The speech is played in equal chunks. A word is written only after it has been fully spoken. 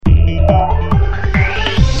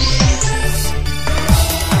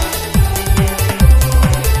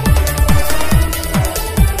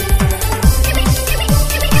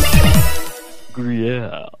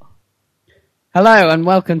Hello and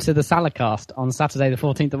welcome to the Saladcast on Saturday the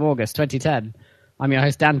 14th of August 2010. I'm your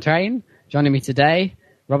host Dan Train. Joining me today,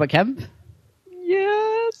 Robert Kemp.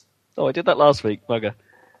 Yes! Oh, I did that last week, bugger.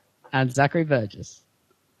 And Zachary Burgess.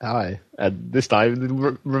 Hi. And this time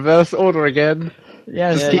in reverse order again.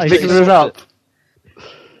 Yes, keep mixing it up.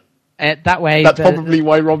 That way... That's probably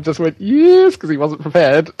why Rob just went, yes, because he wasn't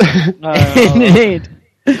prepared. Indeed.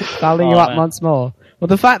 Fouling you up once more. Well,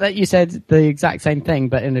 the fact that you said the exact same thing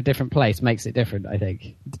but in a different place makes it different, I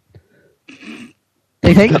think. Do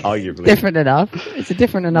you think? Arguably. Different enough? It's a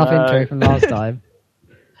different enough intro from last time.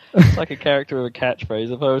 It's like a character with a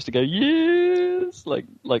catchphrase. If I was to go, yes,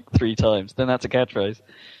 like 3 times, then that's a catchphrase.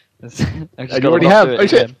 I just you already have. Oh,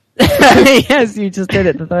 shit. Yes, you just did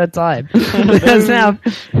it the 3rd time.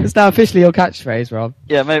 It's now officially your catchphrase, Rob.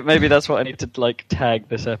 Yeah, maybe that's what I need to tag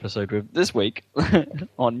this episode with. This week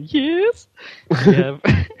on years.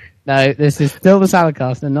 No, this is still the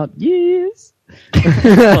Saladcast and not years.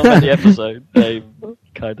 The episode name,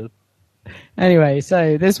 kind of. Anyway,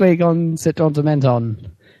 so this week on Sit On to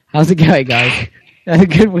Menton, how's it going, guys? A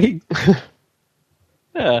good week.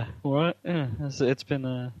 Yeah, all right. Yeah, it's been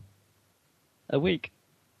a week.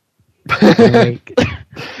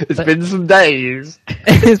 It's been some days.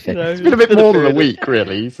 It's been a bit more than a week,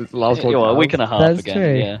 really, since the last one. A week and a half. That's again.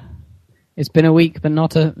 True. Yeah. It's been a week, but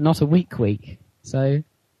not a week. So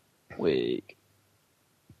week.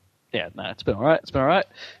 Yeah, no, it's been all right.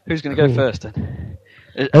 Who's going to go first then?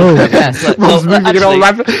 Oh, yes.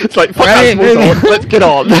 It's like, fuck that, let's get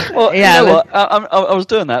on. Well, yeah, you know what? I was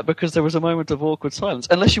doing that because there was a moment of awkward silence.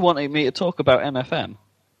 Unless you wanted me to talk about MFM.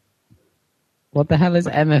 What the hell is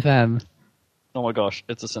MFM? Oh my gosh,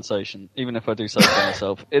 it's a sensation. Even if I do say it to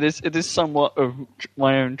myself, it is somewhat of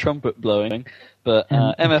my own trumpet blowing. But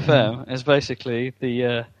MFM is basically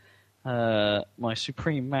the my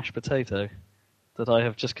supreme mashed potato that I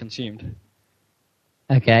have just consumed.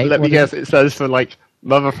 Okay. Let me guess. It stands for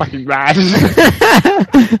motherfucking mash.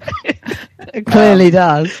 It clearly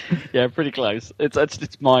does. Yeah, pretty close.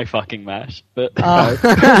 It's my fucking mash, but.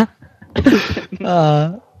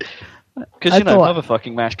 Because,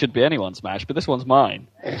 motherfucking mash could be anyone's mash, but this one's mine.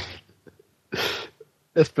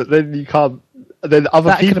 Yes, but then you can't... Then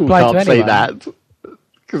other people can't say that.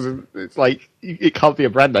 Because it's it can't be a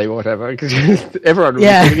brand name or whatever, because everyone will be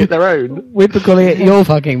calling it their own. We'd be calling it your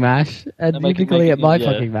fucking mash, and you'd be calling it my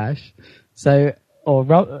fucking mash. So, or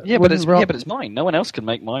Rob... Yeah, but it's mine. No one else can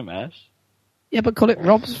make my mash. Yeah, but call it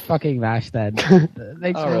Rob's fucking mash then.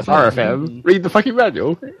 RFM. Read the fucking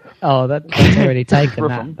manual. Oh, that's already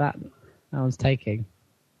taken. That one's taking.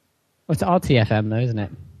 Well, it's RTFM though, isn't it?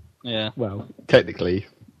 Yeah. Well, technically,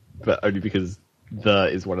 but only because the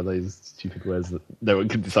is one of those stupid words that no one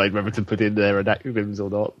can decide whether to put in their acronyms or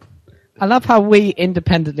not. I love how we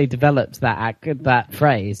independently developed that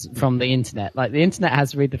phrase from the internet. Like, the internet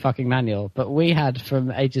has read the fucking manual, but we had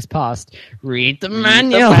from ages past, read the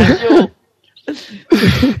manual.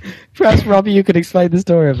 Perhaps, Robbie, you could explain the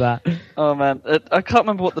story of that. Oh, man. I can't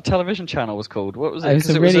remember what the television channel was called. What was it?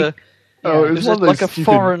 It was like a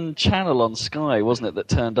foreign channel on Sky, wasn't it, that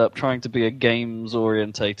turned up trying to be a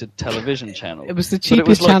games-orientated television channel. It was the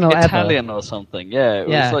cheapest channel ever. Italian or something, yeah.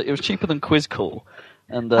 It was cheaper than Quiz Call.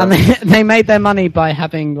 And they made their money by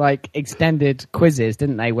having extended quizzes,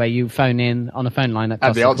 didn't they? Where you phone in on a phone line that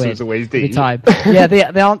costs and the answer was always D. Time. Yeah,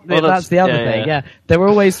 that's the other thing. Yeah, there were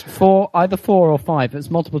always either 4 or 5. It's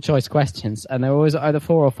multiple choice questions, and there were always either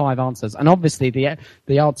 4 or 5 answers. And obviously, the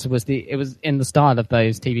answer was it was in the style of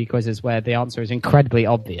those TV quizzes where the answer is incredibly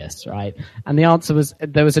obvious, right? And the answer was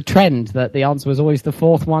there was a trend that the answer was always the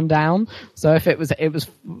 4th one down. So if it was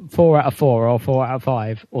 4 out of 4 or 4 out of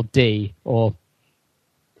 5 or D or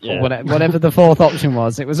whatever the 4th option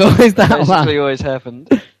was, it was always that one. Basically always happened.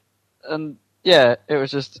 And yeah, it was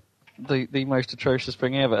just the most atrocious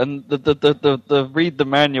thing ever. And the read the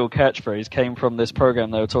manual catchphrase came from this program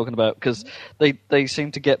they were talking about, because they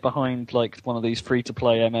seem to get behind one of these free to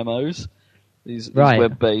play MMOs. These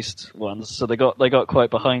web-based ones, so they got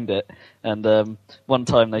quite behind it. And one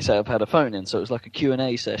time they had a phone in, so it was like a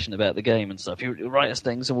Q&A session about the game and stuff. You write us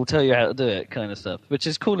things and we'll tell you how to do it, kind of stuff, which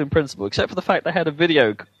is cool in principle, except for the fact they had a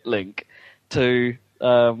video link to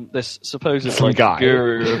this supposed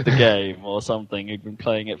guru of the game or something who'd been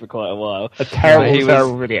playing it for quite a while. A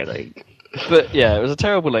terrible video link. But yeah, it was a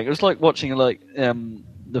terrible link. It was like watching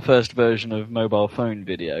the first version of mobile phone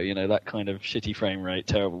video, that kind of shitty frame rate,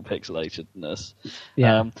 terrible pixelatedness.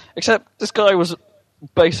 Yeah. Except this guy was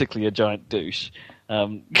basically a giant douche.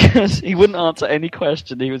 Because he wouldn't answer any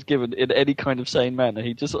question he was given in any kind of sane manner.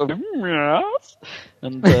 He just sort of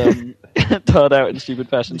and tired out in stupid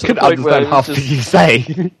fashion. You couldn't understand half the thing you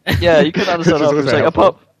say. Yeah, you couldn't understand half the thing.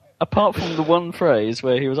 apart from the one phrase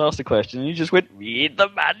where he was asked a question and he just went, "Read the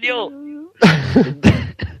manual."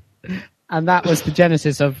 And that was the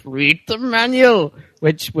genesis of Read the Manual,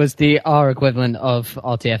 which was our equivalent of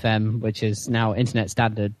RTFM, which is now internet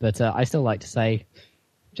standard. But I still like to say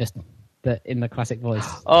just in the classic voice.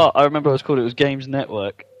 Oh, I remember what it was called. It was Games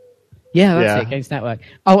Network. Yeah, that's it, Games Network.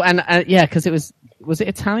 Oh, and because it was it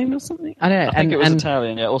Italian or something? I don't know. I think it was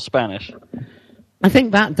Italian, or Spanish. I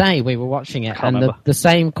think that day we were watching it, and the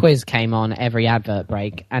same quiz came on every advert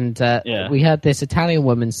break, and we heard this Italian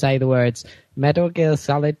woman say the words "Metal Gear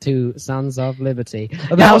Solid 2: Sons of Liberty."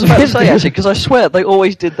 I was about to say, actually, because I swear they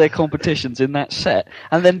always did their competitions in that set,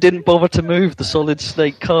 and then didn't bother to move the Solid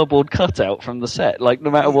Snake cardboard cutout from the set, like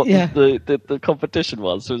no matter what the competition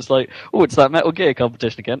was. So it's like, oh, it's that Metal Gear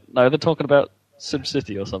competition again. No, they're talking about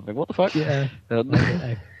SimCity or something. What the fuck? Yeah,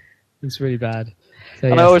 it's really bad. So,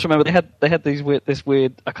 and I always remember they had this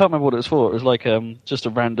weird. I can't remember what it was for. It was like just a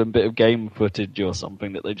random bit of game footage or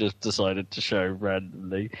something that they just decided to show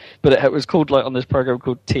randomly. But it was called on this program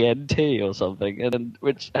called TNT or something, and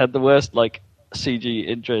which had the worst CG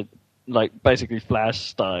intro, basically Flash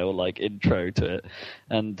style intro to it,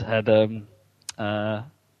 and had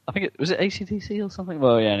I think was it AC/DC or something?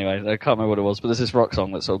 Well, yeah. Anyway, I can't remember what it was, but there's this rock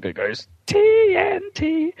song that's all good. Goes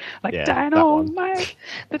TNT dynamite,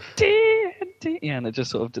 the TNT. Yeah, and it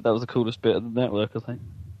just sort of did. That was the coolest bit of the network, I think.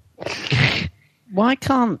 Why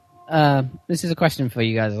can't? This is a question for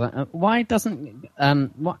you guys. Why doesn't?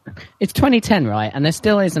 It's 2010, right? And there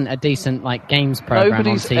still isn't a decent games program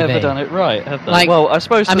Nobody's on TV. Ever done it right, have they? Well, I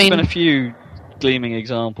suppose there's been a few gleaming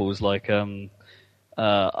examples, what's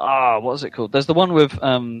it called? There's the one with,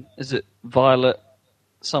 is it Violet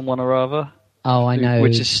someone or other? Oh, I know.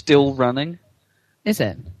 Which is still running. Is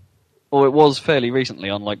it? Or it was fairly recently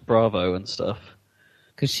on, Bravo and stuff.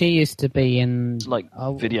 Because she used to be in...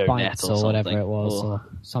 Video Net or whatever it was, or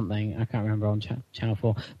something. I can't remember, on Channel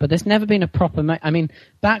 4. But there's never been a proper...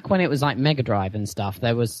 back when it was Mega Drive and stuff,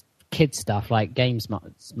 there was kid stuff like Games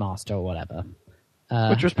Master or whatever.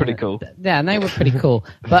 Which was pretty cool. Yeah, and they were pretty cool.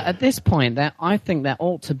 But at this point, I think there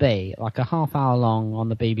ought to be a half hour long on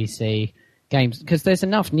the BBC games, because there's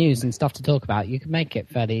enough news and stuff to talk about. You can make it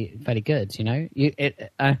fairly good, you know.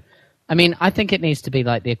 I think it needs to be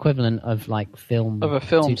the equivalent of film of a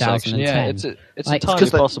film 2010. section. Yeah, it's entirely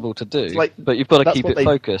possible to do, but you've got to keep it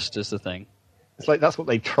focused. Is the thing. It's that's what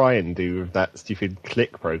they try and do with that stupid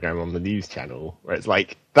Click program on the news channel, where it's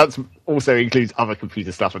that's also includes other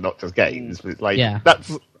computer stuff and not just games. But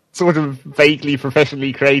that's sort of vaguely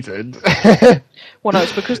professionally created. Well, no,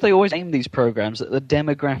 it's because they always aim these programs at the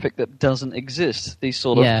demographic that doesn't exist. These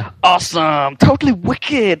sort of awesome, totally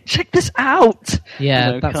wicked, check this out.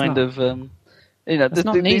 Yeah,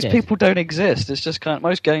 these people don't exist. It's just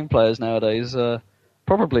most game players nowadays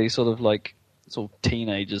probably sort of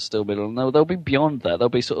teenagers still, but they'll be beyond that. They'll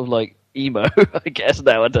be sort of emo, I guess,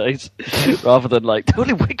 nowadays, rather than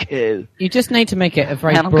totally wicked. You just need to make it a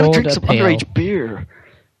very broad appeal. I'm going to drink some underage beer.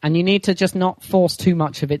 And you need to just not force too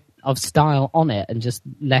much of style on it, and just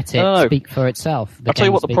let it speak for itself. I'll tell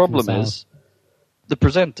you what the problem is. The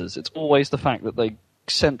presenters. It's always the fact that they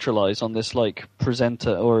centralise on this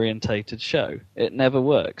presenter-orientated show. It never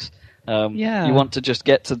works. You want to just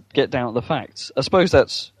get down to the facts. I suppose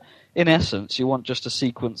that's... In essence, you want just a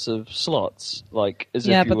sequence of slots, as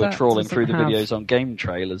if you were trawling through the videos on game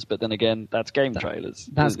trailers. But then again, that's game trailers.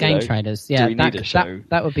 That's game trailers. Yeah, do we need a show?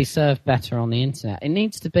 That would be served better on the internet. It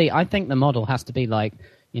needs to be. I think the model has to be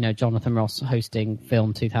Jonathan Ross hosting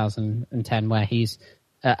Film 2010, where he's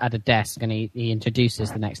at a desk and he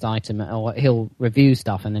introduces the next item, or he'll review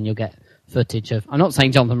stuff, and then you'll get footage of... I'm not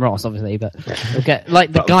saying Jonathan Ross, obviously, but you'll get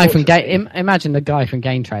the guy from Game... Imagine the guy from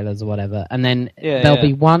Game Trailers or whatever, and then there'll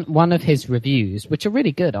be one of his reviews, which are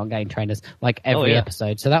really good on Game Trailers, every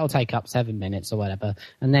episode, so that'll take up 7 minutes or whatever,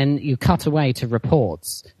 and then you cut away to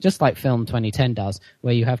reports, just like Film 2010 does,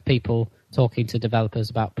 where you have people talking to developers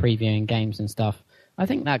about previewing games and stuff. I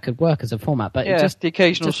think that could work as a format, but the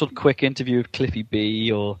occasional sort of quick interview with Cliffy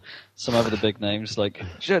B or some other big names,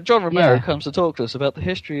 John Romero comes to talk to us about the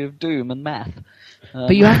history of Doom and math.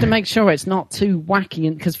 But you have to make sure it's not too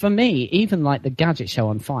wacky, because for me, even the Gadget Show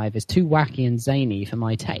on 5 is too wacky and zany for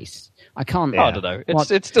my taste. I can't. I don't know.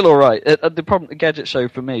 It's still all right. The problem, the Gadget Show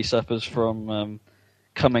for me suffers from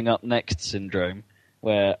coming up next syndrome,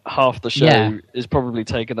 where half the show is probably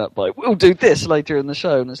taken up by, we'll do this later in the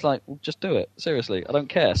show, and it's well, just do it. Seriously, I don't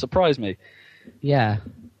care. Surprise me. Yeah.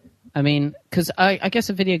 Because I guess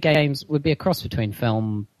a video games would be a cross between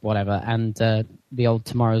film, whatever, and the old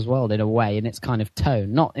Tomorrow's World in a way, in its kind of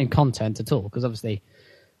tone, not in content at all, because obviously,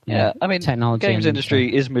 technology. Games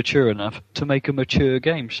industry is mature enough to make a mature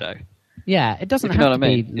game show. Yeah, it doesn't have to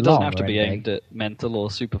be It doesn't have to be aimed at mental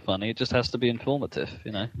or super funny. It just has to be informative,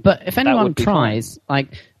 But if anyone tries,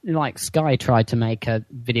 like Sky tried to make a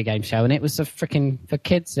video game show, and it was for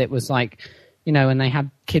kids. It was like, and they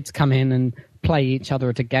had kids come in and play each other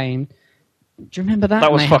at a game. Do you remember that?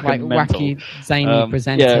 That was fucking had, mental. Wacky, zany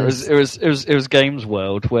presenters. Yeah, it was Games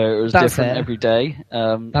World where it was different every day.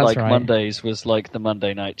 That's right. Mondays was like the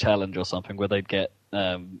Monday Night Challenge or something where they'd get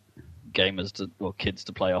gamers kids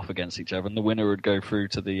to play off against each other, and the winner would go through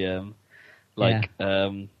to the I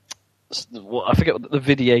forget what the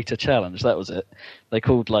Vidiator Challenge. That was it. They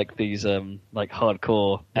called these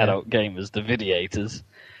hardcore adult gamers the Vidiators,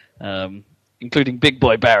 including Big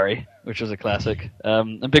Boy Barry, which was a classic.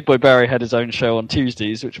 And Big Boy Barry had his own show on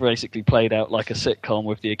Tuesdays, which basically played out like a sitcom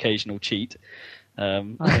with the occasional cheat.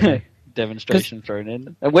 Demonstration thrown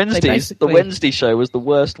in. And the Wednesday show was the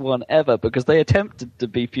worst one ever because they attempted to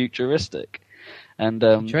be futuristic and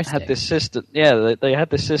had this system. Yeah, they had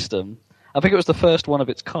this system. I think it was the first one of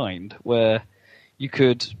its kind where you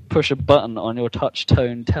could push a button on your touch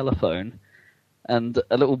tone telephone and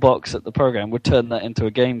a little box at the program would turn that into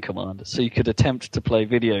a game command. So you could attempt to play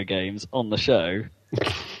video games on the show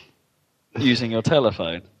using your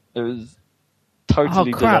telephone. It was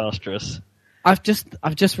totally disastrous. I've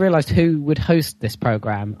just realised who would host this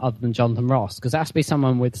program other than Jonathan Ross, because it has to be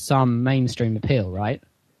someone with some mainstream appeal, right?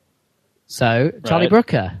 So Charlie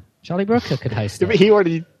Brooker could host it. But he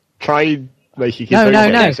already tried making his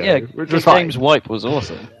own show, yeah, which was Games Wipe was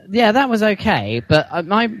awesome. Yeah, that was okay, but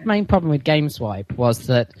my main problem with Gameswipe was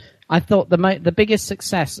that I thought the biggest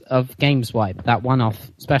success of Gameswipe, that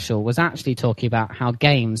one-off special, was actually talking about how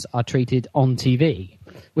games are treated on TV,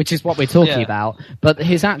 which is what we're talking about. But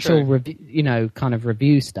his actual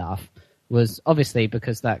review stuff was obviously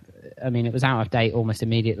because it was out of date almost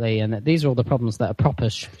immediately, and that these are all the problems that a proper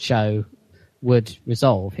show would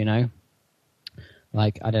resolve,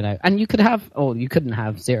 I don't know. And you couldn't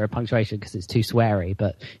have zero punctuation because it's too sweary,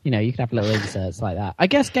 but, you could have little inserts like that. I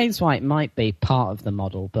guess Gameswipe might be part of the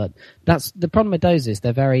model, but that's the problem with those is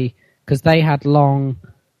they're very, because they had long,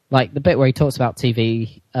 the bit where he talks about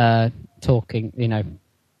TV, talking,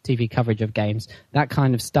 TV coverage of games, that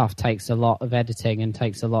kind of stuff takes a lot of editing and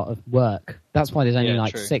takes a lot of work. That's why there's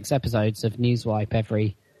only 6 episodes of Newswipe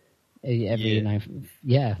every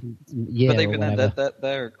year. But even then,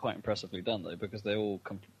 they're quite impressively done though, because they're all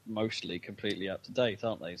mostly completely up to date,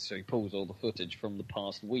 aren't they? So he pulls all the footage from the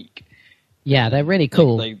past week. Yeah, they're really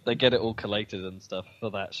cool. They get it all collated and stuff for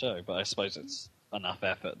that show, but I suppose it's enough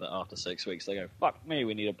effort that after 6 weeks they go, "Fuck me,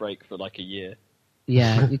 we need a break for a year."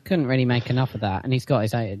 Yeah, you couldn't really make enough of that, and he's got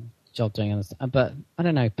his own job doing other stuff. But I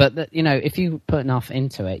don't know. But if you put enough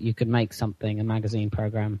into it, you could make a magazine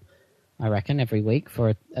program, I reckon, every week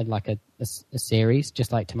for a series,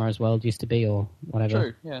 just like Tomorrow's World used to be, or whatever.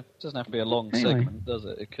 True. Yeah, it doesn't have to be a long segment, does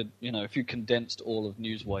it? It could, if you condensed all of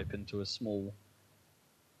Newswipe into a small,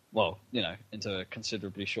 into a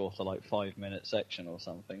considerably shorter, 5-minute section or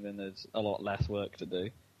something, then there's a lot less work to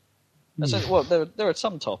do. So, there are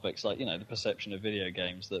some topics the perception of video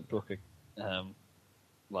games that Brooker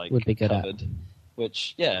would be good covered, at.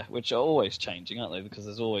 which are always changing, aren't they? Because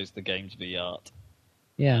there's always the games v art,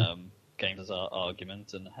 games as art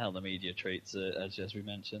argument, and how the media treats it, as we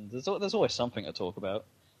mentioned. There's always something to talk about.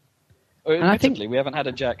 Admittedly, we haven't had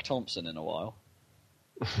a Jack Thompson in a while.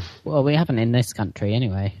 Well, we haven't in this country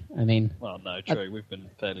anyway. Well, no, true. We've been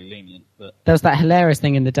fairly lenient, but there was that hilarious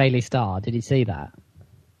thing in the Daily Star. Did you see that?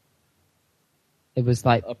 It was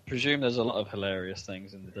I presume there's a lot of hilarious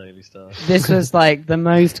things in the Daily Star. This was the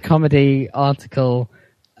most comedy article.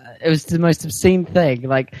 It was the most obscene thing.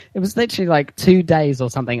 It was literally 2 days or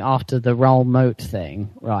something after the Roll Moat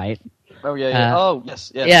thing, right? Oh yeah.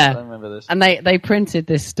 Yes. Yeah. I remember this. And they printed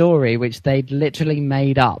this story which they'd literally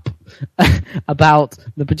made up about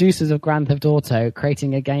the producers of Grand Theft Auto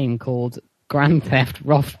creating a game called Grand Theft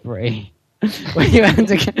Rothbury. Where you had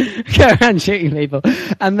to go around shooting people.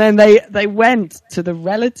 And then they went to the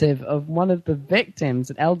relative of one of the victims,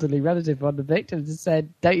 an elderly relative of one of the victims, and said,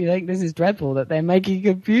 "Don't you think this is dreadful that they're making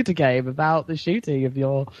a computer game about the shooting of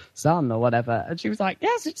your son or whatever?" And she was like,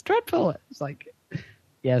 "Yes, it's dreadful." It's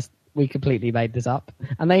yes, we completely made this up.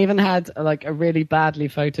 And they even had a really badly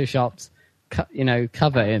photoshopped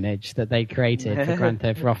cover image that they created for Grand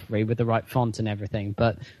Theft Rothbury with the right font and everything,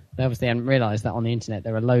 but they obviously hadn't realised that on the internet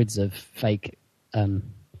there are loads of fake Grand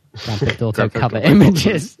Theft Auto cover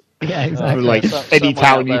images. Yeah, exactly. Any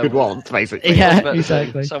town you could want, basically. Yeah,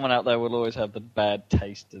 exactly. Someone out there will always have the bad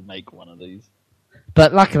taste to make one of these.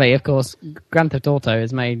 But luckily, of course, Grand Theft Auto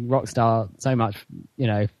has made Rockstar so much,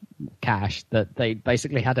 cache that they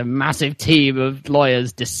basically had a massive team of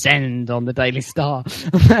lawyers descend on the Daily Star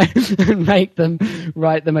and make them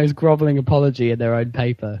write the most grovelling apology in their own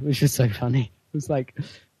paper, which is so funny. It was like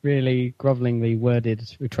really grovellingly worded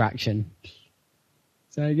retraction.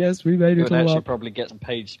 So yes, we made it all up. It would actually probably get some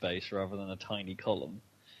page space rather than a tiny column.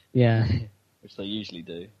 Yeah. Which they usually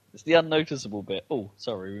do. It's the unnoticeable bit. Oh,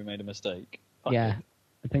 sorry, we made a mistake. Yeah.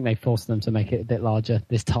 I think they forced them to make it a bit larger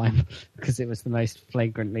this time because it was the most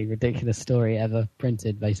flagrantly ridiculous story ever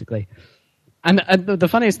printed, basically. And the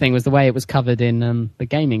funniest thing was the way it was covered in the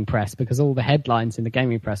gaming press, because all the headlines in the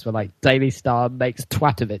gaming press were like, Daily Star makes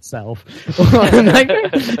twat of itself. Like,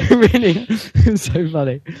 really, it's so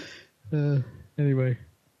funny. Anyway.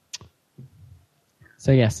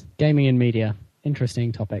 So yes, gaming and media.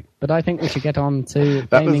 Interesting topic. But I think we should get on to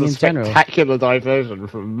gaming in general. That was a spectacular diversion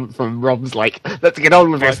from Rob's like, let's get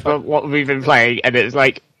on with this, what we've been playing. And it's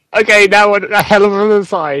like, okay, now a hell of an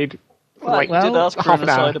aside. Well, you did ask for an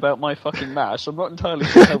aside about my fucking MASH. I'm not entirely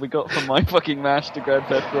sure how we got from my fucking MASH to Grand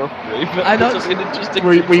Theft Auto 3, but it's an interesting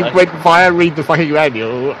we went via read the fucking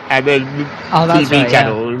manual, and then TV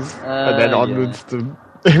channels, and then onwards to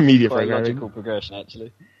media programming. Logical progression,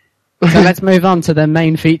 actually. So let's move on to the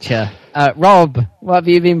main feature. Rob, what have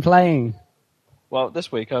you been playing? Well,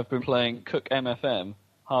 this week I've been playing Cook MFM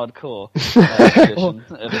Hardcore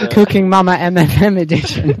edition. Cooking Mama MFM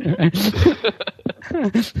edition.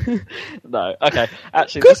 No, okay.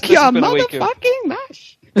 Actually, this has been a week of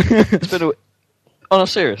mash. It's been on a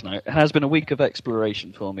serious note, it has been a week of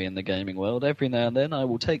exploration for me in the gaming world. Every now and then I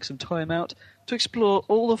will take some time out to explore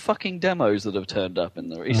all the fucking demos that have turned up in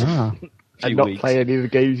the recent and not weeks. Play any of the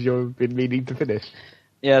games you've been meaning to finish.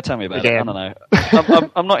 Yeah, tell me about it. I don't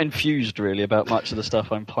know. I'm not infused really about much of the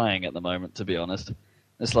stuff I'm playing at the moment, to be honest.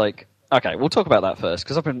 It's like, okay, we'll talk about that first,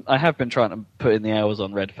 because I have been trying to put in the hours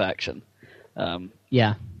on Red Faction.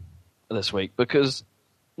 This week, because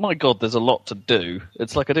my god, there's a lot to do.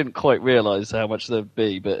 It's like I didn't quite realise how much there'd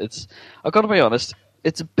be, but I've got to be honest,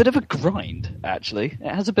 it's a bit of a grind, actually.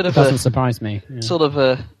 It has a bit of doesn't surprise me. Yeah. Sort of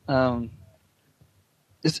a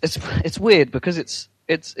it's weird because it's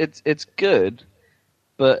good,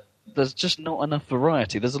 but there's just not enough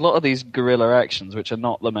variety. There's a lot of these guerrilla actions which are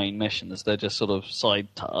not the main missions, they're just sort of side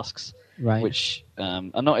tasks. Right. Which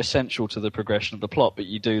are not essential to the progression of the plot, but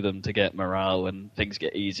you do them to get morale, and things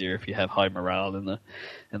get easier if you have high morale in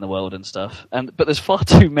the world and stuff. But there's far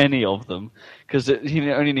too many of them, because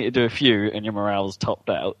you only need to do a few, and your morale's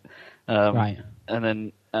topped out. Right. And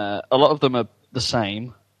then a lot of them are the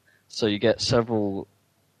same, so you get several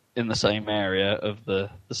in the same area of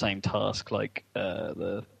the same task, like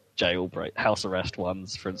the jailbreak, house arrest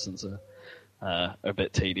ones, for instance, are a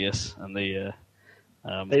bit tedious, and the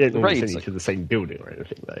they don't all send you to the same building or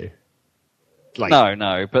anything, though. Like,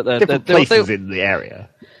 no, but they're different places in the area.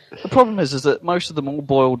 The problem is that most of them all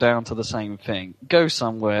boil down to the same thing: go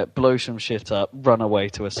somewhere, blow some shit up, run away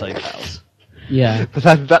to a safe house. Yeah,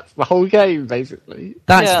 but that's the whole game, basically.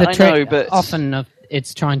 That's the trick. But often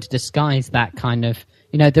it's trying to disguise that kind of.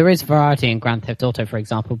 There is variety in Grand Theft Auto, for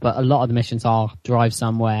example, but a lot of the missions are drive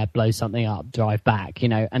somewhere, blow something up, drive back,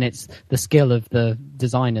 and it's the skill of the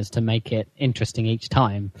designers to make it interesting each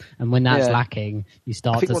time. And when that's lacking, you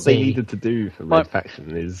start to see... I think what they needed to do for Red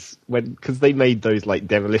Faction is, because they made those like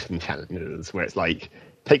demolition challenges, where it's like,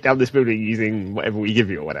 take down this building using whatever we give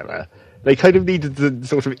you or whatever, they kind of needed to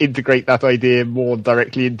sort of integrate that idea more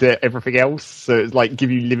directly into everything else, so it's like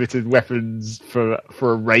give you limited weapons for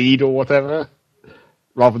a raid or whatever.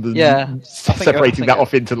 Rather than separating that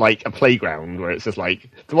off into like a playground where it's just like,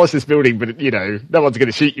 demolish this building, but no one's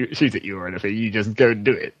going to shoot at you or anything. You just go and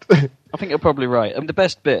do it. I think you're probably right. I mean, the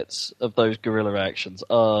best bits of those guerrilla actions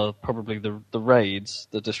are probably the raids,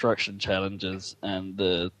 the destruction challenges, and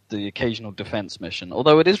the occasional defense mission.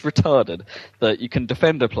 Although it is retarded that you can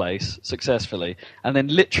defend a place successfully, and then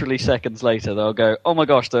literally seconds later they'll go, "Oh my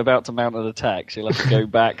gosh, they're about to mount an attack, so you'll have to go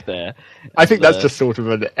back there." I think that's just sort of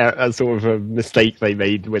a mistake they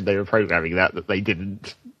made when they were programming that they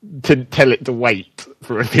didn't tell it to wait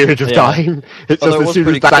for a period of time. It's just as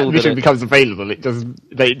soon as that mission becomes available, it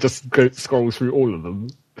just scrolls through all of them.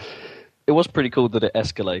 It was pretty cool that it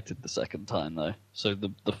escalated the second time, though. So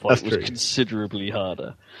the fight was considerably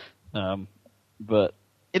harder. But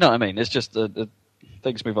you know what I mean? It's just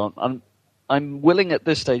things move on. I'm willing at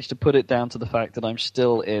this stage to put it down to the fact that I'm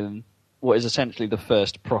still in what is essentially the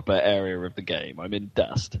first proper area of the game. I'm in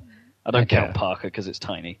Dust. I don't count Parker because it's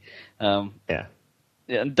tiny. Yeah,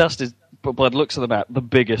 and Dust is, by the looks of the map, the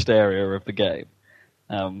biggest area of the game.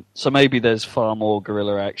 So maybe there's far more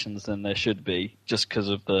guerrilla actions than there should be, just because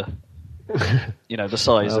of the the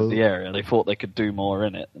size of the area. They thought they could do more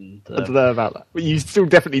in it. And, I don't know about that. But you still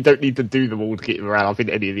definitely don't need to do them all to keep them around up in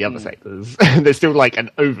any of the other sectors. There's still like an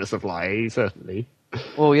oversupply, certainly.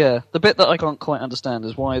 Well, yeah. The bit that I can't quite understand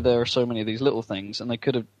is why there are so many of these little things, and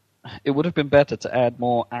it would have been better to add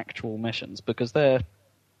more actual missions, because they're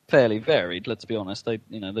fairly varied, let's be honest. They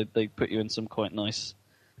put you in some quite nice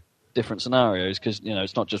different scenarios, because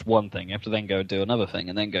it's not just one thing. You have to then go do another thing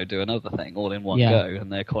and then go do another thing all in one go, and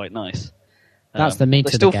they're quite nice. That's the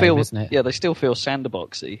meat of the game, isn't it? Yeah, they still feel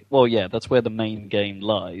sandboxy. Well, yeah, that's where the main game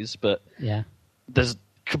lies, but there's,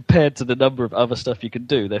 compared to the number of other stuff you can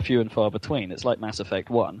do, they're few and far between. It's like Mass Effect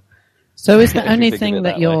 1. So is the only thing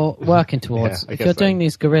that you're working towards, if you're doing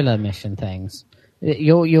these guerrilla mission things,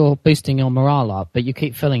 you're boosting your morale up, but you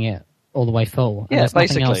keep filling it all the way full. Yeah,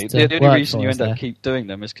 basically. The only reason you end up keep doing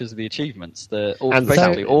them is because of the achievements.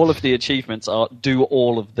 Basically, all of the achievements are do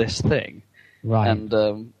all of this thing. Right.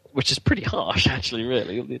 And which is pretty harsh, actually,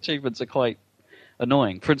 really. The achievements are quite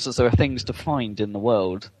annoying. For instance, there are things to find in the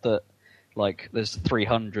world that, like, there's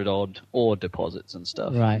 300-odd ore deposits and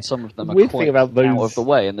stuff. Right. And some of them are quite out of the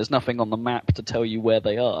way, and there's nothing on the map to tell you where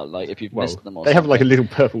they are, like, if you've missed them or something. They have, like, a little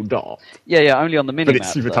purple dot. Yeah, only on the minimap. But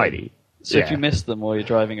it's super tiny. So if you miss them while you're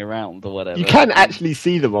driving around or whatever... You can actually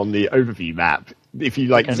see them on the overview map. If you,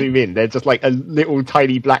 zoom in, they're just, like, a little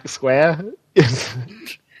tiny black square.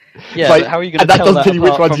 Yeah, but how are you going to tell that? And that doesn't tell you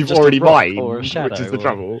which ones you've already mined, which is the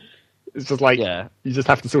trouble. It's just like, you just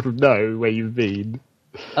have to sort of know where you've been.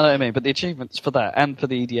 I know what I mean, but the achievements for that and for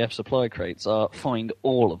the EDF supply crates are find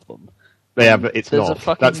all of them. Yeah, but it's not.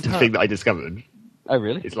 That's the thing that I discovered. Oh,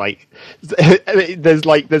 really? It's like,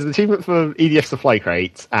 there's an achievement for EDF supply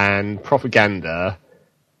crates and propaganda,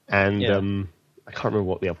 and I can't remember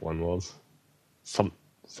what the other one was. Some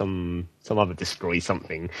other destroy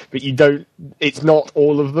something, but you don't. It's not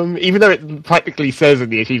all of them, even though it practically says in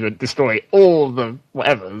the achievement destroy all the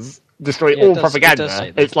whatevers, destroy all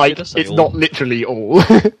propaganda. It's like it's not literally all.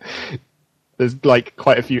 There's like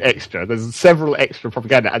quite a few extra. There's several extra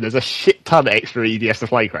propaganda, and there's a shit ton of extra EDF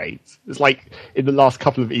supply crates. It's like in the last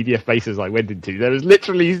couple of EDF bases I went into, there was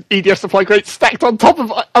literally EDF supply crates stacked on top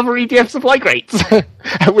of other EDF supply crates.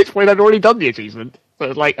 At which point I'd already done the achievement, so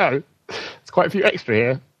it's like, oh, it's quite a few extra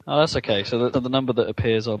here. Oh, that's okay. So the number that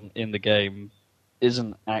appears in the game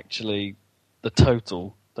isn't actually the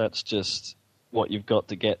total. That's just what you've got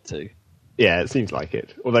to get to. Yeah, it seems like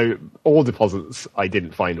it. Although all deposits, I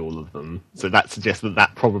didn't find all of them, so that suggests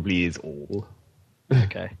that probably is all.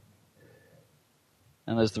 Okay.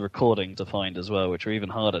 And there's the recording to find as well, which are even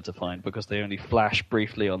harder to find because they only flash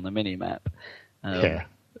briefly on the mini-map. As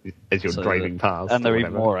you're driving past. And they're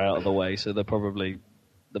even more out of the way, so there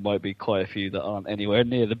might be quite a few that aren't anywhere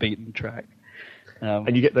near the beaten track.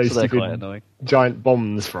 And you get those stupid giant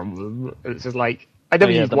bombs from them. It's just like, I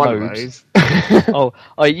never used one of those.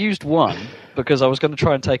 I used one because I was going to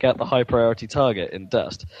try and take out the high priority target in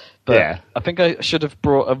Dust. But I think I should have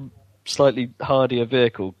brought a slightly hardier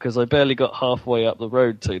vehicle because I barely got halfway up the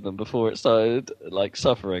road to them before it started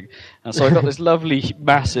suffering. And so I got this lovely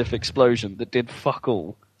massive explosion that did fuck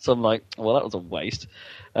all. So I'm like, well, that was a waste.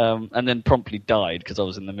 And then promptly died because I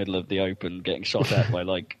was in the middle of the open getting shot at by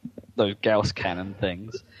those Gauss cannon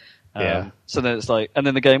things. So then it's like, and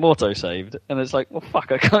then the game auto-saved, and it's like, well,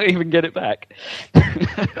 fuck, I can't even get it back.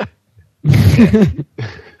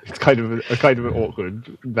 It's kind of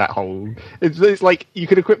awkward, that whole. It's like you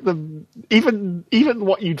could equip them, even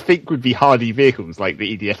what you'd think would be hardy vehicles like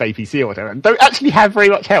the EDF APC or whatever, and don't actually have very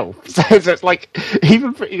much health. So it's like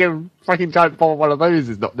even putting a fucking giant bomb on one of those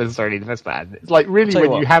is not necessarily the best plan. It's like really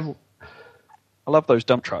when you have. I love those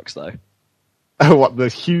dump trucks though. Oh, what,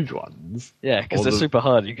 those huge ones? Yeah, because they're super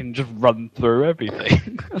hard. You can just run through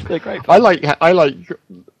everything. They're great.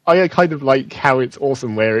 I kind of like how it's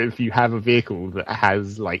awesome where if you have a vehicle that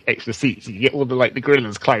has extra seats, you get all the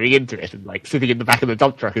gorillas climbing into it and sitting in the back of the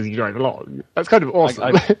dump truck as you drive along. That's kind of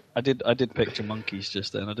awesome. I did picture monkeys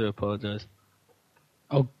just then. I do apologise.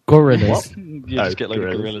 Oh, gorillas! What? You just get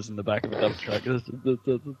gorillas in the back of a dump truck.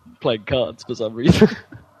 They're playing cards for some reason.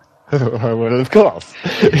 Well, of course.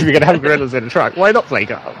 If you're going to have gorillas in a truck, why not play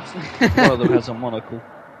cards? One of them has a monocle.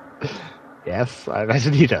 Yes, I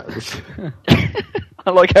imagine he does.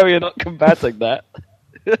 I like how you're not combating that.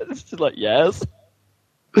 It's just like, yes.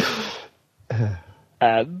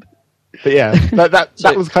 And? But yeah,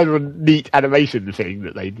 that was kind of a neat animation thing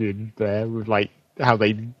that they did there with how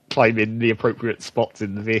they climb in the appropriate spots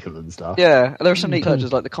in the vehicle and stuff. Yeah, there are some neat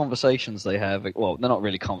touches, like the conversations they have. Well, they're not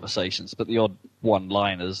really conversations, but the odd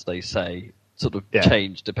one-liners they say sort of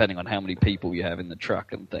change depending on how many people you have in the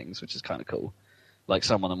truck and things, which is kind of cool. like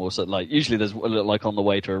some of them also like usually there's like on the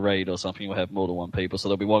way to a raid or something we'll have more than one people, so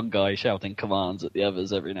there'll be one guy shouting commands at the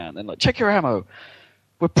others every now and then, like check your ammo.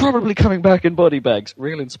 We're probably coming back in body bags.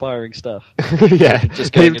 Real inspiring stuff. Yeah,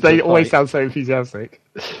 they always sound so enthusiastic.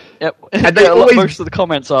 Yep, and most of the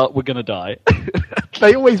comments are, "We're gonna die."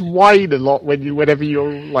 They always whine a lot whenever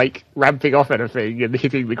you're like ramping off anything and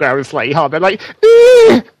hitting the ground slightly hard. They're like,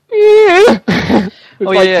 "Oh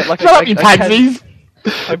yeah, like shut up, you pansies!"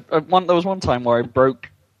 There was one time where I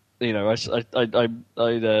broke. You know, I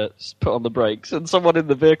put on the brakes, and someone in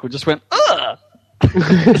the vehicle just went, "Ugh!"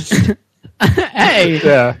 Hey,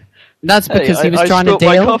 yeah, that's because he was trying to deal.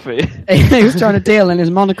 My coffee. He was trying to deal, and his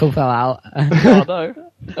monocle fell out. Oh no!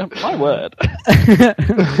 My word.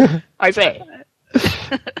 I say.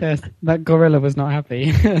 Yes, that gorilla was not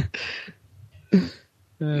happy.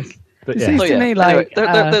 Yes. But it seems to me like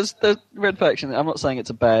anyway, there's Red Faction. I'm not saying it's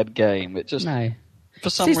a bad game. It just for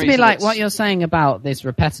some reason seems to me like what you're saying about this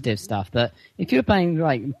repetitive stuff. That if you're playing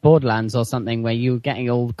like Borderlands or something where you were getting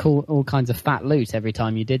all kinds of fat loot every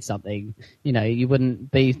time you did something, you know, you wouldn't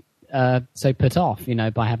be so put off, you know,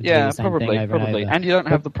 by having to do the same thing over and over. And you don't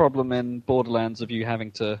have the problem in Borderlands of you having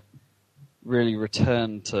to really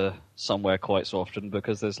return to somewhere quite so often,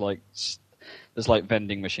 because there's like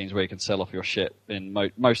vending machines where you can sell off your shit in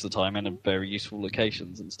most of the time and in very useful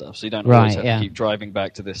locations and stuff. So you don't always have to keep driving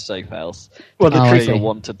back to this safe house to get your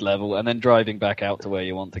wanted level and then driving back out to where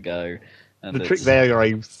you want to go. And the trick there,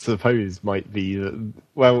 I suppose, might be that,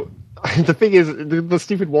 well, the thing is, the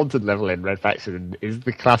stupid wanted level in Red Faction is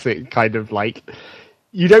the classic kind of like,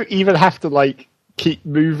 you don't even have to like keep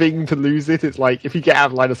moving to lose it. It's like, if you get out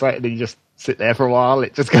of line of sight and then you just sit there for a while,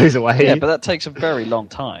 it just goes away. Yeah, but that takes a very long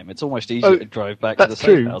time. It's almost easier to drive back to the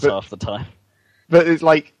safe house half the time. But it's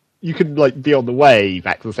like, you can like be on the way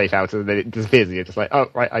back to the safe house and then it disappears and you're just like,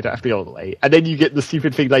 oh, right, I don't have to go all the way. And then you get the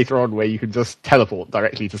stupid thing later on where you can just teleport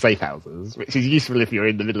directly to safe houses, which is useful if you're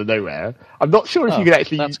in the middle of nowhere. I'm not sure if you can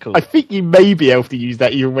actually... That's cool. I think you may be able to use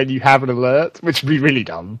that even when you have an alert, which would be really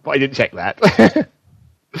dumb, but I didn't check that.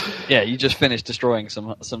 Yeah, you just finish destroying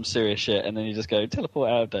some serious shit and then you just go,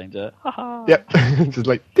 teleport out of danger. Ha-ha. Yep. Just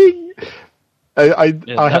like, ding! I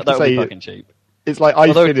have to say, fucking cheap. It's like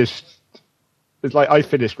I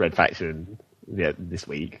finished Red Faction this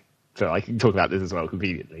week, so I can talk about this as well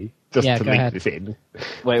conveniently, just to link this in.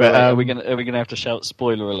 Wait, are we gonna have to shout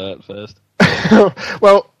spoiler alert first?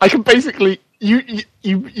 Well, I can basically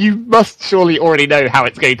you must surely already know how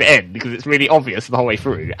it's going to end because it's really obvious the whole way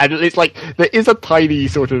through, and it's like there is a tiny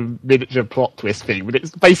sort of miniature plot twist thing, but it's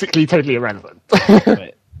basically totally irrelevant.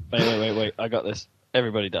 Wait! I got this.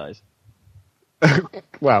 Everybody dies.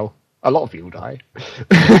 Well, a lot of people die.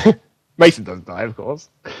 Mason doesn't die, of course.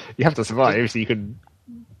 You have to survive so you can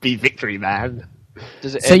be Victory Man.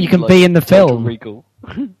 So you can be in the film. Recall?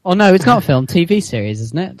 Oh no, it's not a film. TV series,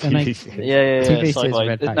 isn't it? TV series. Yeah. TV series.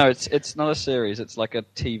 No, it's not a series. It's like a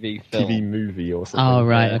TV film. TV movie or something. Oh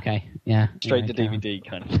right, okay, yeah. Straight to DVD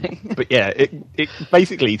kind of thing. But yeah, it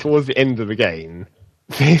basically towards the end of the game,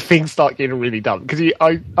 things start getting really dumb because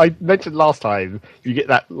I mentioned last time you get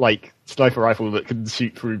that like sniper rifle that can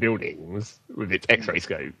shoot through buildings with its X-ray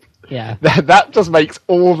scope. Yeah, that just makes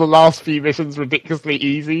all the last few missions ridiculously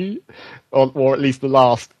easy, or at least the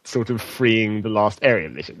last sort of freeing the last area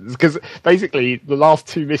missions. Because basically the last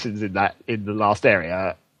two missions in the last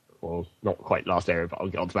area, well, not quite last area, but I'll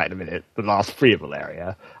get onto that in a minute. The last freeable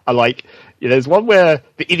area are like, there's one where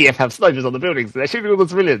the EDF have snipers on the buildings and they're shooting all the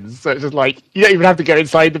civilians. So it's just like you don't even have to go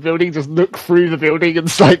inside the building, just look through the building and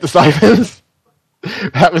snipe the snipers.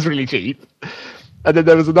 That was really cheap. And then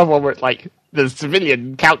there was another one where it's like, the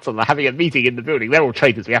civilian council are having a meeting in the building. They're all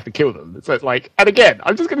traitors. We have to kill them. So it's like, and again,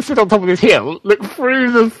 I'm just going to sit on top of this hill, look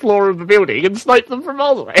through the floor of the building, and snipe them from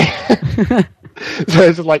miles away. So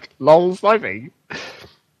it's just like, lol, sniping.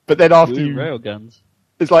 But then after railguns.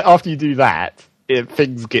 It's like after you do that,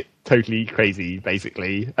 things get totally crazy,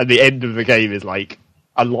 basically. And the end of the game is like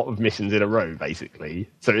a lot of missions in a row,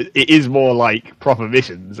 basically. So it is more like proper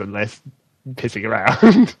missions and less pissing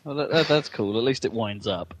around. Well, that's cool. At least it winds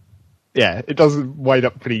up. Yeah, it does wind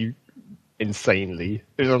up pretty insanely.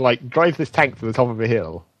 It's like, drive this tank to the top of a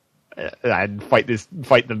hill and fight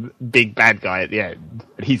the big bad guy at the end,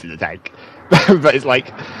 and he's in the tank. But it's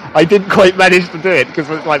like, I didn't quite manage to do it because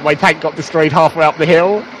it's like my tank got destroyed halfway up the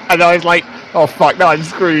hill, and I was like, oh fuck, no, I'm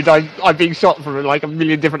screwed. I'm being shot from like a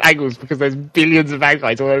million different angles because there's billions of bad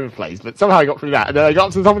guys all over the place. But somehow I got through that, and then I got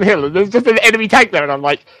up to the top of the hill, and there's just an enemy tank there, and I'm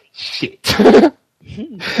like, shit.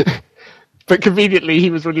 But conveniently, he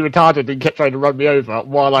was really retarded and kept trying to run me over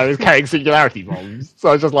while I was carrying singularity bombs. So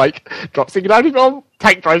I was just like, drop singularity bomb,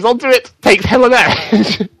 tank drives onto it, takes hell of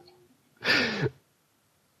damage.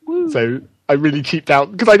 So I really cheaped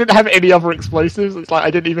out because I didn't have any other explosives. It's like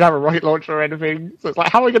I didn't even have a rocket launcher or anything. So it's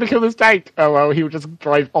like, how am I going to kill this tank? Oh well, he would just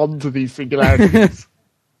drive onto these singularities.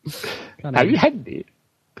 How you handy?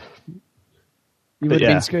 You would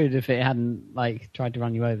have been screwed if it hadn't like tried to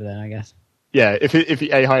run you over. Then I guess. Yeah, if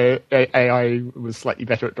the AI was slightly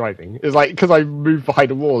better at driving, it's like because I moved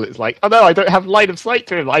behind a wall. It's like, oh no, I don't have line of sight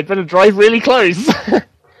to him. I'd better drive really close.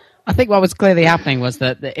 I think what was clearly happening was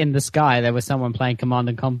that in the sky there was someone playing Command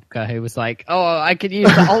and Conquer who was like, "Oh, I could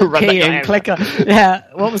use the Alt key and click on." Yeah,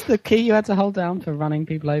 what was the key you had to hold down for running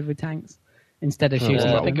people over with tanks instead of shooting?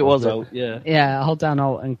 I think it was Alt. Yeah. Yeah, hold down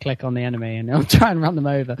Alt and click on the enemy, and it'll try and run them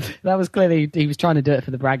over. That was clearly he was trying to do it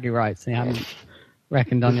for the bragging rights. He hadn't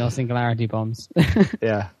reckoned on your singularity bombs.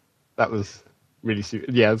 Yeah, that was really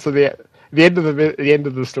stupid. Yeah, so the end of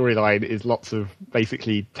the storyline is lots of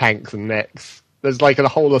basically tanks and mechs. There's like a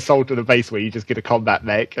whole assault on a base where you just get a combat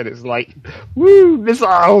mech, and it's like, woo,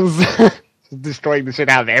 missiles! Destroying the shit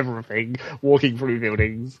out of everything, walking through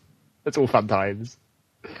buildings. It's all fun times.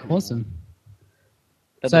 Awesome.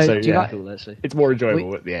 So yeah, it's more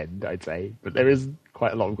enjoyable at the end, I'd say, but there is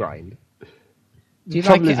quite a lot of grind. Do you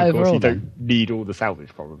like it overall? Of course, you then? don't need all the salvage,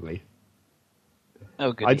 probably.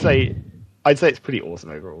 Oh, good. I'd say it's pretty awesome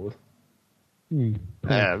overall.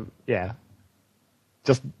 Yeah.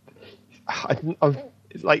 Just,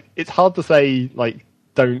 it's hard to say like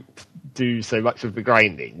don't do so much of the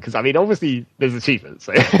grinding because I mean obviously there's achievements,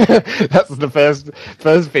 so that's the first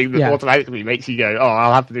thing that automatically makes you go, oh,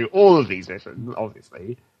 I'll have to do all of these missions,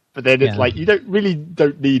 obviously. But then it's like you don't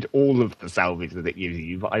need all of the salvage that it gives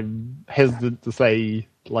you. But I'm hesitant to say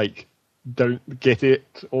like don't get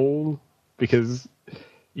it all because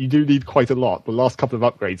you do need quite a lot. The last couple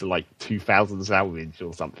of upgrades are like 2,000 salvage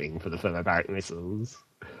or something for the thermobaric missiles.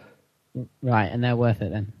 Right, and they're worth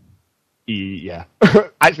it then. Yeah.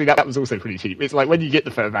 Actually, that was also pretty cheap. It's like when you get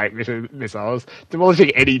the thermobaric missiles,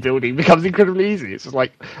 demolishing any building becomes incredibly easy. It's just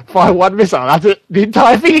like, fire one missile, the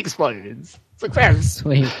entire thing explodes. Success!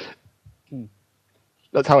 Sweet.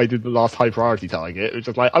 That's how I did the last high priority target. It was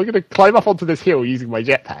just like, I'm going to climb up onto this hill using my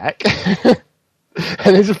jetpack,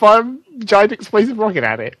 and then just fire a giant explosive rocket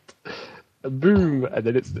at it. And boom, and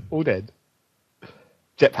then it's all dead.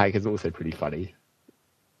 Jetpack is also pretty funny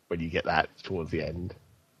when you get that towards the end.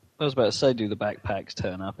 I was about to say, do the backpacks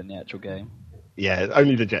turn up in the actual game? Yeah,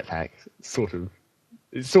 only the jetpack. It's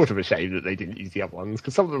sort of a shame that they didn't use the other ones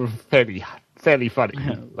because some of them were fairly funny,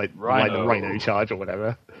 like the Rhino charge or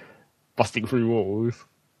whatever, busting through walls.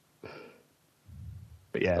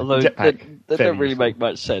 But yeah, although jetpack, they don't really make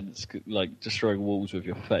much sense, like destroying walls with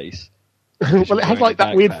your face. Well, it has like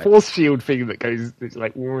that weird force shield thing that goes, it's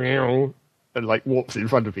like and like warps in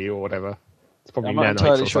front of you or whatever. It's probably I'm not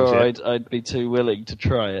entirely sure I'd be too willing to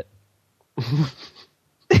try it.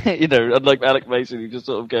 You know, unlike Alec Mason, who just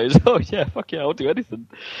sort of goes, "Oh yeah, fuck yeah, I'll do anything."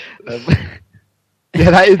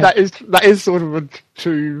 Yeah, that is sort of a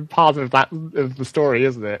true part of the story,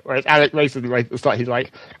 isn't it? Whereas Alec Mason, right at the start, he's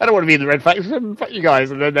like, "I don't want to be in the Red Faction, fuck you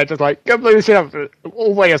guys," and then they're just like, "Go blow this shit up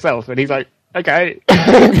all by yourself," and he's like, "Okay."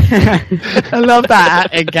 I love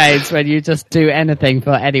that in games when you just do anything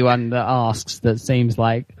for anyone that asks. That seems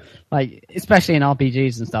like especially in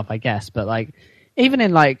RPGs and stuff, I guess, but like. Even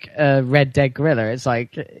in like Red Dead Guerrilla, it's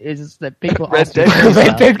that people Red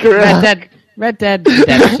Dead Guerrilla. Red Dead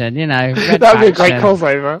Redemption, you know. That'd be a great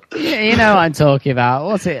crossover. You know what I'm talking about.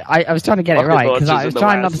 What's it? I was trying to get it right because I was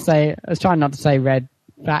trying not to say Red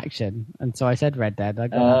Faction, and so I said Red Dead. I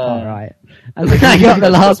got that part right, and then I got the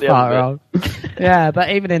last part wrong. Yeah, but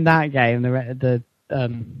even in that game, the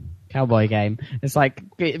cowboy game, it's like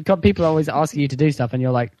people always asking you to do stuff, and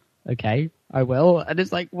you're like, okay. I will, and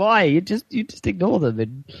it's like, why? You just ignore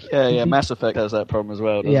them. Yeah. Mass Effect has that problem as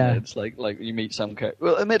well, doesn't it? It's like you meet some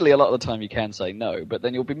well, admittedly, a lot of the time you can say no, but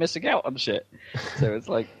then you'll be missing out on shit. So it's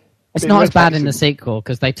like it's not as bad in the sequel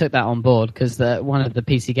because they took that on board because one of the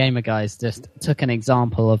PC Gamer guys just took an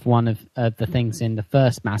example of one of the things in the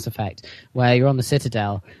first Mass Effect where you're on the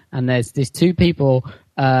Citadel and there's these two people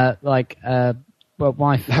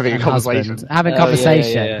wife having and a conversation,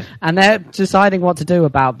 yeah. And they're deciding what to do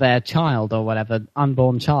about their child or whatever,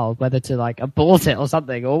 unborn child, whether to like abort it or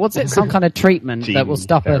something, or what's it, some kind of treatment that will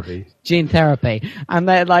stop gene therapy. And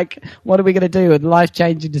they're like, what are we going to do? A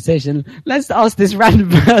life-changing decision. Let's ask this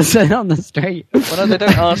random person on the street. Well, no, they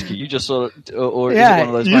don't ask you. You just sort of, or yeah, is it one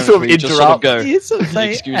of those moments where you just sort of go, you sort of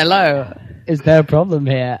say, hello. Is there a problem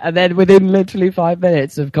here? And then within literally 5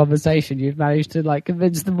 minutes of conversation, you've managed to like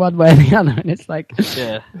convince them one way or the other, and it's like,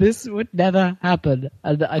 this would never happen.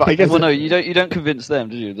 And I guess, no, you don't convince them,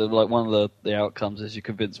 do you? Like one of the outcomes is you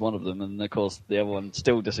convince one of them, and of course the other one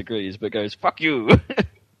still disagrees, but goes "fuck you."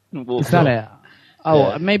 Is that it?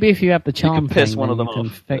 Oh, maybe if you have the charm piss thing, one of them you can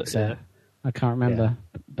off, fix it. I can't remember.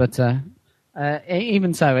 But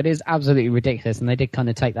even so, it is absolutely ridiculous, and they did kind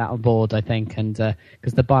of take that on board, I think, and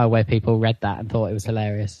because the BioWare people read that and thought it was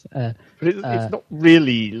hilarious. But it's not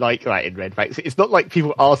really like that in Red Faction. It's not like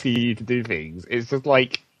people asking you to do things. It's just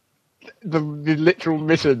like the literal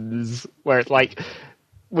missions where it's like,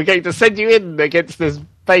 we're going to send you in against this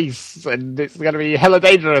base, and it's going to be hella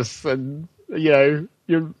dangerous, and we're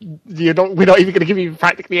not even going to give you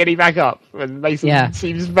practically any backup. And Mason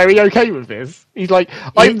seems very okay with this. He's like,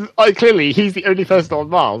 clearly he's the only person on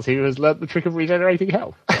Mars who has learnt the trick of regenerating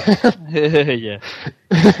health. Yeah.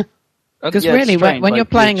 Because really, when you're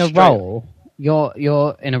playing a role,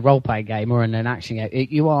 you're in a role-playing game or in an action game,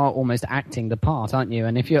 you are almost acting the part, aren't you?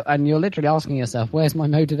 And you're literally asking yourself, "Where's my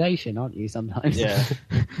motivation?" Aren't you sometimes? Yeah.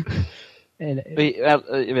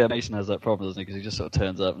 Mason has that problem, doesn't he? Because he just sort of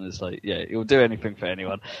turns up and it's like, he'll do anything for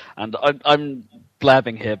anyone. And I'm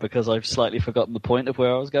blabbing here because I've slightly forgotten the point of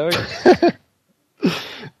where I was going.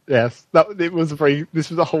 Yes, this was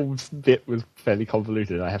a whole bit was fairly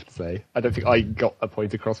convoluted, I have to say. I don't think I got a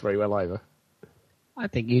point across very well either. I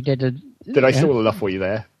think you did. Did I stall enough for you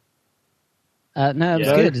there? No, it was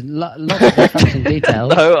good. Lots of different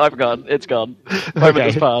details. No, I've gone. It's gone. Moment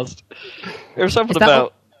has passed. There was something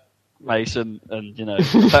about Mason and,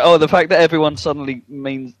 the fact that everyone suddenly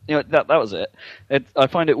means, that was it. I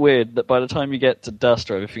find it weird that by the time you get to Dust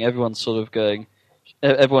or everything, everyone's sort of going,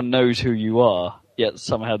 everyone knows who you are, yet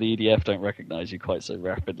somehow the EDF don't recognise you quite so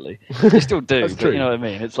rapidly. They still do, but you know what I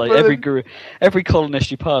mean? It's like every colonist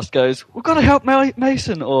you pass goes, we've got to help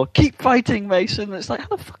Mason, or keep fighting Mason. It's like, how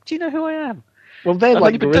the fuck do you know who I am? Well, they're I've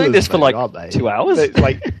like only been doing this for like 2 hours.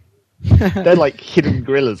 They're like hidden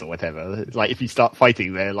guerrillas or whatever. It's like if you start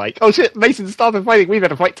fighting, they're like, "Oh shit, Mason started fighting. We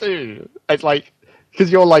better fight too." It's like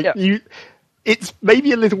because you're like you. It's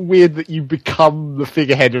maybe a little weird that you become the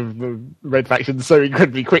figurehead of the Red Faction so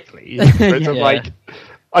incredibly quickly. It's like,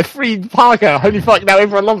 I freed Parker. Holy fuck! Now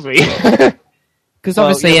everyone loves me. Because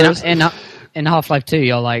obviously, in Half-Life 2,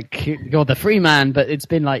 you're the free man, but it's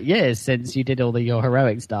been like years since you did all your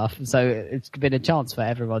heroic stuff, so it's been a chance for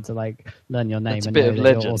everyone to learn your name. It's and a bit of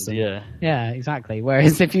legend, awesome. yeah. Yeah, exactly.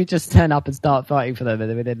 Whereas if you just turn up and start fighting for them,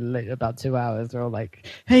 and within about 2 hours, they're all like,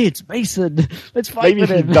 "Hey, it's Mason. Let's fight with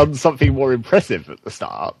him." Maybe if you've done something more impressive at the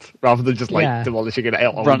start, rather than just demolishing an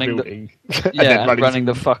old building, and then running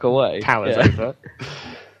the fuck away, towers over.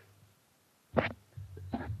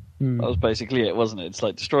 That was basically it, wasn't it? It's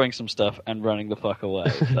like destroying some stuff and running the fuck away.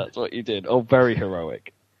 That's what you did. Oh, very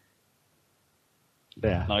heroic.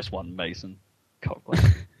 Yeah. Nice one, Mason.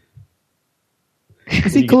 Cockblock.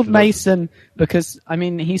 Is he called Mason because,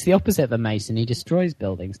 he's the opposite of a Mason. He destroys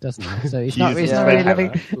buildings, doesn't he? So he's not really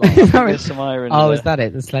living... There's some irony there. Is that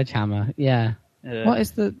it? The sledgehammer? Yeah.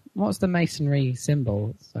 What's the masonry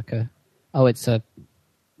symbol? It's like it's a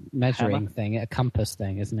measuring thing, a compass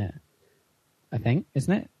thing, isn't it? I think,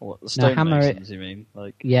 isn't it? What, the stonemasons, you mean?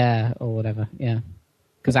 Yeah, or whatever, yeah.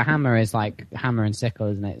 Because a hammer is like hammer and sickle,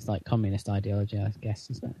 isn't it? It's like communist ideology, I guess,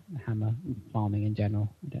 isn't it? Hammer, farming in general,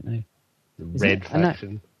 I don't know. Red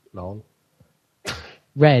Faction, lol.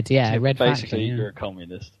 Red Faction. Basically, you're a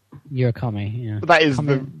communist. You're a commie, yeah. But that is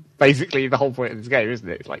basically the whole point of this game, isn't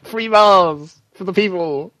it? It's like, free Mars for the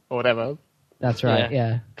people, or whatever. That's right,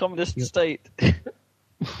 yeah. Communist state.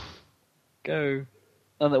 Go.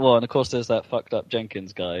 And of course there's that fucked up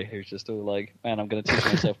Jenkins guy who's just all like, man, I'm going to teach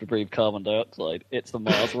myself to breathe carbon dioxide. It's the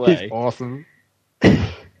Mars way. He's awesome.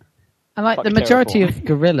 I like the majority of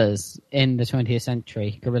guerrillas in the 20th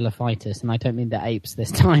century, guerrilla fighters, and I don't mean the apes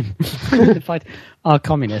this time, are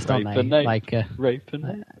communist, aren't they? Rape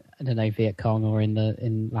and I don't know, Viet Cong or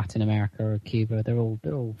in Latin America or Cuba, they're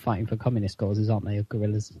all fighting for communist causes, aren't they, of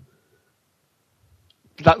guerrillas?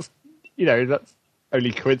 That's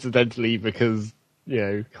only coincidentally because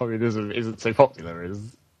communism isn't so popular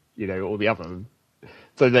as, all the other.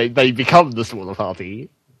 So they become the smaller party.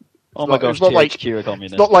 Oh my gosh, THQ are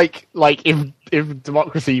communist. It's not like if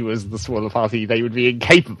democracy was the smaller party, they would be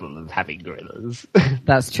incapable of having guerrillas.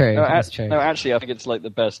 That's true. That's true. No, actually, I think it's like the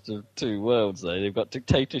best of two worlds, though. They've got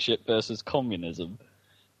dictatorship versus communism.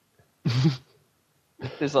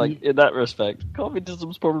 It's like, in that respect,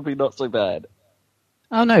 communism's probably not so bad.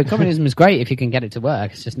 Oh no, communism is great if you can get it to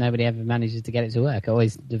work. It's just nobody ever manages to get it to work. It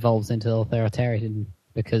always devolves into authoritarian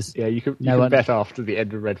because you can bet after the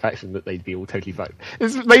end of Red Faction that they'd be all totally fucked.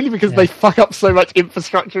 It's mainly because they fuck up so much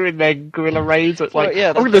infrastructure in their guerrilla raids. It's like,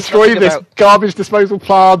 I'm going to destroy this garbage disposal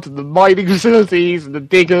plant and the mining facilities and the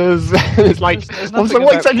diggers. It's like, so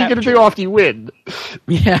what exactly are you going to do after you win?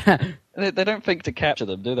 Yeah. They don't think to capture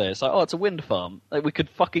them, do they? It's like, it's a wind farm. Like, we could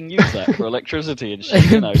fucking use that for electricity and shit,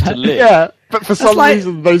 to live. Yeah, but for some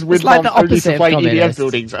reason those wind farms only supply EDF communists.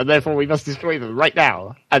 buildings, and therefore we must destroy them right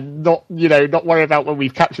now, and not worry about when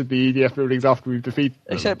we've captured the EDF buildings after we've defeated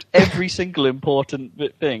them. Except every single important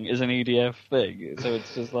thing is an EDF thing, so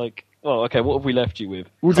it's just like, well, okay, what have we left you with?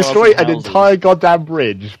 We'll destroy an entire goddamn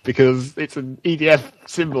bridge because it's an EDF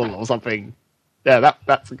symbol or something. Yeah,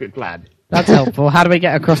 that's a good plan. That's helpful. How do we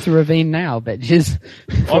get across the ravine now, bitches?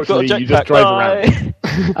 Fortunately, you just drive around.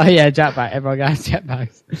 Oh yeah, jetpack. Everyone has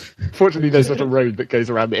jetpacks. Fortunately, there's not a road that goes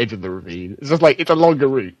around the edge of the ravine. It's just like, it's a longer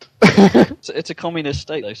route. It's a communist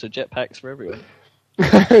state, though, so jetpacks for everyone.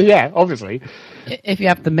 Yeah, obviously. If you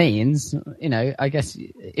have the means, I guess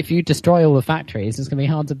if you destroy all the factories, it's going to be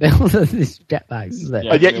hard to build these jetpacks, isn't it?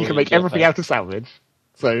 Yeah, and yet you can make everything out of salvage.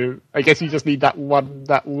 So I guess you just need that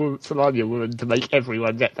Solania woman to make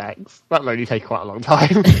everyone jetpacks. That'll only take quite a long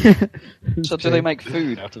time. So do they make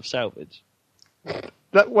food out of salvage?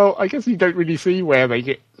 Well, I guess you don't really see where they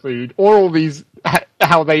get food, or all these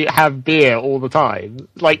how they have beer all the time.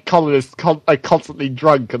 Like colonists constantly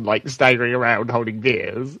drunk and like staggering around holding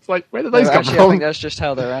beers. It's like, where do those come from? I think that's just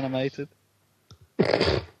how they're animated.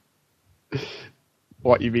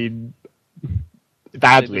 What, you mean?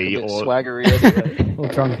 Badly or swaggery anyway. Or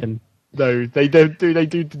drunken. No, they don't do.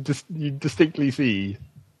 You distinctly see,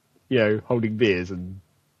 holding beers and.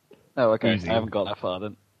 Oh, okay. Oozing. I haven't got that far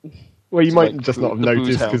then. Well, you might just not have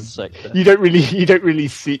noticed because you don't really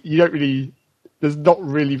see. There's not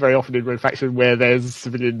really very often in Red Faction where there's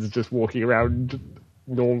civilians just walking around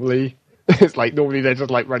normally. It's like normally they're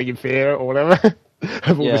just like running in fear or whatever.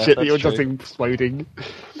 Of all the shit that you're just exploding.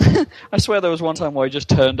 I swear there was one time where I just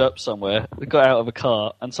turned up somewhere, got out of a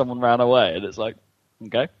car, and someone ran away, and it's like,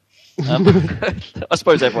 okay. I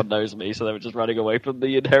suppose everyone knows me, so they were just running away from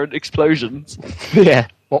the inherent explosions. Yeah,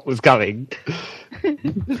 what was coming?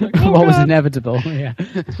 What was inevitable, yeah.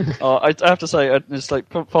 I have to say, it's like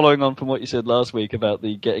following on from what you said last week about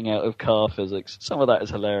the getting out of car physics, some of that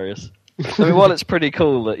is hilarious. I mean, while it's pretty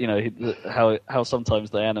cool that how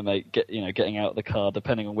sometimes they animate getting out of the car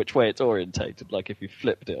depending on which way it's orientated. Like if you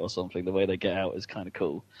flipped it or something, the way they get out is kind of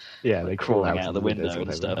cool. Yeah, like they crawling out of the window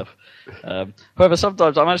and stuff. However,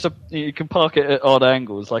 sometimes you can park it at odd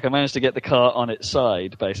angles. Like I managed to get the car on its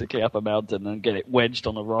side, basically up a mountain, and get it wedged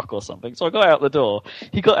on a rock or something. So I got out the door.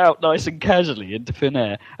 He got out nice and casually into thin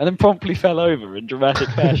air, and then promptly fell over in dramatic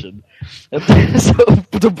fashion. And sort of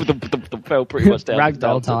fell pretty much down.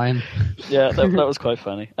 Ragdoll time. Yeah, that was quite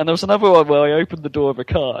funny. And there was another one where I opened the door of a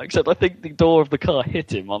car, except I think the door of the car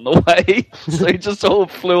hit him on the way, so he just sort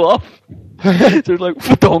of flew off. So it was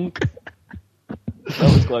like, donk. That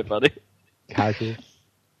was quite funny. Casual.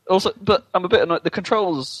 Also, but I'm a bit annoyed. The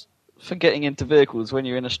controls for getting into vehicles when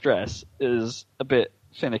you're in a stress is a bit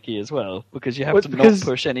finicky as well, because you have to not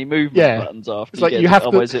push any movement buttons after you get it,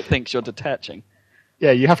 otherwise it thinks you're detaching.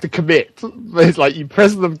 Yeah, you have to commit. It's like you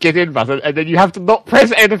press the get in button, and then you have to not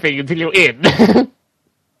press anything until you're in.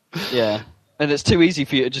 Yeah, and it's too easy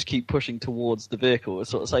for you to just keep pushing towards the vehicle. It's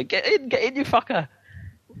sort of say, get in, you fucker.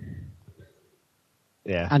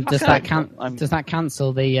 Yeah. And does that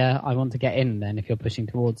cancel the I want to get in then if you're pushing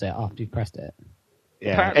towards it after you've pressed it?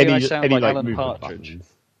 Yeah. Apparently I sound like Alan Partridge.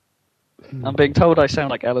 I'm being told I sound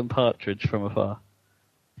like Alan Partridge from afar.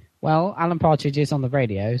 Well, Alan Partridge is on the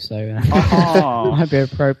radio, so might be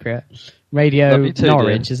appropriate. Radio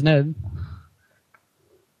Norwich, isn't it?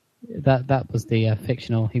 That was the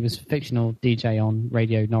fictional. He was fictional DJ on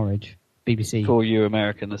Radio Norwich, BBC. For you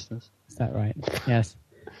American listeners, is that right? Yes.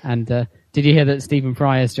 And did you hear that Stephen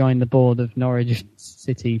Fry has joined the board of Norwich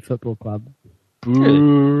City Football Club?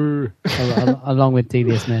 Boo. Along with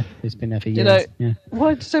Delia Smith, who's been there for years.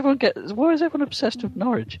 Why is everyone obsessed with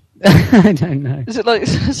Norwich? I don't know. Is it like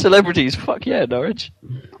celebrities? Fuck yeah, Norwich.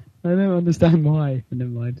 I don't understand why, but never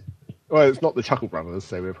mind. Well, it's not the Chuckle Brothers,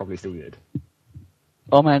 so we're probably still good.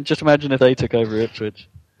 Oh man, just imagine if they took over Ipswich.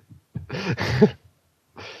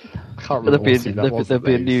 There'd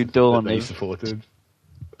be a new dawn. They supported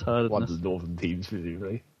tiredness. One of the northern teams,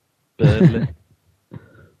 presumably. Burnley.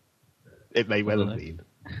 It may well have been.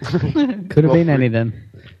 Could have been any of them.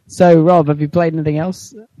 So, Rob, have you played anything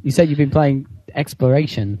else? You said you've been playing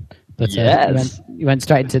Exploration, but yes. you went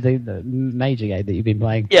straight into the major game that you've been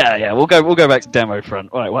playing. Yeah. We'll go back to demo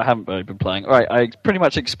front. All right, what haven't I been playing? All right, I pretty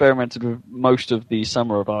much experimented with most of the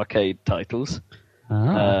Summer of Arcade titles,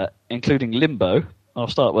 including Limbo. I'll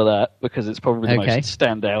start with that because it's probably the most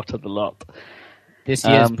standout of the lot. This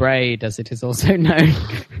year's Braid, as it is also known.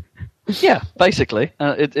 Yeah, basically.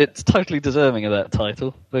 It's totally deserving of that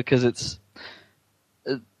title because it's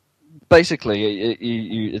basically,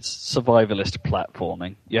 it's survivalist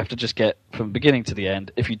platforming. You have to just get from beginning to the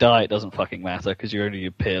end. If you die, it doesn't fucking matter because you only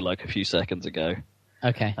appear like a few seconds ago.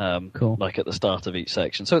 Okay, cool. Like at the start of each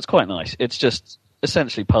section. So it's quite nice. It's just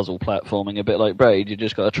essentially puzzle platforming, a bit like Braid. You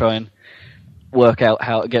just got to try and work out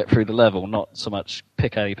how to get through the level, not so much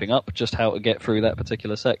pick anything up, just how to get through that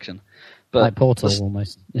particular section. But like Portal,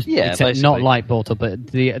 almost. Yeah, except basically. not like Portal, but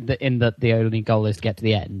the only goal is to get to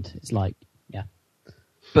the end. It's like, yeah.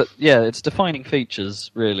 But yeah, its defining features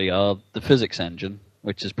really are the physics engine,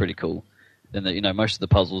 which is pretty cool. In that, most of the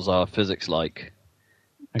puzzles are physics-like.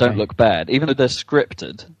 Okay. Don't look bad, even though they're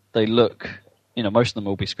scripted. They look, most of them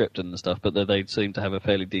will be scripted and stuff, but they seem to have a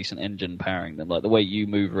fairly decent engine powering them. Like the way you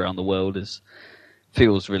move around the world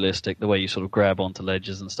feels realistic. The way you sort of grab onto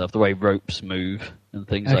ledges and stuff, the way ropes move and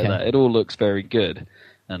things like that. It all looks very good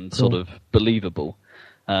and sort of believable.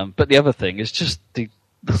 But the other thing is just the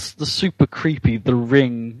super creepy The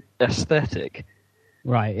Ring aesthetic.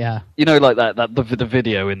 Right, yeah. Like the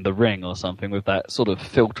video in The Ring or something with that sort of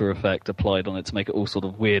filter effect applied on it to make it all sort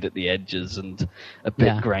of weird at the edges and a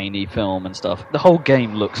bit grainy film and stuff. The whole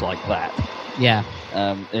game looks like that. Yeah.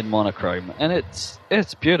 In monochrome. And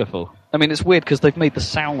it's beautiful. I mean, it's weird because they've made the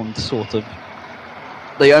sound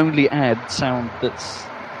they only add sound that's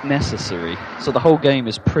necessary. So the whole game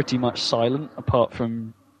is pretty much silent apart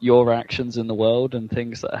from your actions in the world and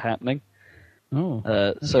things that are happening. Oh.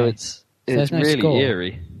 Okay. So it's really score.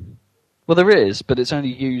 eerie. Well, there is, but it's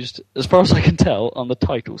only used, as far as I can tell, on the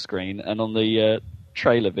title screen and on the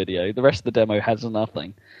trailer video. The rest of the demo has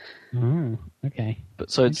nothing. Oh, okay.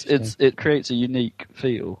 But so it creates a unique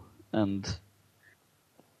feel, and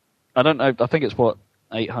I don't know. I think it's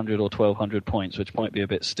 800 or 1200 points, which might be a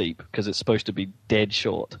bit steep because it's supposed to be dead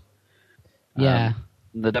short. Yeah.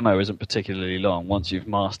 The demo isn't particularly long. Once you've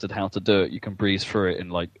mastered how to do it, you can breeze through it in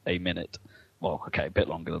like a minute. Well, okay, a bit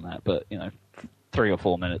longer than that, but 3 or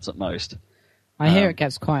 4 minutes at most. I hear it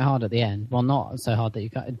gets quite hard at the end. Well, not so hard that you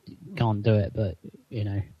can't do it, but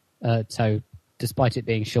so despite it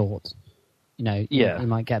being short, you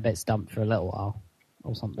might get a bit stumped for a little while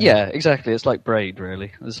or something. Yeah, exactly. It's like Braid,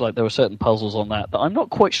 really. It's like there were certain puzzles on that I'm not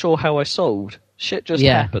quite sure how I solved. Shit just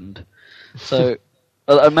happened. So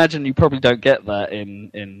I imagine you probably don't get that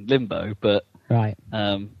in Limbo, but right.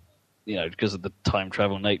 Because of the time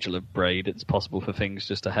travel nature of Braid, it's possible for things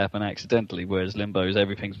just to happen accidentally, whereas Limbo's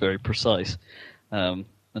everything's very precise and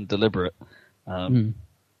deliberate. So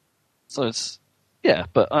it's,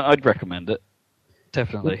 but I'd recommend it,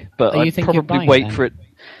 definitely. But I'd probably wait for it.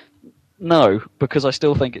 No, because I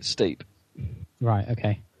still think it's steep. Right,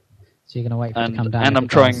 okay. So you're going to wait for it to come down. And I'm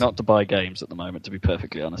trying not to buy games at the moment, to be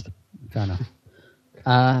perfectly honest. Fair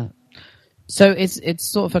enough. So it's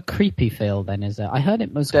sort of a creepy feel then, is it? I heard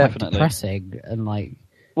it was quite depressing and like...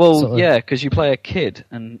 Well, because you play a kid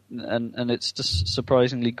and it's just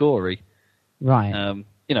surprisingly gory. Right.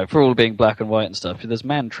 For all being black and white and stuff, there's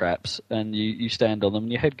man traps and you stand on them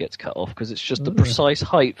and your head gets cut off because it's just the precise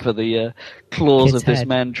height for the claws of this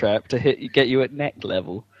man trap to get you at neck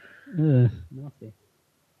level. Nasty.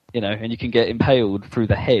 And you can get impaled through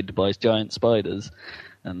the head by giant spiders.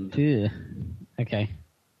 And okay.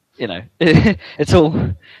 It's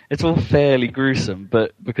all fairly gruesome,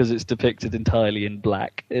 but because it's depicted entirely in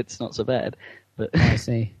black, it's not so bad. But I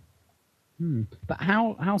see. But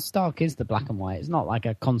how stark is the black and white? It's not like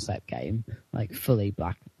a concept game, like fully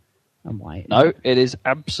black and white. No, it is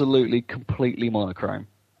absolutely, completely monochrome.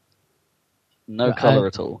 No colour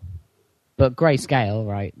at all. But grayscale,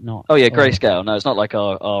 right? Not. Oh yeah, grayscale. No, it's not like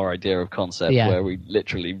our idea of concept where we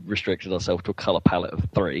literally restricted ourselves to a colour palette of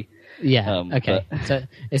 3. Yeah. Okay. So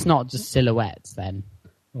it's not just silhouettes then,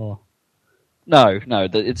 or no.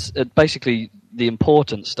 It's basically the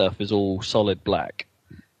important stuff is all solid black,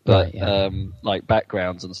 but like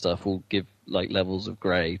backgrounds and stuff will give like levels of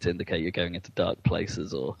grey to indicate you're going into dark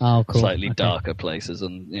places or slightly darker places,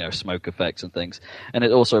 and smoke effects and things. And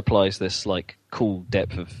it also applies this like cool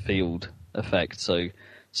depth of field effect, so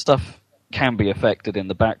stuff can be affected in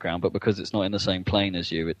the background, but because it's not in the same plane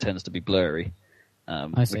as you, it tends to be blurry.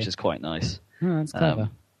 Which is quite nice. Oh, that's clever.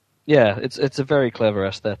 It's a very clever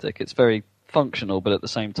aesthetic. It's very functional, but at the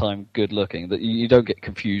same time good looking. That you don't get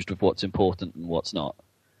confused with what's important and what's not.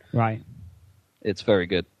 Right. It's very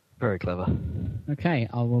good, very clever. Okay,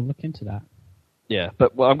 I will look into that. Yeah,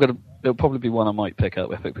 but it'll probably be one I might pick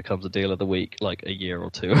up if it becomes a deal of the week, like a year or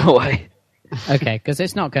 2 away. Okay, because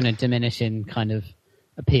it's not going to diminish in kind of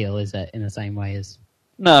appeal, is it? In the same way as.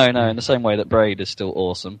 No, in the same way that Braid is still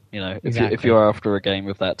awesome. If you're after a game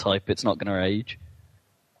of that type, it's not going to age.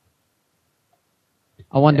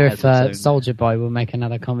 I wonder if Soldier Boy will make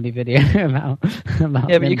another comedy video about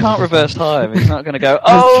yeah, but you can't reverse time. He's not going to go,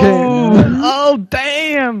 oh,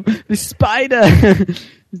 damn, the spider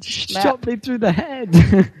shot me through the head.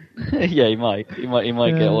 Yeah, he might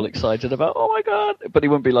get all excited about, oh my god, but he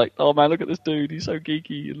wouldn't be like, oh man, look at this dude, he's so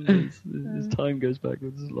geeky, and his time goes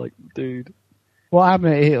backwards. Like, dude. What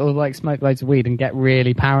happened? He'll like smoke loads of weed and get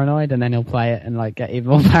really paranoid, and then he'll play it and like get even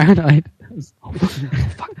more paranoid.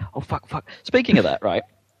 Oh fuck. Speaking of that, right?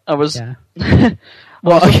 I was. Yeah.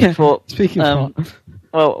 Speaking of.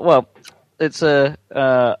 Well, it's I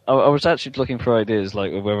was actually looking for ideas,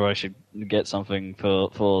 like whether I should get something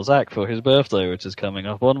for Zach for his birthday, which is coming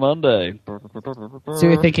up on Monday. So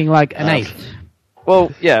you're thinking like an 8th?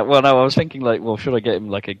 Well, yeah. Well, no, I was thinking like, well, should I get him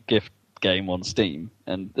like a gift game on Steam?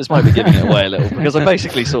 And this might be giving it away a little, because I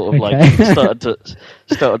basically sort of like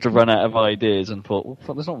started to run out of ideas and thought,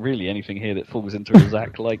 well, there's not really anything here that falls into a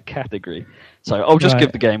Zach-like category. So I'll just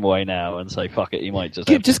give the game away now and say, fuck it, he might just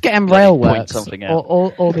get him Railworks, something out.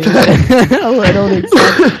 All the expansions.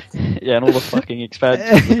 Yeah, and all the fucking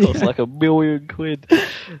expansions that cost like £1 million.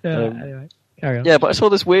 Anyway, carry on. Yeah, but I saw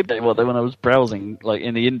this weird game when I was browsing, like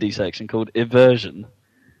in the indie section, called Eversion.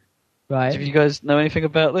 Right. Do you guys know anything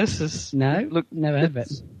about this? No, never heard of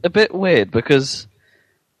it. It's a bit weird because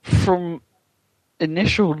from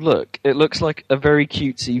initial look, it looks like a very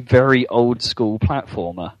cutesy, very old school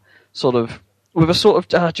platformer, sort of with a sort of.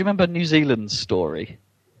 Do you remember New Zealand's Story?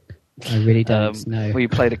 I really don't. No. Where you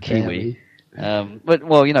played a Kiwi. But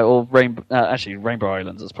or Rainbow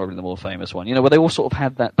Islands is probably the more famous one. You know, where they all sort of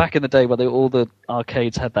had that back in the day, where all the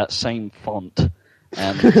arcades had that same font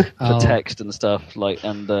and for text and stuff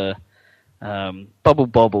Bubble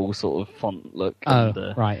Bobble sort of font look.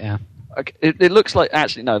 And, right, yeah. It looks like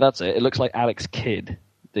that's it. It looks like Alex Kidd,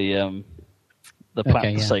 the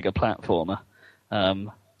Sega platformer,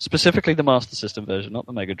 specifically the Master System version, not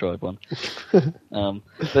the Mega Drive one.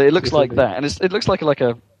 But it looks like that, and it looks like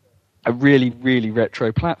a really, really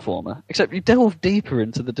retro platformer. Except you delve deeper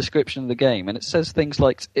into the description of the game, and it says things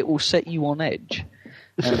like it will set you on edge,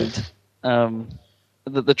 and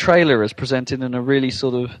the trailer is presented in a really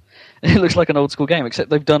sort of. It looks like an old school game, except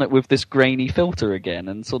they've done it with this grainy filter again,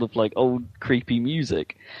 and sort of like old creepy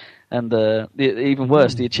music. And even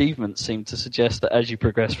worse, the achievements seem to suggest that as you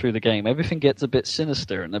progress through the game, everything gets a bit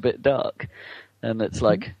sinister and a bit dark, and it's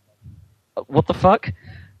like, what the fuck?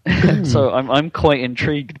 So I'm quite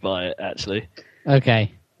intrigued by it, actually.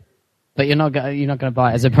 Okay. But you're not going to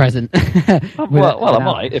buy it as a present. well, I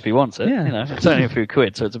might if he wants it. Yeah. You know, it's only a few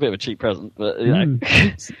quid, so it's a bit of a cheap present. But you know,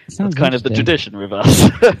 it's kind of the tradition with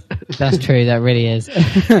us. That's true. That really is.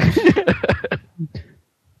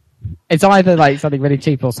 It's either like something really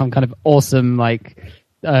cheap or some kind of awesome like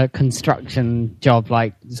construction job.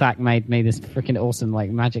 Like Zach made me this freaking awesome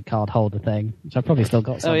like magic card holder thing, which I've probably still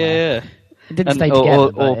got somewhere. Oh yeah. It didn't stay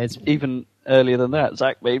together. Or even earlier than that,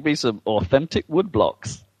 Zach made me some authentic wood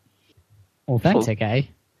blocks. Authentic, eh?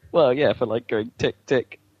 Well, yeah, for like going tick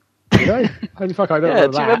tick. Holy fuck, I don't know Yeah,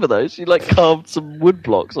 that. do you remember those? You like carved some wood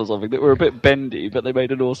blocks or something that were a bit bendy, but they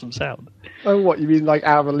made an awesome sound. Oh, what, you mean like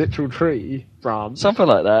out of a literal tree branch? Something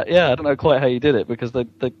like that, yeah. I don't know quite how you did it, because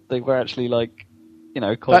they were actually like, you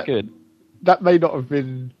know, quite good. That may not have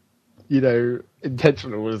been, you know,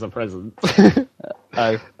 intentional as a present.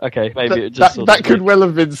 Oh, okay, maybe it just that could well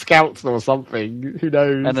have been scouts or something. Who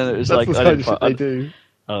knows? And then it was That's like, the kind of shit they do.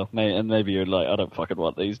 Oh, mate, and maybe you're like, I don't fucking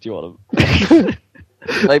want these. Do you want them?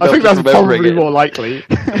 I think that's probably more likely.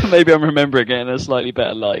 Maybe I'm remembering it in a slightly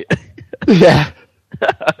better light. Yeah.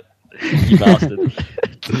 You bastard.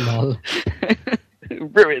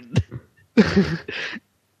 Ruined.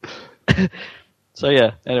 So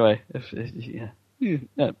yeah. Anyway, yeah,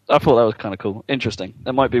 I thought that was kind of cool, interesting.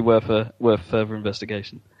 That might be worth further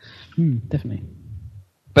investigation. Definitely.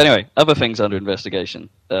 But anyway, other things under investigation.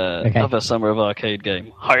 Other Summer of Arcade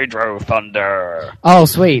game, Hydro Thunder. Oh,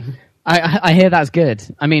 sweet! I hear that's good.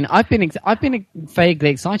 I mean, I've been vaguely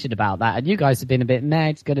excited about that, and you guys have been a bit meh.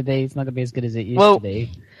 It's not going to be as good as it used to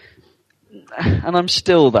be. And I'm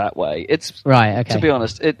still that way. It's right. Okay. To be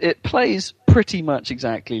honest, it plays pretty much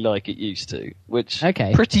exactly like it used to, which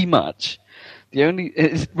pretty much.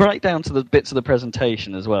 It's right down to the bits of the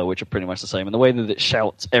presentation as well, which are pretty much the same, and the way that it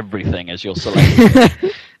shouts everything as you're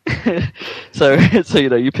selecting. so you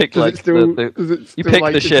know, you pick like you pick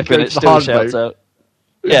the ship and it still shouts out.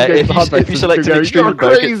 Yeah, if you select an extreme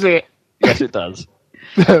mode, yes, it does.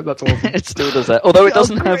 That's awesome. It still does that, although it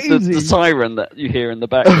doesn't have the siren that you hear in the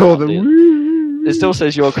background. It still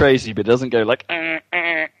says you're crazy, but it doesn't go like.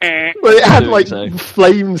 Well, it had like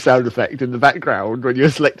flame sound effect in the background when you were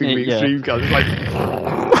selecting the extreme gun. Like,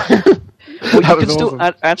 Well, you can still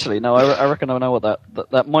actually no. I reckon I know what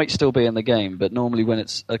that might still be in the game, but normally when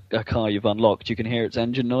it's a car you've unlocked, you can hear its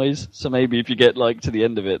engine noise. So maybe if you get like to the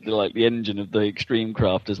end of it, the engine of the Extreme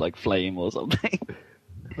Craft is like flame or something.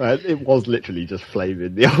 It was literally just flame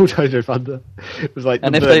in the old Hydro Thunder. It was like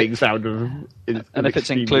the burning sound of. And if it's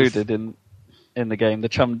included in the game, the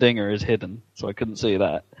Chum Dinger is hidden, so I couldn't see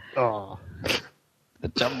that. Oh, the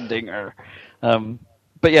Chum Dinger.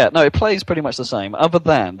 But yeah, no, it plays pretty much the same, other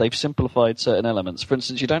than they've simplified certain elements. For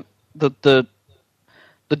instance, you don't the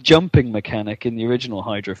jumping mechanic in the original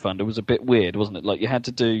Hydro Thunder was a bit weird, wasn't it? Like you had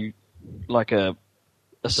to do like a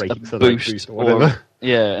boost or whatever.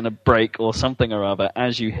 And a brake or something or other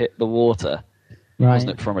as you hit the water,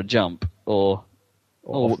 wasn't it? From a jump or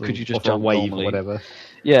could you just jump wave normally? Or whatever?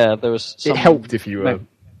 Yeah, there was. It helped if you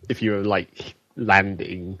were like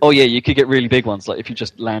landing. Oh yeah, you could get really big ones. Like if you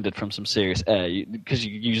just landed from some serious air, because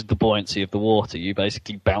you used the buoyancy of the water, you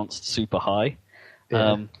basically bounced super high.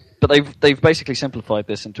 Yeah. But they've basically simplified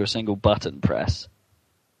this into a single button press,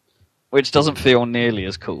 which doesn't feel nearly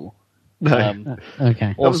as cool. No.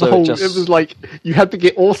 Okay. Also, it was like you had to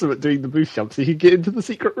get awesome at doing the boost jump so you could get into the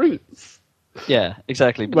secret routes. Yeah,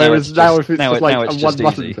 exactly. But Whereas now if it's just like a one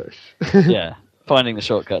button easy. push. Yeah, finding the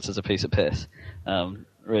shortcuts is a piece of piss.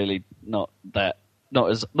 Really not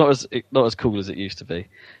as cool as it used to be.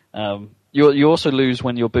 You also lose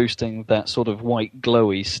when you're boosting that sort of white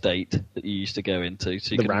glowy state that you used to go into,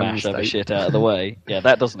 so you can mash other shit out of the way. Yeah,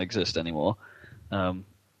 that doesn't exist anymore,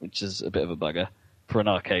 which is a bit of a bugger. For an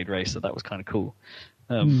arcade racer, that was kind of cool.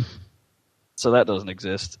 So that doesn't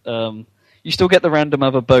exist. You still get the random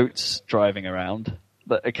other boats driving around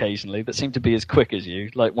occasionally that seem to be as quick as you.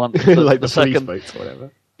 Like like the second boats or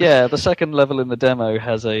whatever. Yeah, the second level in the demo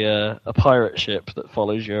has a pirate ship that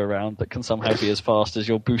follows you around that can somehow be as fast as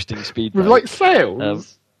your boosting speed. With like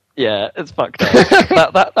sails. Yeah, it's fucked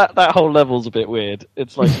up. that whole level's a bit weird.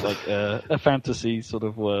 It's like a fantasy sort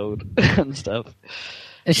of world and stuff.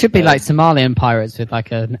 It should be like Somalian pirates with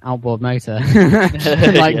like an outboard motor,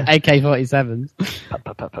 like AK-47s.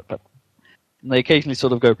 And they occasionally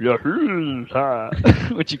sort of go,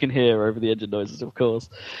 which you can hear over the engine noises, of course.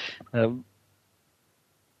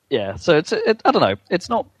 Yeah, so I don't know. It's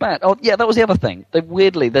not bad. Oh, yeah, that was the other thing.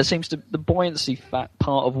 Weirdly, there seems to the buoyancy part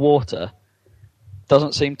of water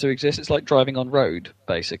doesn't seem to exist. It's like driving on road,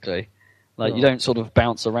 basically. Like you don't sort of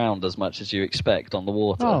bounce around as much as you expect on the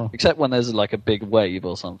water, except when there's like a big wave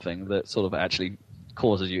or something that sort of actually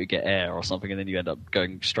causes you to get air or something, and then you end up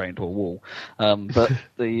going straight into a wall. But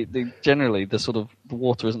generally the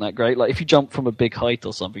water isn't that great. Like if you jump from a big height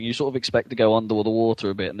or something, you sort of expect to go under the water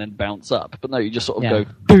a bit and then bounce up. But no, you just sort of go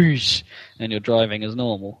boosh, and you're driving as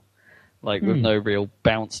normal, like with no real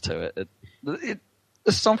bounce to it.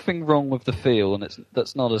 There's something wrong with the feel, and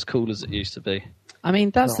that's not as cool as it used to be. I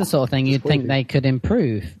mean, that's the sort of thing you'd think they could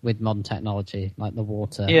improve with modern technology, like the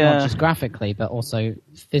water. Yeah. Not just graphically, but also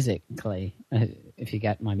physically, if you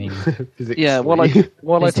get my meaning. Yeah, while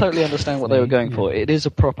I totally understand what they were going for, it is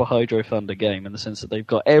a proper Hydro Thunder game in the sense that they've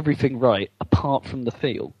got everything right apart from the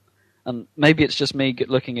feel. And maybe it's just me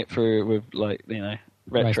looking it through with, like,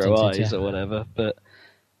 retro eyes or whatever, but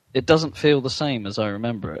it doesn't feel the same as I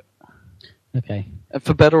remember it. Okay.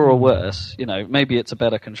 For better or worse, maybe it's a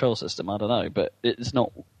better control system, I don't know, but it's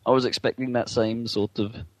not. I was expecting that same sort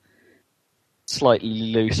of slightly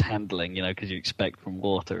loose handling, because you expect from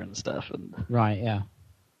water and stuff. And right, yeah.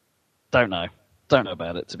 Don't know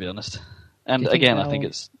about it, to be honest. And again, I think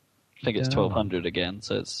it's $1,200 again,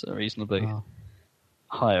 so it's a reasonably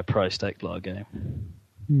higher priced Eklar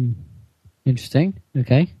game. Interesting.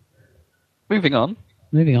 Okay. Moving on.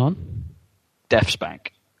 Death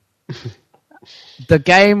Spank. The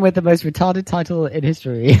game with the most retarded title in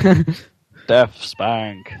history. Death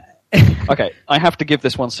Spank. Okay, I have to give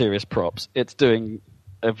this one serious props. It's doing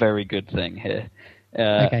a very good thing here.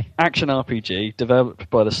 Action RPG, developed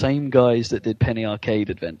by the same guys that did Penny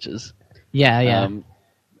Arcade Adventures. Yeah.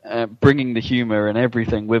 Bringing the humour and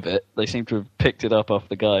everything with it. They seem to have picked it up off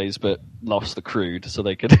the guys, but lost the crude, so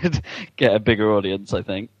they could get a bigger audience, I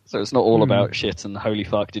think. So it's not all about shit and holy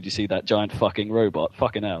fuck, did you see that giant fucking robot?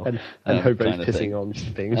 Fucking hell. And hobos kind of pissing on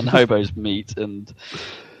things. And hobos meat, and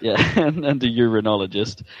and a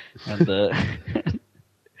urinologist, and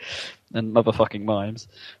and motherfucking mimes.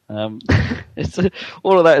 It's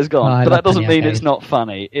all of that is gone, but that doesn't mean it's not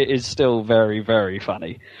funny. It is still very, very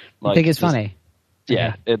funny. Like, you think it's funny?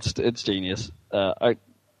 Yeah, it's genius.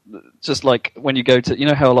 Just like when you go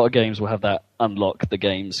to, how a lot of games will have that unlock the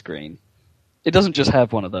game screen. It doesn't just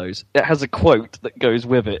have one of those. It has a quote that goes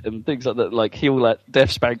with it and things like that. Like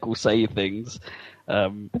Death Spank will say things,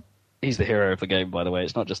 he's the hero of the game, by the way.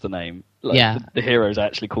 It's not just the name. Like, the hero is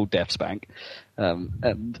actually called Deathspank,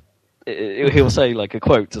 and he'll say like a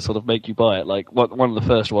quote to sort of make you buy it. Like one of the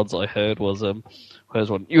first ones I heard was, "Here's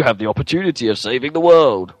one: you have the opportunity of saving the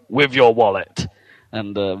world with your wallet,"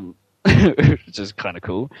 and which is kind of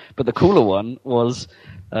cool. But the cooler one was,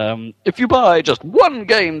 "If you buy just one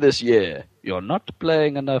game this year, you're not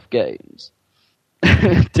playing enough games."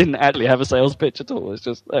 Didn't actually have a sales pitch at all. It's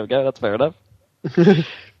just, there we go. That's fair enough. Okay.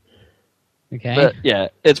 But yeah,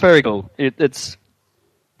 it's very cool. It's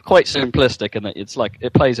quite simplistic in that it's like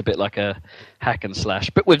it plays a bit like a hack and slash,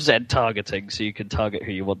 but with Z targeting, so you can target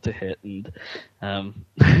who you want to hit, and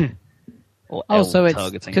or L so it's,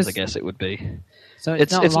 targeting, as I guess it would be. So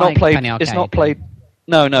it's not played. Penny Arcade, it's not played.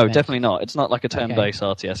 No, definitely not. It's not like a turn-based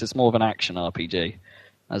RTS. It's more of an action RPG,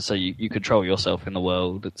 and so you control yourself in the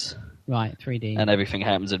world. It's right 3D, and everything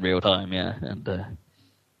happens in real time. Yeah, and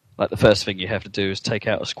like the first thing you have to do is take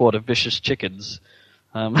out a squad of vicious chickens.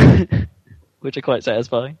 Which are quite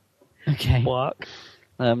satisfying. Okay. Walk,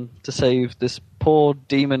 to save this poor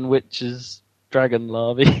demon witch's dragon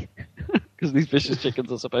larvae. Because these vicious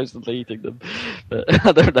chickens are supposedly eating them. But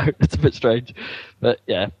I don't know, it's a bit strange. But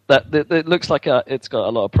yeah, it looks like it's got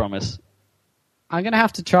a lot of promise. I'm going to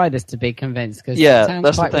have to try this to be convinced, because yeah, it sounds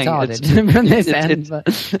that's quite the thing. retarded from this end.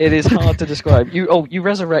 But... It is hard to describe. You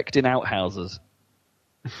resurrect in outhouses.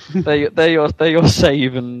 They're your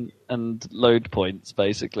save and load points,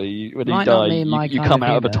 basically. When you die, you come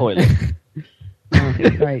out of a toilet. Oh,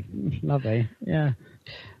 great. Lovely. Yeah.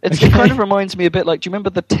 It kind of reminds me a bit like, do you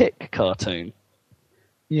remember the Tick cartoon?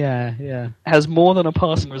 Yeah. It has more than a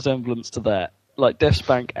passing resemblance to that. Like,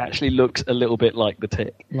 Deathspank actually looks a little bit like the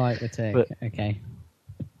Tick. Like the Tick, okay.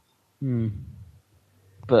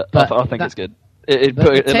 But I think it's good. It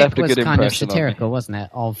left a good impression. It was kind of satirical, wasn't it,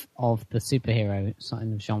 of the superhero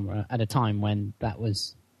kind of genre at a time when that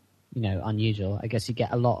was, unusual. I guess you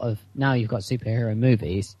get a lot of, now you've got superhero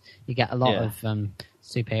movies, you get a lot of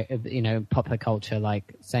popular culture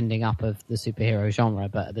like sending up of the superhero genre,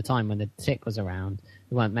 but at the time when the Tick was around,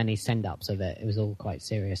 there weren't many send-ups of it. It was all quite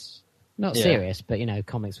serious. Not serious, but,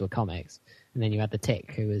 comics were comics. And then you had the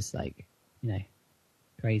Tick, who was like,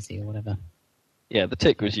 crazy or whatever. Yeah, the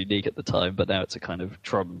Tick was unique at the time, but now it's a kind of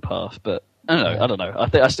trodden path. But I don't know.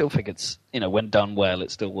 I still think it's, when done well,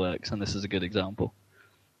 it still works, and this is a good example.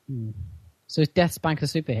 So is Deathspank a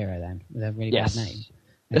superhero then, with a really bad name?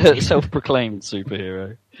 Self-proclaimed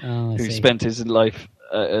superhero who spent his life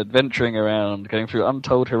adventuring around, going through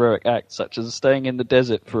untold heroic acts, such as staying in the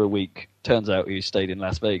desert for a week. Turns out he stayed in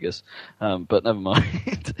Las Vegas, but never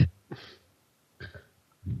mind.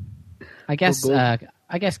 I guess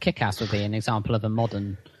Kick-Ass would be an example of a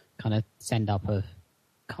modern kind of send-up of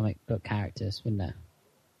comic book characters, wouldn't it?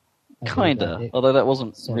 Kinda, although that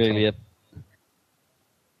wasn't really a...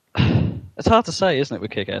 It's hard to say, isn't it,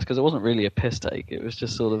 with Kick-Ass, because it wasn't really a piss take. It was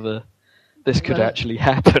just sort of this could actually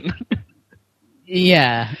happen.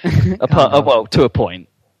 Yeah. Well, to a point.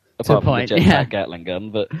 Apart from the jetpack Gatling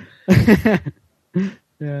gun, but... yeah,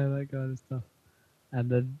 that kind of stuff. And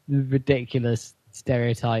the ridiculous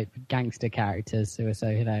stereotype gangster characters who are so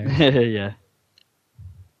hilarious. Yeah.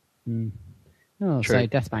 Oh, true. So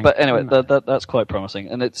Deathspank. But anyway, that's quite promising,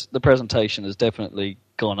 and the presentation has definitely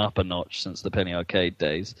gone up a notch since the Penny Arcade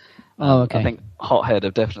days. Okay. I think Hothead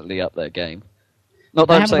have definitely upped their game. Not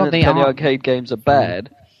that I'm saying that the Penny Arcade games are bad,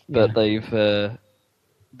 but they've that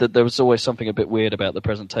there was always something a bit weird about the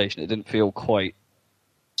presentation. It didn't feel quite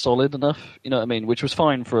solid enough, you know what I mean? Which was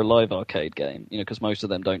fine for a live arcade game, because most of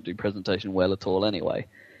them don't do presentation well at all anyway.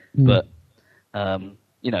 But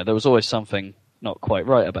there was always something not quite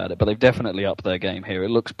right about it. But they've definitely upped their game here. It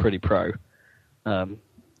looks pretty pro.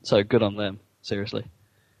 So good on them. Seriously,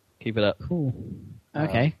 keep it up. Cool.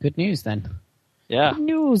 Okay, good news then. Yeah. Good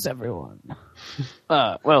news, everyone.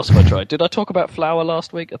 What else have I tried? Did I talk about Flower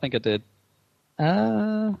last week? I think I did.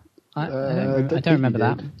 I don't remember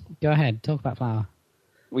that. Go ahead, talk about Flower.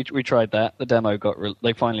 We tried that. The demo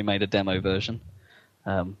they finally made a demo version.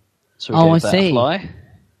 So we I gave that see. a fly.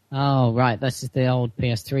 Oh, right. This is the old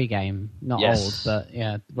PS3 game. Not old, but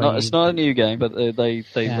yeah. It's not a new game, but they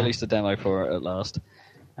released a demo for it at last.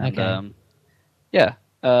 And, okay.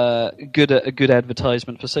 A good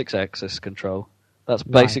advertisement for 6-axis control. That's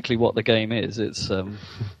basically what the game is. It's a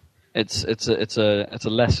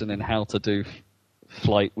lesson in how to do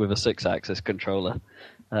flight with a 6-axis controller.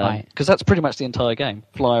 Because that's pretty much the entire game.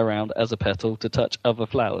 Fly around as a petal to touch other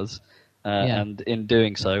flowers. And in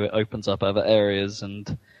doing so, it opens up other areas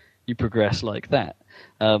and you progress like that.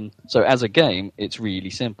 So as a game, it's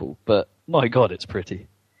really simple. But my God, it's pretty.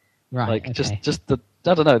 Right. Just the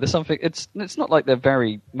I don't know. There's something. It's not like they're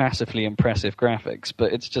very massively impressive graphics, but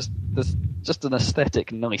there's just an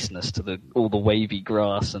aesthetic niceness to all the wavy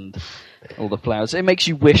grass and all the flowers. It makes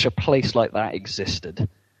you wish a place like that existed.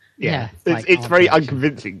 Yeah, it's very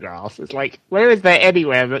unconvincing grass. It's like, where is there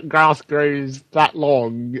anywhere that grass grows that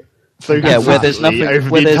long? So where there's nothing over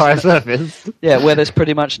the entire surface. Yeah, where there's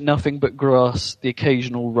pretty much nothing but grass, the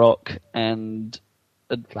occasional rock, and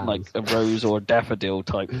like a rose or a daffodil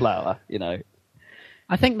type flower.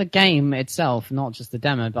 I think the game itself, not just the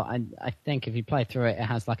demo, but I think if you play through it, it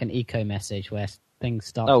has like an eco message where things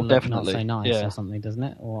start to look definitely. not so nice or something, doesn't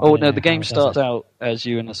it? The game starts out as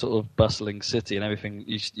you in a sort of bustling city and everything.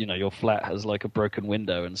 Your flat has like a broken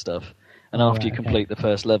window and stuff. And after you complete the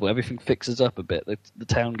first level, everything fixes up a bit. The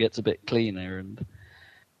town gets a bit cleaner,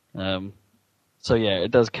 and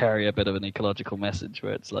it does carry a bit of an ecological message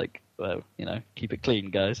where it's like, well, keep it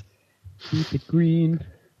clean, guys. Keep it green.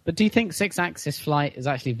 But do you think 6-axis flight is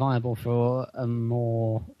actually viable for a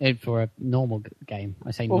normal game?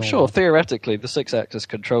 I say normal. Sure. Theoretically, the 6-axis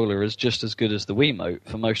controller is just as good as the Wiimote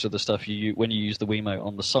for most of the stuff when you use the Wiimote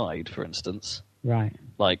on the side, for instance. Right.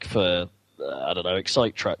 Like for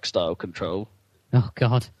Excite Truck style control. Oh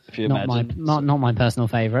God! If you imagine, not my personal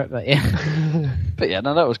favourite, but yeah. But yeah,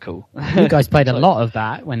 no, that was cool. You guys played a lot of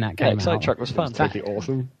that when that came out. Excite Truck was fun. Totally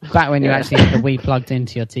awesome. Back when you actually had the Wii plugged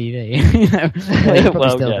into your TV.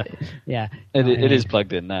 It is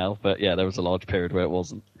plugged in now, but yeah, there was a large period where it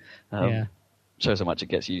wasn't. Shows how much it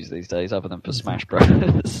gets used these days, other than for Smash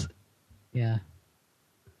Bros. Yeah.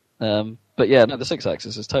 But yeah, no, the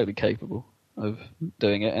 6-axis is totally capable of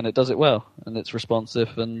doing it, and it does it well, and it's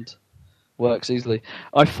responsive and works easily.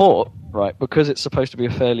 I thought, because it's supposed to be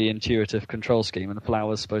a fairly intuitive control scheme and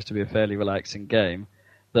Flower's supposed to be a fairly relaxing game,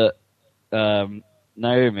 that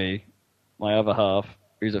Naomi, my other half,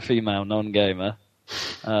 who's a female non-gamer,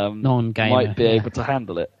 might be able to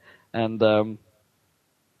handle it. And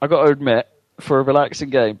I got to admit, for a relaxing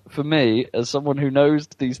game, for me, as someone who knows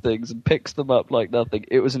these things and picks them up like nothing,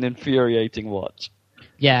 it was an infuriating watch.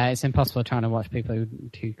 Yeah, it's impossible trying to watch people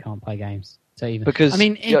who can't play games. So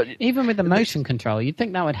even with the motion control, you'd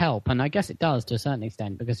think that would help, and I guess it does to a certain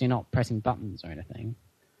extent because you're not pressing buttons or anything.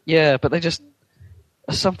 Yeah, but there's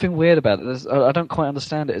something weird about it. I don't quite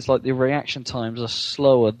understand it. It's like the reaction times are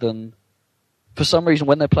slower than... For some reason,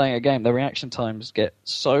 when they're playing a game, the reaction times get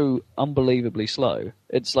so unbelievably slow.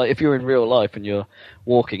 It's like if you're in real life and you're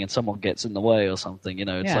walking and someone gets in the way or something,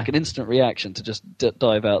 it's like an instant reaction to just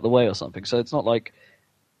dive out of the way or something. So it's not like...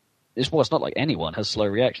 It's not like anyone has slow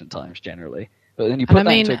reaction times generally, but then you put that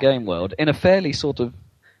into a game world in a fairly sort of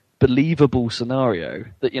believable scenario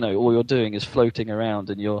that all you're doing is floating around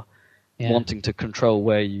and you're wanting to control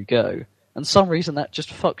where you go, and some reason that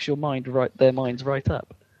just fucks their minds right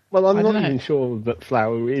up. Well, I'm not even sure that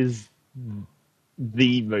Flower is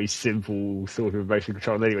the most simple sort of motion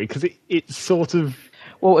control anyway, because it's sort of...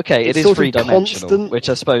 Well, okay, it is 3-dimensional, which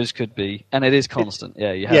I suppose could be, and it is constant.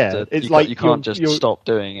 You have to. You can't just stop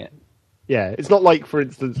doing it. Yeah, it's not like, for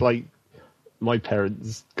instance, like my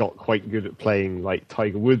parents got quite good at playing like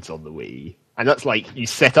Tiger Woods on the Wii, and that's like you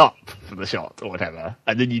set up for the shot or whatever,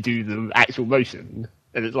 and then you do the actual motion,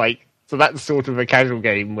 and it's like so that's sort of a casual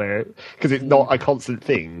game where because it's not a constant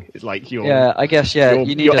thing. It's like you're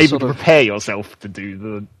you're able to prepare yourself to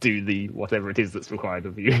do the whatever it is that's required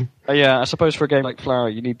of you. I suppose for a game like Flower,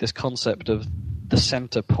 you need this concept of the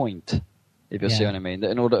center point. If you see what I mean,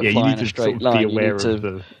 that in order to fly in a straight line, you need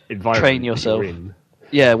to train yourself.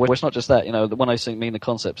 Yeah, well, it's not just that. When I mean the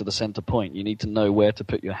concept of the center point, you need to know where to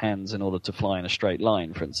put your hands in order to fly in a straight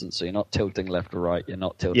line, for instance. So you're not tilting left or right, you're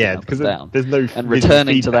not tilting up or down. There's no and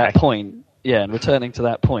returning to that point, returning to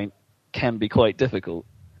that point can be quite difficult.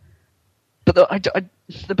 But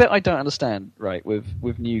the bit I don't understand,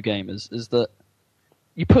 with new gamers is that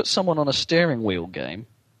you put someone on a steering wheel game,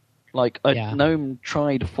 like Gnome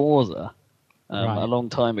tried Forza. A long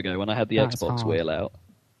time ago when I had the Xbox wheel out.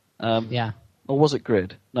 Or was it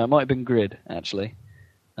Grid? No, it might have been Grid actually.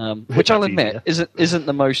 Which I'll admit isn't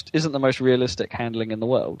the most realistic handling in the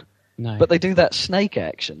world. No. But they do that snake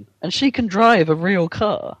action, and she can drive a real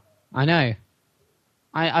car. I know.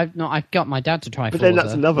 I've got my dad to try. But then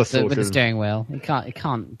that's another sort with the steering wheel. He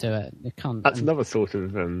can't do it. It can't. That's another sort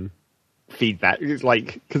of feedback. It's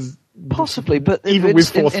like because possibly, but even with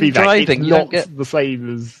force feedback, driving, it's you not don't get the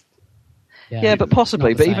same as. Yeah, but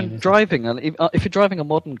possibly. But even driving, if you're driving a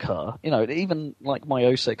modern car, even like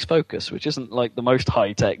my 06 Focus, which isn't like the most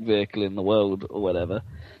high-tech vehicle in the world or whatever,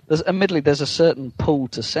 there's a certain pull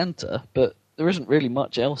to center, but there isn't really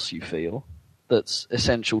much else you feel that's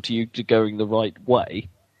essential to you to going the right way.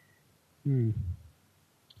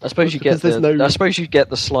 I suppose you get I suppose you get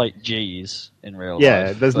the slight G's in real life.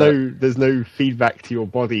 Yeah, there's no feedback to your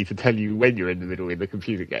body to tell you when you're in the middle in the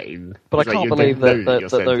computer game. But I can't believe that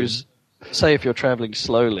those. Say if you're traveling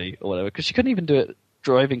slowly or whatever, because you couldn't even do it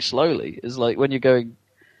driving slowly. It's like when you're going,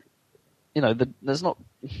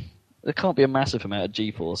 there can't be a massive amount of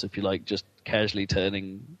G-force if you're like just casually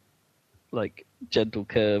turning, like gentle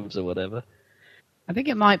curves or whatever. I think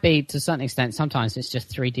it might be to a certain extent. Sometimes it's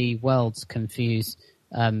just 3D worlds confuse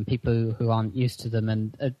people who aren't used to them,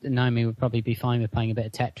 and Naomi would probably be fine with playing a bit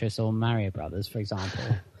of Tetris or Mario Brothers, for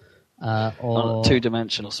example. Or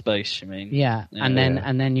two-dimensional space, you mean? Yeah, and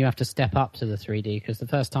then you have to step up to the 3D because the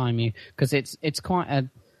first time because it's quite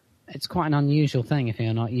an unusual thing if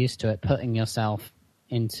you're not used to it, putting yourself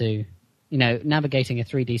into navigating a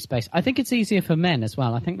 3D space. I think it's easier for men as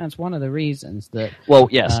well. I think that's one of the reasons that. Well,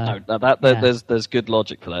 yes, there's good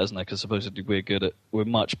logic for that, isn't there? Because supposedly we're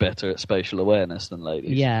much better at spatial awareness than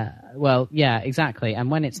ladies. Yeah, well, yeah, exactly. And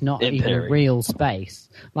when it's not even a real space,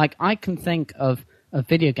 like I can think of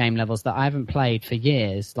video game levels that I haven't played for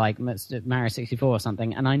years, like Mario 64 or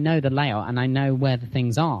something, and I know the layout and I know where the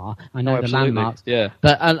things are. I know the landmarks. Yeah.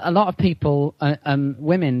 But a lot of people,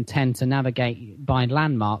 women tend to navigate by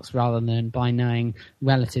landmarks rather than by knowing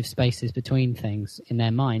relative spaces between things in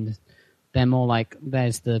their mind. They're more like,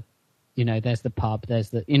 there's the pub, there's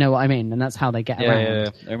the, you know what I mean? And that's how they get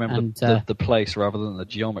around. Yeah. I remember the place rather than the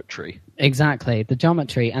geometry. Exactly, the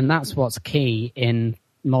geometry, and that's what's key in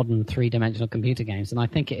modern three-dimensional computer games, and I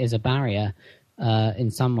think it is a barrier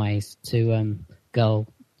in some ways to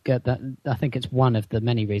get that. I think it's one of the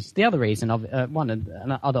many reasons. The other reason,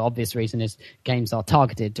 another obvious reason, is games are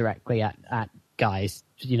targeted directly at guys,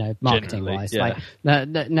 marketing wise. Yeah.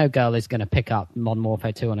 Like no girl is going to pick up Modern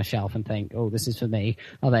Warfare 2 on a shelf and think, oh, this is for me,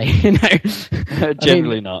 are they?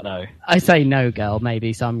 Generally not, no. I say no girl,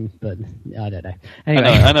 maybe some, but I don't know. Anyway.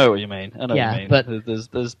 I know what you mean. But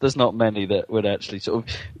there's not many that would actually sort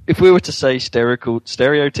of, if we were to say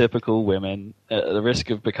stereotypical women at the risk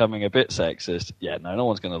of becoming a bit sexist, no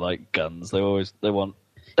one's going to like guns. They want.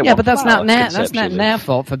 But that's not their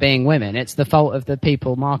fault for being women. It's the fault of the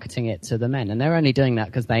people marketing it to the men, and they're only doing that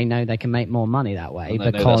because they know they can make more money that way. And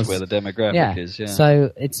know that's where the demographic is. Yeah. So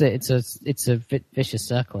it's a vicious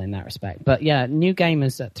circle in that respect. But yeah, new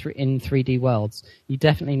gamers in 3D worlds, you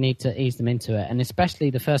definitely need to ease them into it, and especially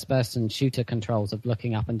the first-person shooter controls of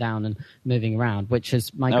looking up and down and moving around, which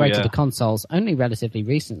has migrated to consoles only relatively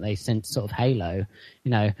recently since sort of Halo.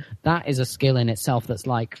 That is a skill in itself that's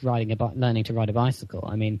like learning to ride a bicycle.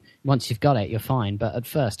 I mean, once you've got it, you're fine. But at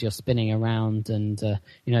first, you're spinning around and,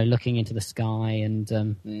 looking into the sky and,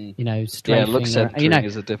 strafing. Yeah, look centering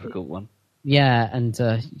is a difficult one. Yeah, and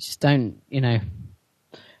you just don't,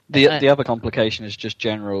 The other complication is just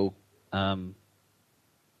general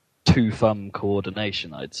two-thumb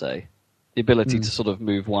coordination, I'd say. The ability to sort of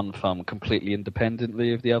move one thumb completely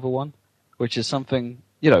independently of the other one, which is something...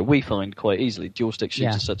 we find quite easily. Dual stick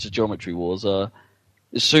shooters such as Geometry Wars are,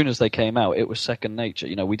 as soon as they came out, it was second nature.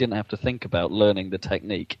 We didn't have to think about learning the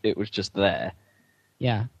technique. It was just there.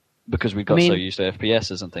 Yeah. Because we got so used to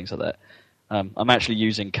FPSs and things like that. I'm actually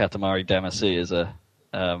using Katamari Damacy as a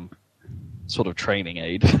sort of training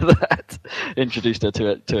aid for that. Introduced her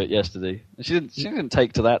to it yesterday. She didn't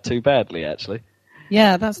take to that too badly, actually.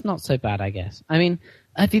 Yeah, that's not so bad, I guess. I mean,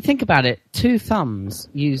 if you think about it, two thumbs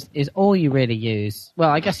is all you really use. Well,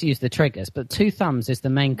 I guess you use the triggers, but two thumbs is the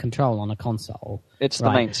main control on a console. It's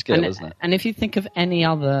the main skill, isn't it? And if you think of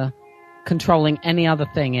controlling any other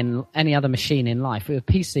thing in any other machine in life, with a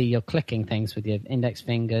PC, you're clicking things with your index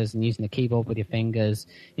fingers and using the keyboard with your fingers.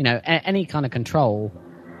 Any kind of control.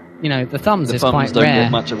 The thumbs is quite don't rare.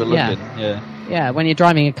 Get much of a look in. Yeah. When you're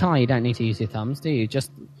driving a car, you don't need to use your thumbs, do you?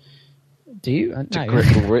 Do you? To grip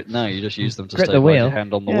the wheel? No, you just use them to stay with your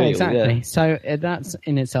hand on the wheel. Exactly. Yeah. So that's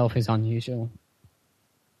in itself is unusual.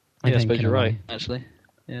 I suppose you're right, actually.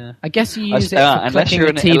 Yeah. I guess you use it for clicking a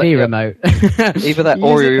TV remote. Either that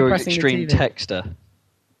or you're extreme texter.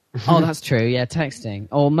 Oh, that's true. Yeah, texting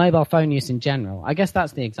or mobile phone use in general. I guess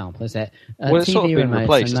that's the example, is it? Well, it's TV sort of been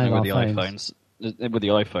replaced with the phones. iPhones. With the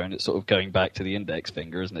iPhone, it's sort of going back to the index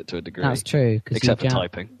finger, isn't it, to a degree? That's true. Except for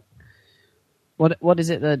typing. What is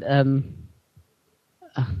it that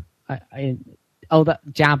that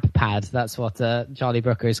jab pad. That's what Charlie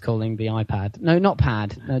Brooker is calling the iPad. No, not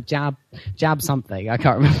pad. Jab something. I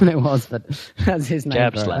can't remember what it was, but that's his name.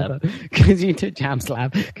 Jab slab. Because you do jab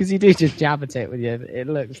slab. Because you do just jab at it with your. It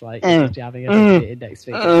looks like you're jabbing at your index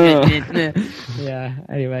finger. Yeah.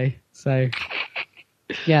 Anyway, so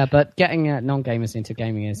yeah, but getting non-gamers into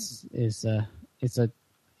gaming is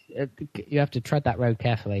you have to tread that road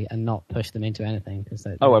carefully and not push them into anything.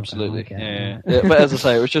 Absolutely. Yeah. But as I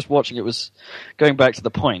say, it was just watching. It was going back to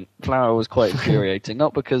the point. Flower was quite infuriating,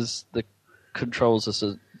 not because the controls are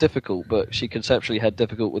so difficult, but she conceptually had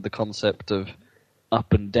difficult with the concept of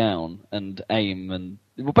up and down and aim and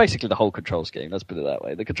basically the whole control scheme. Let's put it that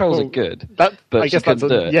way. The controls are good, but I guess that's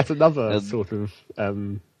yet another sort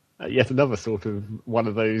of one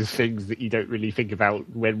of those things that you don't really think about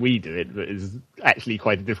when we do it, but is actually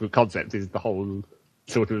quite a difficult concept. Is the whole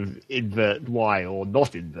sort of invert Y or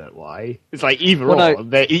not invert Y? It's like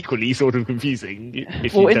they're equally sort of confusing.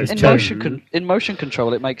 In motion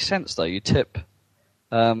control, it makes sense though. You tip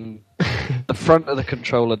the front of the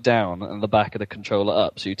controller down and the back of the controller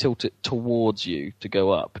up, so you tilt it towards you to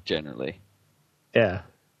go up generally. Yeah,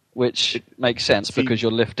 which makes sense because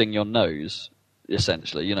you're lifting your nose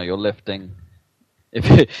essentially. You're lifting.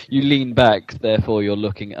 If you lean back, therefore you're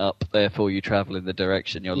looking up. Therefore you travel in the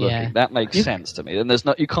direction you're looking. That makes sense to me. And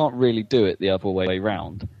you can't really do it the other way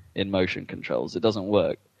around in motion controls. It doesn't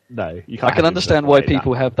work. No, you can't. I can understand why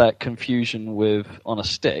people have that confusion with on a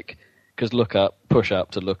stick. Because look up, push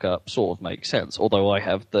up to look up sort of makes sense. Although I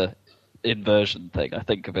have the inversion thing. I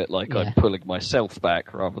think of it like I'm pulling myself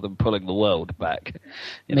back rather than pulling the world back.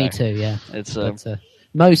 Me too, yeah. It's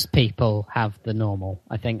most people have the normal.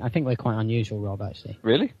 I think we're quite unusual, Rob, actually.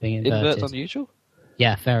 Really? Being inverted. Invert's unusual?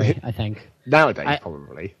 Yeah, very, I think. Nowadays,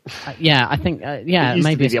 probably. Yeah, I think,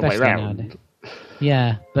 maybe especially nowadays.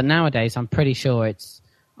 Yeah, but nowadays I'm pretty sure it's...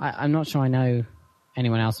 I'm not sure I know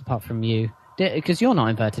anyone else apart from you. Because you're not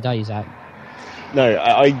inverted, are you, Zach? No,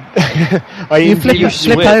 you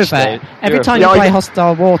flip over. Every time you play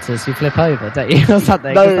Hostile Waters, you flip over, don't you? Or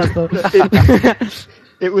something. No,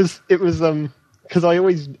 it was because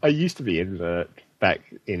I used to be invert back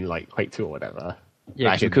in like Quake 2 or whatever.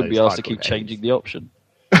 Yeah, you couldn't be asked to keep changing the option.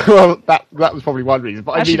 Well, that was probably one reason.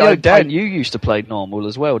 But actually, Dan, you used to play normal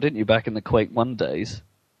as well, didn't you? Back in the Quake 1 days.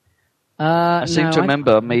 I seem to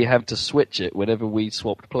remember me having to switch it whenever we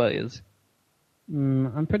swapped players.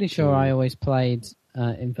 I'm pretty sure I always played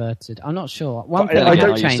inverted. I'm not sure. One thing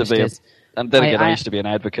I changed is... And then again, I used to be an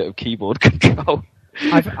advocate of keyboard control.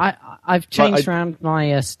 I've changed around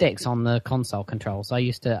my sticks on the console controls. I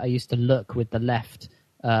used to look with the left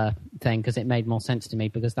thing because it made more sense to me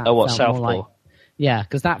because that felt more like... Yeah,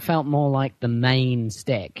 because that felt more like the main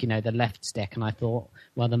stick, the left stick, and I thought,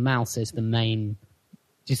 well, the mouse is the main...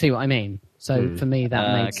 Do you see what I mean? So for me,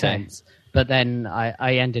 that made sense. But then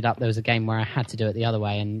I ended up, there was a game where I had to do it the other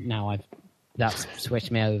way, and now that's switched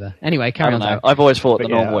me over. Anyway, carry on. I've always thought the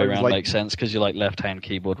normal way around makes sense, because you like left-hand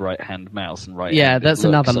keyboard, right-hand mouse, and right-hand. Yeah, that's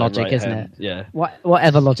another logic, right isn't hand, it? Yeah.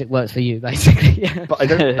 Whatever logic works for you, basically. Yeah. But I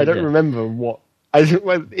don't remember what...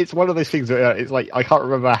 it's one of those things where it's like, I can't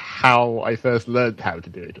remember how I first learned how to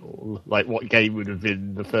do it all. Like, what game would have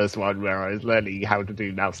been the first one where I was learning how to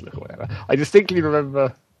do mouse look or whatever. I distinctly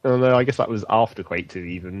remember... Oh no, I guess that was after Quake 2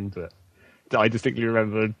 even, but... I distinctly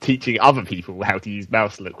remember teaching other people how to use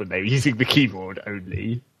mouse look when they were using the keyboard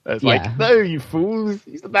only. It's like, no, you fools,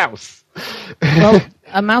 use the mouse. Well,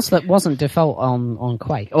 a mouse look wasn't default on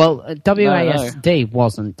Quake. Well, WASD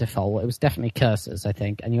wasn't default. It was definitely cursors, I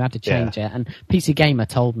think, and you had to change it. And PC Gamer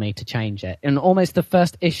told me to change it. In almost the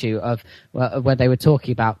first issue of where they were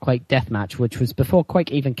talking about Quake Deathmatch, which was before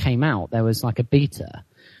Quake even came out, there was like a beta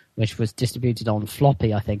which was distributed on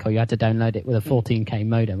floppy, I think, or you had to download it with a 14K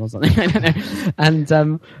modem or something. I don't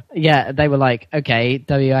know. And they were like, okay,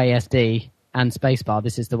 WASD and spacebar,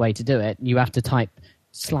 this is the way to do it. You have to type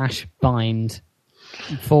 /bind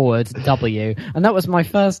 / W. And that was my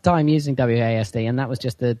first time using WASD, and that was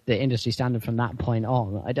just the industry standard from that point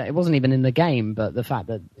on. It wasn't even in the game, but the fact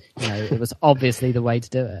that it was obviously the way to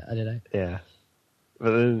do it. I don't know. Yeah.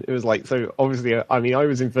 But then it was like, so obviously, I mean, I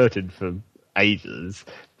was inverted for ages,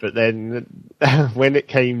 but then when it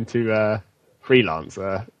came to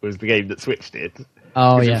Freelancer, was the game that switched it.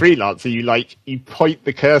 Oh yeah. In Freelancer, you point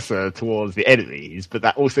the cursor towards the enemies, but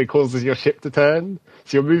that also causes your ship to turn.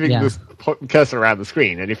 So you're moving the cursor around the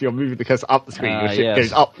screen, and if you're moving the cursor up the screen, your ship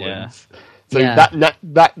goes upwards. Yeah. So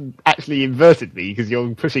that actually inverted me, because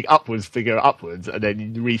you're pushing upwards to go upwards, and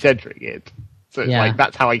then recentering it. So it's like,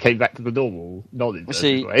 that's how I came back to the normal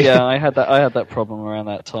non-inverted way. Yeah, I had that problem around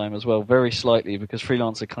that time as well, very slightly, because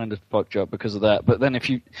Freelancer kind of fucked you up because of that. But then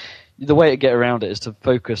the way to get around it is to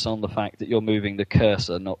focus on the fact that you're moving the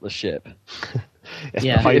cursor, not the ship. If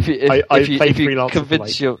you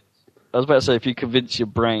convince I was about to say, if you convince your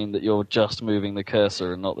brain that you're just moving the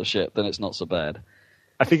cursor and not the ship, then it's not so bad.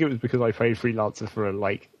 I think it was because I played Freelancer for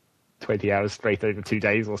 20 hours straight over 2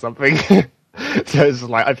 days or something. So it's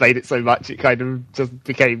like I played it so much it kind of just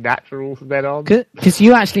became natural from then on. Because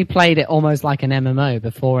you actually played it almost like an MMO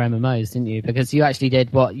before MMOs, didn't you? Because you actually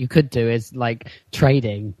did what you could do is like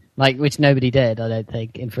trading, like which nobody did, I don't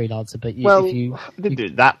think, in Freelancer. But I didn't do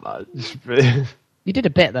it that much. You did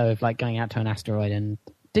a bit though of like going out to an asteroid, and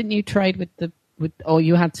didn't you trade or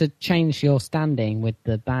you had to change your standing with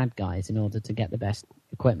the bad guys in order to get the best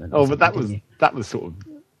equipment? Oh, but that was sort of.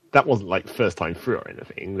 That wasn't like first time through or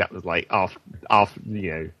anything. That was like after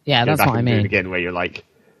Yeah, that's what I mean. Do it again, where you're like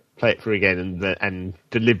play it through again and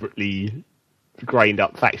deliberately grind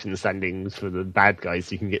up faction standings for the bad guys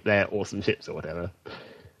so you can get their awesome ships or whatever.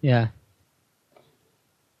 Yeah.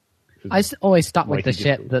 I always stuck with the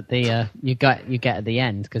ship that you get at the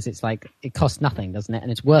end because it's like it costs nothing, doesn't it?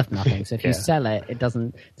 And it's worth nothing. So if you sell it, it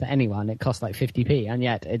doesn't to anyone. It costs like 50p, and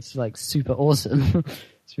yet it's like super awesome.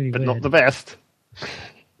 It's really weird. Not the best.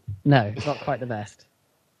 No, it's not quite the best.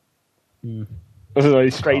 Although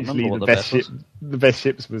strangely, the best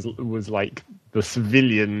ships was like the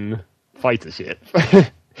civilian fighter ship.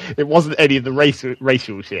 It wasn't any of the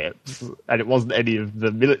racial ships, and it wasn't any of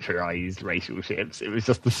the militarized racial ships. It was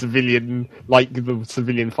just the civilian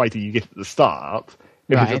fighter you get at the start.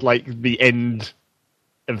 It was just like the end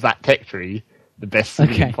of that tech tree, the best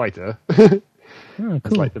civilian fighter. Oh, cool.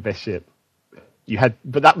 It's like the best ship.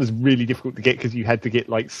 But that was really difficult to get because you had to get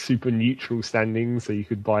like super neutral standings, so you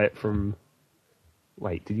could buy it from.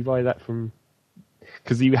 Wait, did you buy that from?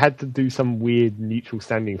 Because you had to do some weird neutral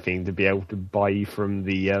standing thing to be able to buy from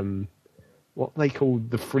the what they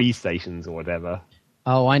called the free stations or whatever.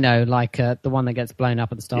 Oh, I know, like the one that gets blown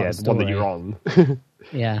up at the start. Yeah, of the one that you're on.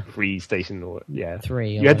 Yeah, free station or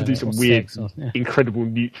 3. You had to do some weird, incredible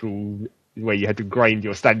neutral where you had to grind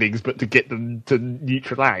your standings, but to get them to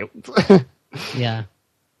neutral out. Yeah.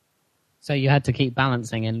 So you had to keep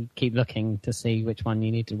balancing and keep looking to see which one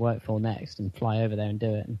you need to work for next and fly over there and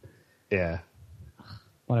do it. Yeah.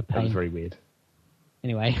 What a pain. That was very weird.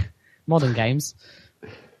 Anyway, modern games.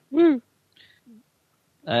 Woo!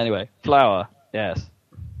 Anyway, Flower. Yes.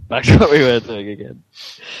 Back to what we were doing again.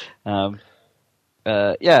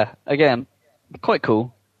 Yeah, again, quite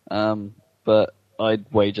cool. But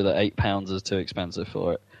I'd wager that £8 is too expensive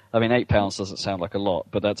for it. I mean, £8 doesn't sound like a lot,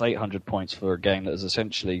 but that's 800 points for a game that is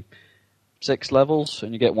essentially 6 levels,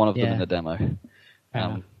 and you get one of them in the demo.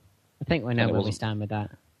 I think we know where we stand with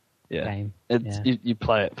that game. You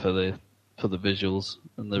play it for the visuals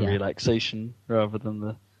and the relaxation rather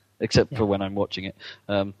than except for when I'm watching it.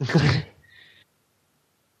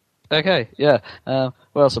 Okay, yeah.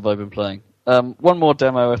 What else have I been playing? One more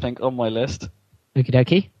demo, I think, on my list. Okie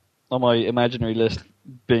dokie. On my imaginary list,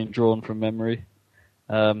 being drawn from memory.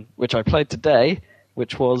 Which I played today,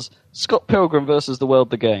 which was Scott Pilgrim versus the World,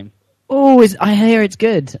 the game. Oh, I hear it's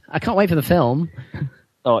good. I can't wait for the film.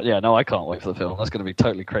 Oh, yeah, no, I can't wait for the film. That's going to be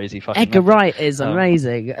totally crazy fucking Edgar Wright is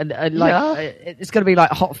amazing. And it's going to be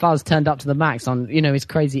like Hot Fuzz turned up to the max on, his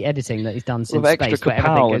crazy editing that he's done since with Space. Extra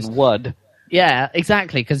kapow and WUD. Yeah,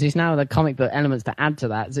 exactly, because he's now the comic book elements to add to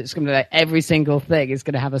that. So it's going to be like every single thing is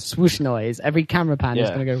going to have a swoosh noise. Every camera pan is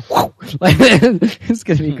going to go whoo! It's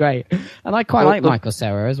going to be great. And I quite like Michael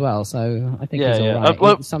Cera as well, so I think he's all right.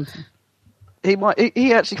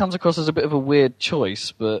 He actually comes across as a bit of a weird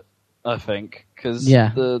choice, but I think, because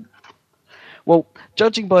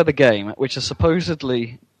judging by the game, which is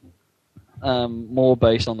supposedly more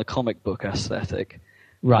based on the comic book aesthetic.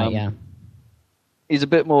 Right, he's a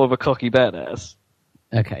bit more of a cocky badass.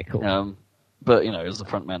 Okay, cool. But, as the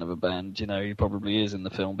front man of a band, he probably is in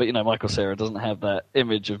the film. But, Michael Cera doesn't have that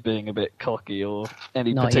image of being a bit cocky or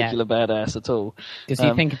any particular badass at all. Because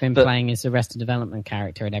you think of him playing his Arrested Development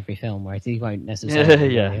character in every film, whereas he won't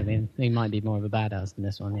necessarily. I mean, he might be more of a badass in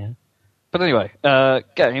this one, yeah. But anyway,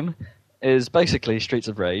 game is basically Streets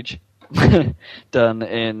of Rage, done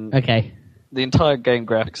in... Okay. The entire game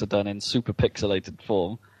graphics are done in super pixelated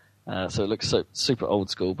form. So it looks super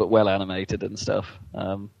old school, but well animated and stuff.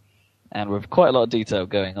 And with quite a lot of detail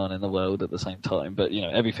going on in the world at the same time. But,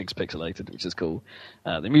 everything's pixelated, which is cool.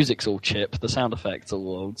 The music's all chip, the sound effects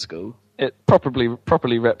all old school. It properly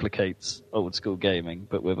replicates old school gaming,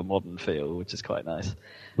 but with a modern feel, which is quite nice.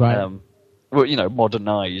 Right.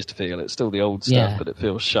 Modernized feel. It's still the old stuff, but it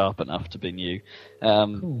feels sharp enough to be new.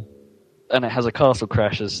 Cool. And it has a Castle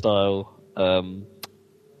Crashers style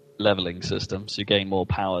leveling system, so you gain more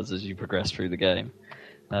powers as you progress through the game,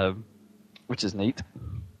 which is neat.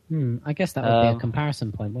 I guess that would be a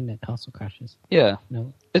comparison point, wouldn't it? Castle Crashers. Yeah.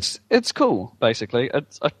 No. It's cool, basically.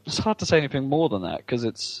 It's hard to say anything more than that, because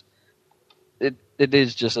it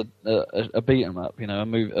is just a beat 'em up,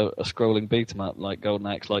 a scrolling beat 'em up like Golden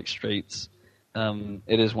Axe, like Streets.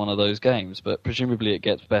 it is one of those games, but presumably it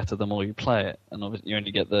gets better the more you play it, and obviously you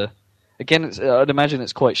only get the... Again, I'd imagine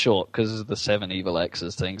it's quite short, because of the 7 Evil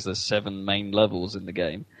X's things, there's 7 main levels in the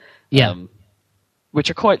game. Yeah. Which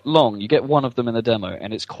are quite long. You get one of them in the demo,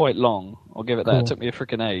 and it's quite long. I'll give it that. Cool. It took me a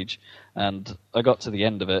freaking age, and I got to the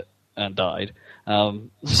end of it and died. And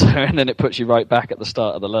then it puts you right back at the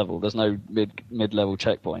start of the level. There's no mid-level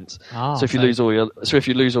checkpoints. So if you lose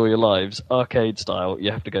all your lives, arcade style,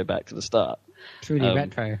 you have to go back to the start. Truly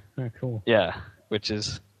retro. Oh, cool. Yeah, which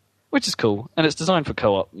is cool, and it's designed for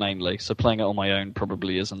co-op mainly. So playing it on my own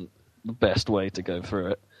probably isn't the best way to go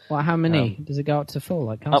through it. Well, how many? Does it go up to 4?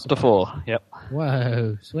 Like up to 4, yep.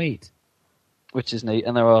 Whoa, sweet. Which is neat,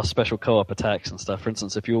 and there are special co-op attacks and stuff. For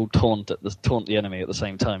instance, if you all taunt the enemy at the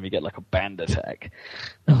same time, you get like a band attack.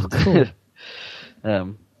 Oh, cool. I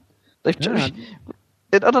don't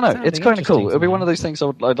know. It's kind of cool. It'll be one of those things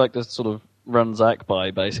I'd like to sort of run Zach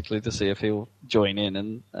by, basically, to see if he'll join in,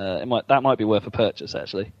 and that might be worth a purchase,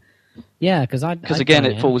 actually. Yeah, because again,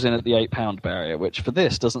 it falls in at the £8 barrier, which for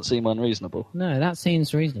this doesn't seem unreasonable. No, that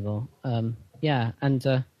seems reasonable. Yeah,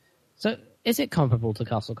 and so is it comparable to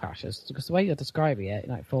Castle Crashers? Because the way you're describing it,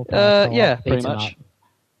 like 4 pounds. Yeah, pretty much.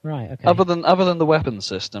 Right. Okay. Other than the weapon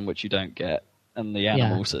system, which you don't get, and the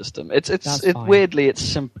animal system, it's weirdly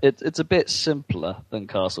it's a bit simpler than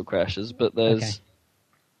Castle Crashers, but there's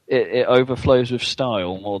it overflows with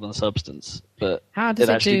style more than substance. But it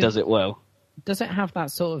actually does it well. Does it have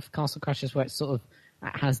that sort of Castle Crashers where it sort of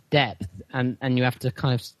has depth and you have to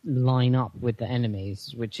kind of line up with the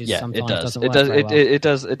enemies, which is sometimes doesn't work very well? It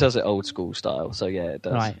does it old school style, so yeah, it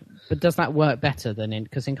does. Right, but does that work better than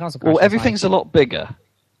because in Castle Crashers? Well, everything's a lot bigger.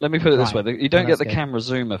 Let me put it this way: you don't get the camera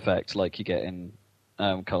zoom effect like you get in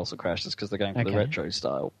Castle Crashers because they're going for the retro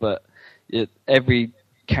style, but every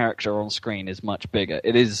character on screen is much bigger.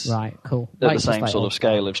 It is right, cool. At the same sort of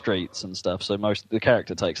scale of streets and stuff. So the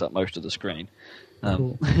character takes up most of the screen.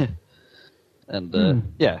 Cool.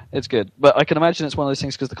 And yeah, it's good. But I can imagine it's one of those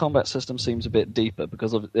things because the combat system seems a bit deeper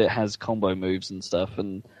because it has combo moves and stuff,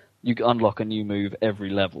 and you unlock a new move every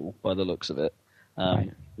level by the looks of it,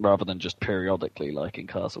 rather than just periodically like in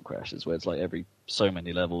Castle Crashers where it's like every so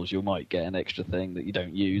many levels you might get an extra thing that you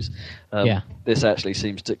don't use. This actually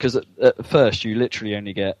seems to... Because at first you literally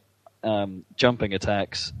only get jumping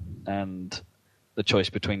attacks and the choice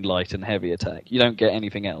between light and heavy attack. You don't get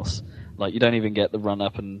anything else. Like you don't even get the run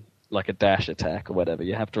up and like a dash attack or whatever.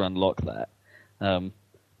 You have to unlock that. But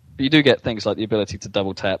you do get things like the ability to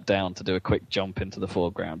double tap down to do a quick jump into the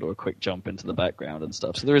foreground or a quick jump into the background and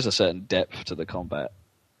stuff. So there is a certain depth to the combat.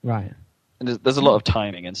 Right. And there's a lot of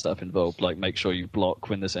timing and stuff involved, like make sure you block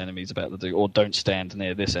when this enemy's about to do, or don't stand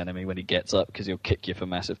near this enemy when he gets up because he'll kick you for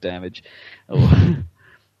massive damage, or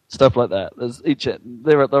stuff like that.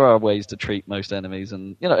 There are ways to treat most enemies,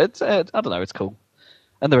 and it's I don't know, it's cool.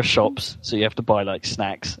 And there are shops, so you have to buy like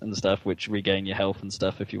snacks and stuff, which regain your health and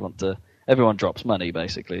stuff if you want to. Everyone drops money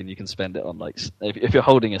basically, and you can spend it on like if you're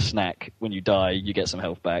holding a snack when you die, you get some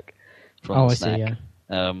health back from the snack. See,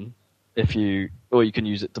 yeah. Or you can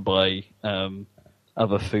use it to buy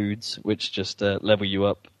other foods, which just level you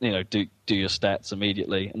up. Do your stats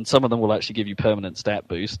immediately, and some of them will actually give you permanent stat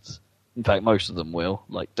boosts. In fact, most of them will,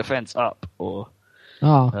 like defense up or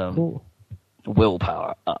cool.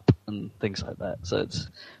 willpower up and things like that. So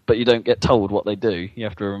but you don't get told what they do. You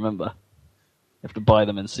have to remember. You have to buy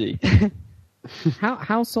them and see.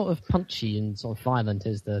 How sort of punchy and sort of violent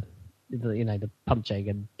is the punching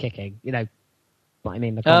and kicking? But I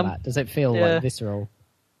mean, the combat, does it feel like visceral?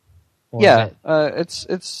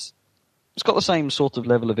 It's got the same sort of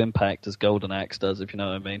level of impact as Golden Axe does, if you know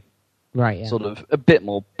what I mean. Right, yeah. Sort of a bit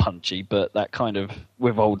more punchy, but that kind of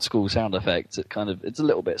with old school sound effects, it's a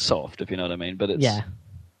little bit soft, if you know what I mean. But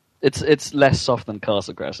it's less soft than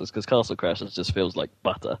Castle Crashers because Castle Crashers just feels like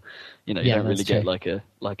butter. You don't really get like a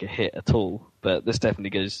hit at all. But this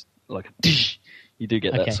definitely goes like a dish. You do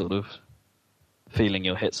get that sort of feeling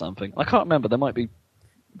you'll hit something. I can't remember. There might be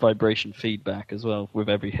vibration feedback as well with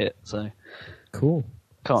every hit. So cool.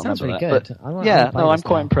 Can't Sounds remember really that. Good. But I'm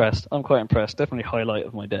quite impressed. Definitely highlight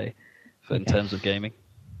of my day in terms of gaming.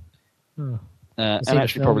 And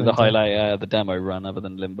actually probably the highlight the demo run other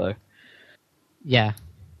than Limbo. Yeah.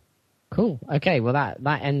 Cool. Okay, well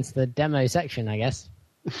that ends the demo section, I guess.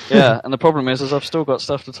 Yeah, and the problem is I've still got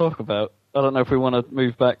stuff to talk about. I don't know if we want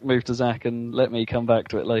to move to Zach and let me come back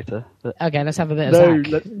to it later. But... Okay, let's have a bit of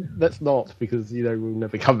Zach. No, let's not, because we'll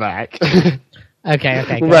never come back.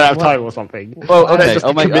 Okay. We'll run out of time or something. Well, okay,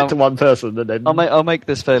 I'll commit to one person and then... I'll make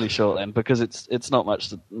this fairly short then, because it's not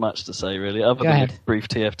much to say really, other than a brief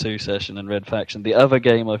TF2 session and Red Faction. The other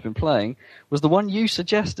game I've been playing was the one you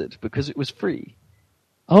suggested because it was free.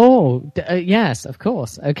 Yes, of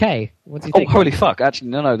course. Okay. What do you think? Oh, holy fuck.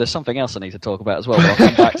 Actually, no, there's something else I need to talk about as well, but I'll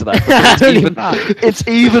come back to that. It's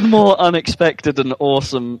even more unexpected and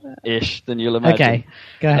awesome-ish than you'll imagine. Okay,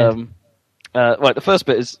 go ahead. Right, the first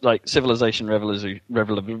bit is like Civilization Revolution.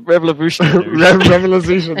 Revolution.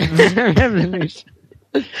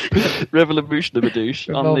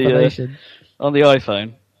 on the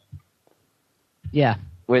iPhone. Yeah.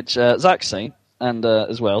 Which Zach's seen, and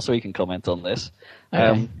as well, so he can comment on this.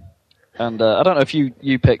 Okay. And I don't know if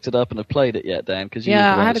you picked it up and have played it yet, Dan. Cause I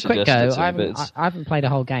had a quick go. I haven't played a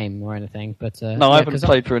whole game or anything, but no, I haven't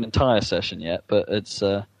played for an entire session yet. But it's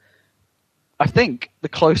I think the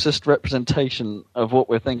closest representation of what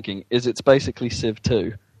we're thinking is it's basically Civ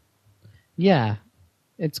 2. Yeah,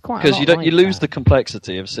 it's quite because you lose the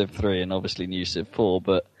complexity of Civ 3 and obviously new Civ 4,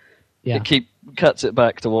 but it cuts it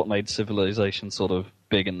back to what made Civilization sort of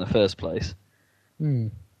big in the first place.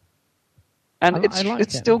 And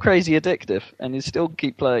it's still crazy addictive, and you still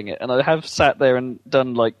keep playing it. And I have sat there and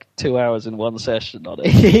done like 2 hours in one session on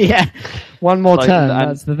it. Yeah, one more turn,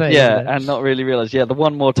 that's the thing. Yeah, and not really realise, the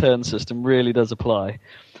one more turn system really does apply.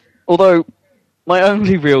 Although, my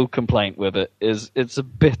only real complaint with it is it's a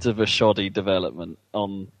bit of a shoddy development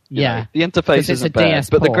on... You know, the interface isn't bad,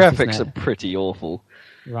 but the graphics are pretty awful.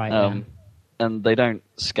 Right, and they don't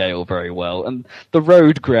scale very well. And the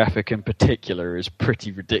road graphic in particular is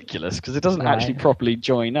pretty ridiculous because it doesn't actually properly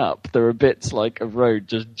join up. There are bits like a road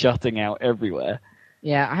just jutting out everywhere.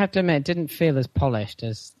 Yeah, I have to admit, it didn't feel as polished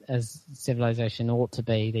as Civilization ought to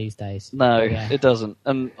be these days. No, it doesn't.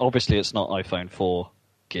 And obviously it's not iPhone 4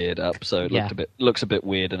 geared up, so it looks a bit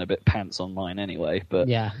weird and a bit pants on mine anyway. But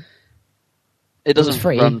it doesn't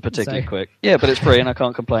run particularly quick. Yeah, but it's free and I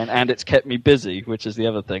can't complain. And it's kept me busy, which is the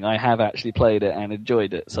other thing. I have actually played it and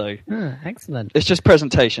enjoyed it. So excellent. It's just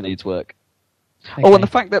presentation needs work. Okay. Oh, and the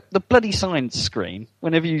fact that the bloody science screen,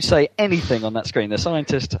 whenever you say anything on that screen, the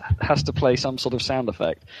scientist has to play some sort of sound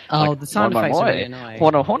effect. Oh, the sound effects are really annoying.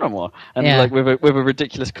 And like with a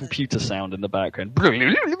ridiculous computer sound in the background.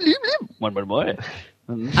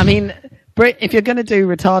 I mean, if you're going to do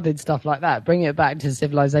retarded stuff like that, bring it back to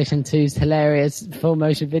Civilization 2's hilarious full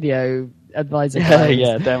motion video advisor.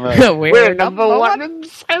 Yeah, damn right. We're number one in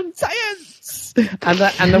science.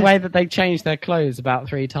 And the way that they changed their clothes about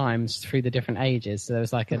 3 times through the different ages. So there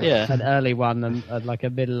was like an early one and like a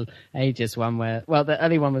middle ages one where, well, the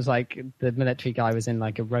early one was like the military guy was in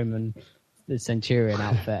like a Roman centurion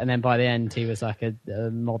outfit, and then by the end he was like a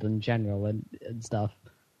modern general and stuff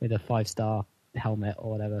with a 5-star helmet or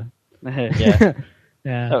whatever. Yeah,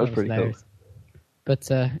 that was pretty cool. But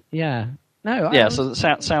so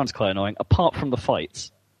it sounds quite annoying. Apart from the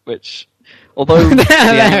fights, which although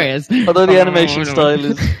although the animation style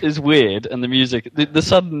is weird and the music, the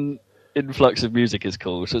sudden influx of music is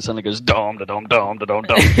cool. So it suddenly goes dom da dom dom da dom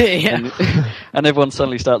dom, and everyone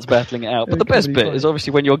suddenly starts battling it out. But the best bit is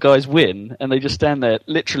obviously when your guys win and they just stand there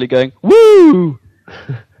literally going woo,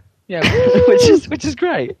 which is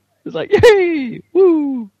great. It's like, yay!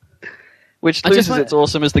 Woo! Which loses its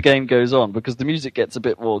awesome as the game goes on, because the music gets a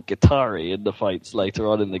bit more guitar-y in the fights later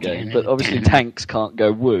on in the game. But obviously tanks can't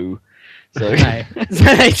go woo. So, so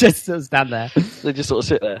they just sort of stand there. They just sort of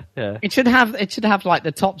sit there, yeah. It should have like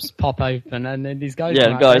the tops pop open and then these guys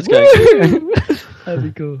go. That'd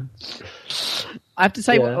be cool. I have to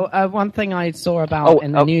say, one thing I saw about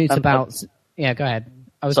in the news about... Yeah, go ahead.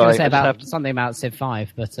 I was going to say something about Civ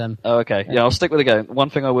 5, but... okay. Yeah, I'll stick with it again.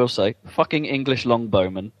 One thing I will say, fucking English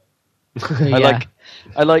longbowmen.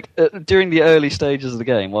 I like during the early stages of the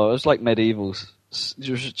game, well, it was like medievals.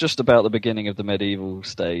 It was just about the beginning of the medieval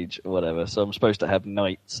stage or whatever, so I'm supposed to have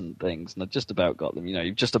knights and things, and I just about got them. You know,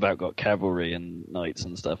 you've just about got cavalry and knights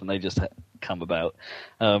and stuff, and they just come about.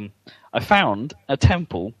 I found a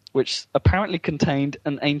temple which apparently contained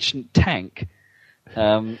an ancient tank.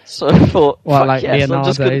 So I thought,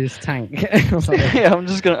 Leonardo's tank. Yeah, I'm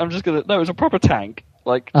just gonna. No, it was a proper tank.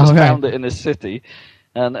 Like, just found it in this city,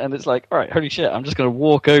 and it's like, all right, holy shit! I'm just gonna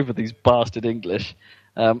walk over these bastard English,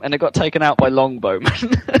 and it got taken out by longbowmen.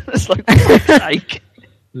 It's like, what the sake?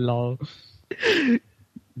 Lol.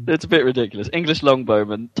 It's a bit ridiculous. English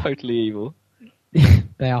longbowmen, totally evil.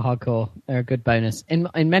 They are hardcore. They're a good bonus in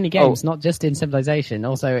many games, not just in Civilization.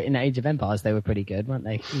 Also in Age of Empires, they were pretty good, weren't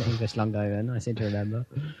they? The English longbowmen, I seem to remember.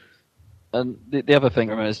 And the other thing,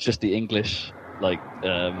 remember, is just the English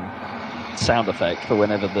sound effect for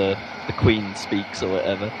whenever the Queen speaks or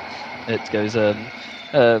whatever. It goes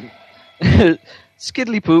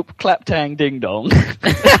skiddly poop, clap tang, ding dong.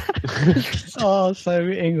 Oh, so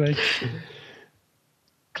English.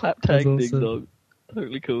 Clap tang, ding dong.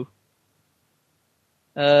 Totally cool.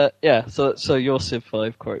 Yeah, so your Civ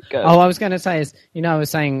 5 quote, go. Oh, I was going to say is, I was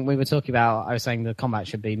saying the combat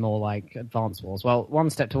should be more like Advance Wars. Well, one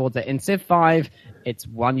step towards it. In Civ 5, it's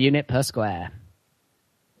 1 unit per square.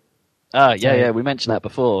 Yeah, we mentioned that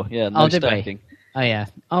before. Yeah, no stacking. Oh, yeah.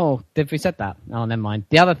 Oh, did we said that? Oh, never mind.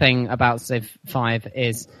 The other thing about Civ 5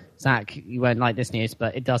 is, Zach, you won't like this news,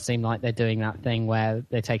 but it does seem like they're doing that thing where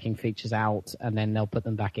they're taking features out and then they'll put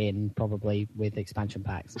them back in, probably with expansion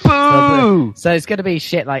packs. Boo! So it's going to be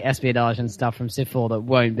shit like espionage and stuff from Civ 4 that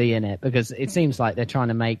won't be in it, because it seems like they're trying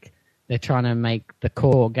to make the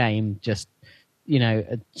core game just,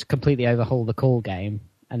 completely overhaul the core game,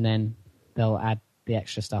 and then they'll add the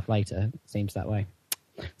extra stuff later. It seems that way.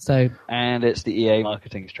 And it's the EA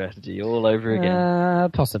marketing strategy all over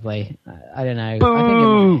again. Possibly. I don't know. Boo! I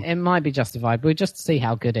think it might be justified. We'll just see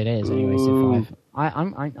how good it is anyway. Civ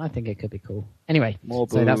 5. I think it could be cool. Anyway, so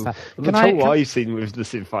that's that. The trouble I've seen with the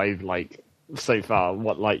Civ 5, so far, the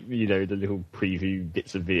little preview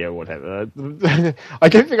bits of video, or whatever. I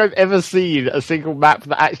don't think I've ever seen a single map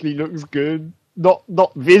that actually looks good.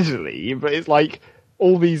 Not visually, but it's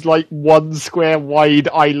all these 1 square wide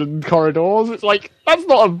island corridors. It's that's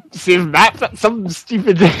not a Civ map. That's some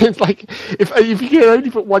stupid. It's if you can only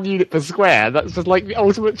put 1 unit per square, that's just the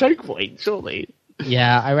ultimate choke point, surely.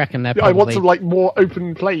 Yeah, I reckon they're probably... I want some more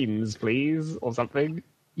open plains, please, or something.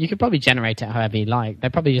 You could probably generate it however you like. They're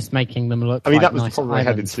probably just making them look. That was nice the problem I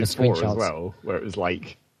had in Civ 4 as well, where it was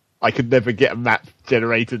I could never get a map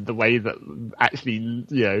generated the way that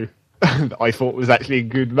actually I thought was actually a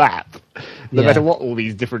good map, no matter what all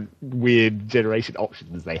these different weird generation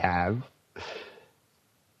options they have.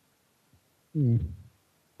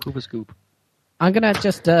 Cooper scoop. I'm going to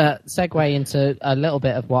just segue into a little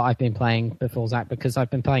bit of what I've been playing before, Zach, because I've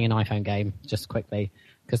been playing an iPhone game, just quickly,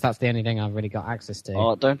 because that's the only thing I've really got access to.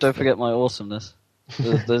 Oh, don't forget my awesomeness.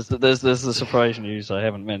 There's the surprise news I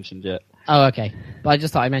haven't mentioned yet. Oh, okay. But I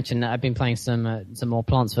just thought I'd mention that I've been playing some more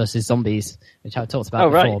Plants vs. Zombies, which I talked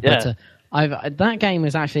about before. Right, yeah. But that game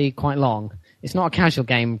is actually quite long. It's not a casual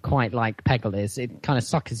game quite like Peggle is. It kind of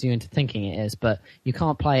suckers you into thinking it is, but you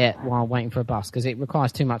can't play it while waiting for a bus because it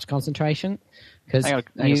requires too much concentration. Hang on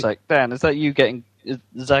a sec. Dan, is that you getting...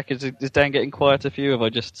 Zach, is Dan getting quieter for you, or have I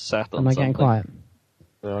just sat on something? Am I getting quiet?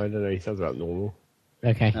 No, I don't know. He sounds about normal.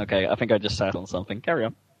 Okay, I think I just sat on something. Carry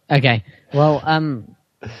on. Okay, well,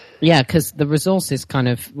 yeah, because the resources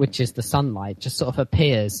which is the sunlight, just sort of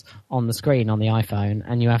appears on the screen on the iPhone,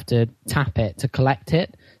 and you have to tap it to collect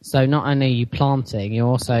it. So not only are you planting, you're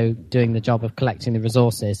also doing the job of collecting the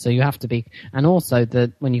resources. So you have to be, and also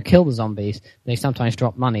when you kill the zombies, they sometimes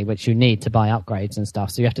drop money, which you need to buy upgrades and stuff.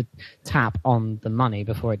 So you have to tap on the money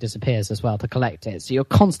before it disappears as well to collect it. So you're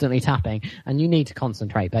constantly tapping, and you need to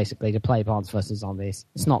concentrate basically to play Plants vs. Zombies.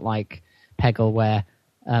 It's not like Peggle where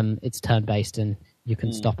it's turn-based and you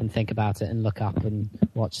can stop and think about it and look up and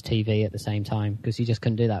watch TV at the same time, because you just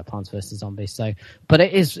couldn't do that with Plants vs. Zombies. So, but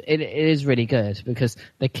it is really good because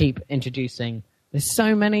they keep introducing. There's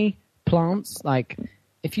so many plants.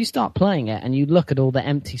 If you start playing it and you look at all the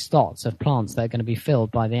empty slots of plants that are going to be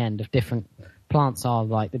filled by the end of different plants are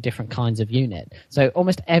the different kinds of unit. So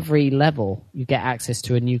almost every level you get access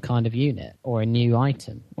to a new kind of unit or a new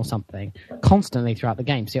item or something constantly throughout the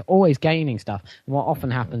game. So you're always gaining stuff. And what often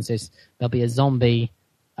happens is there'll be a zombie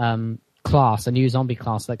class, a new zombie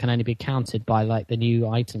class that can only be counted by the new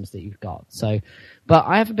items that you've got. So, but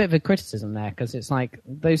I have a bit of a criticism there because it's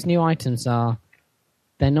those new items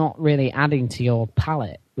they're not really adding to your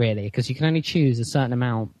palette really, because you can only choose a certain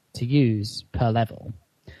amount to use per level.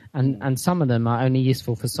 And some of them are only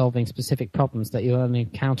useful for solving specific problems that you'll only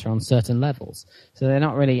encounter on certain levels. So they're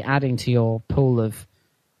not really adding to your pool of,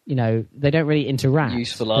 they don't really interact.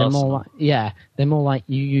 Useful they're more they're more like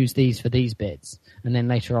you use these for these bits. And then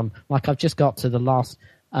later on, I've just got to the last,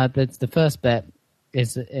 the first bit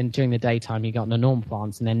is during the daytime you got the normal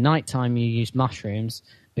plants, and then nighttime you use mushrooms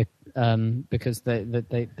because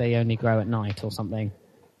they only grow at night or something.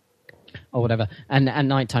 Or whatever, and at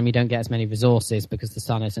night time you don't get as many resources because the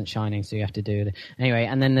sun isn't shining, so you have to do it anyway.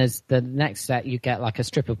 And then there's the next set, you get a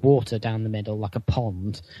strip of water down the middle, like a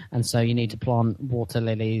pond, and so you need to plant water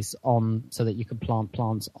lilies on so that you can plant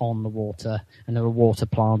plants on the water, and there are water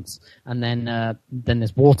plants. And then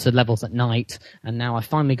there's water levels at night, and now I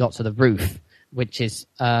finally got to the roof, which is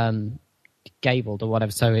gabled or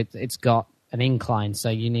whatever, so it's got an incline, so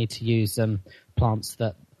you need to use plants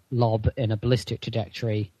that lob in a ballistic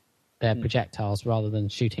trajectory their projectiles rather than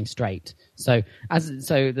shooting straight. So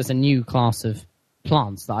there's a new class of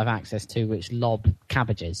plants that I've access to which lob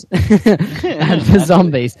cabbages and the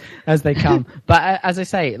zombies as they come. But as I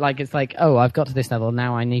say, like it's like, oh, I've got to this level,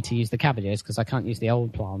 now I need to use the cabbages because I can't use the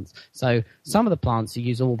old plants. So some of the plants you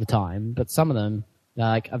use all the time, but some of them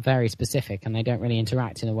are very specific and they don't really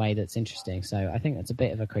interact in a way that's interesting. So I think that's a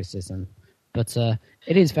bit of a criticism. But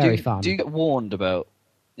it is very fun. Do you get warned about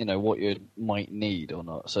what you might need or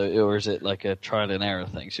not? So, or is it like a trial and error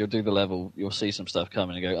thing? So you'll do the level, you'll see some stuff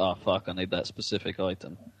coming and go, oh fuck, I need that specific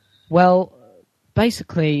item. Well,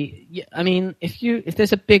 basically, I mean, if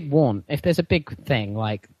there's a big thing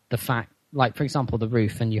like the fact, like for example, the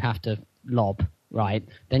roof, and you have to lob, right?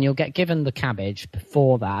 Then you'll get given the cabbage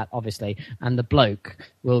before that, obviously, and the bloke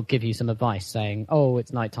will give you some advice saying, "Oh,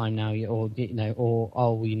 it's nighttime now," or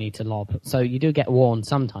 "Oh, you need to lob." So you do get warned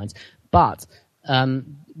sometimes, but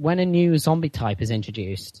when a new zombie type is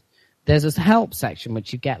introduced, there's a help section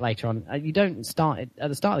which you get later on. You don't start at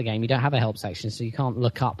the start of the game. You don't have a help section, so you can't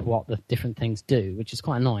look up what the different things do, which is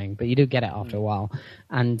quite annoying. But you do get it after a while,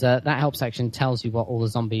 and that help section tells you what all the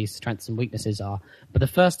zombies' strengths and weaknesses are. But the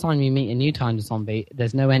first time you meet a new kind of zombie,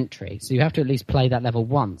 there's no entry, so you have to at least play that level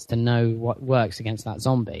once to know what works against that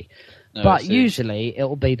zombie. No, but usually it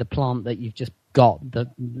will be the plant that you've just got the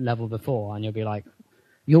level before, and you'll be like,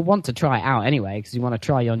 you'll want to try it out anyway because you want to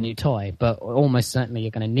try your new toy, but almost certainly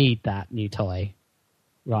you're going to need that new toy,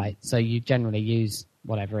 right? So you generally use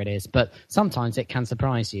whatever it is, but sometimes it can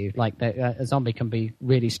surprise you. Like a zombie can be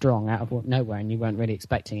really strong out of nowhere and you weren't really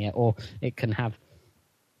expecting it, or it can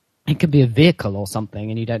be a vehicle or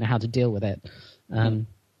something and you don't know how to deal with it.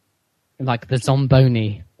 Like the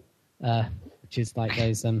Zomboni, which is like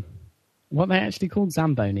those, what are they actually called?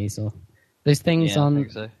 Zambonis, or those things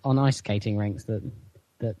on ice skating rinks that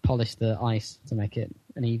polish the ice to make it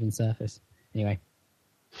an even surface. Anyway,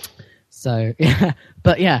 so yeah,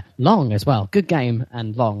 but yeah, long as well. Good game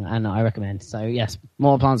and long, and I recommend. So yes,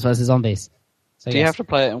 more Plants vs Zombies. So do you have to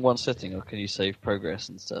play it in one sitting, or can you save progress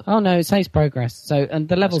and stuff? Oh no, it saves progress. So and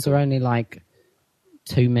the levels are only like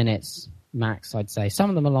 2 minutes max, I'd say.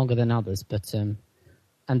 Some of them are longer than others, but and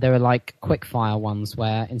there are like quick fire ones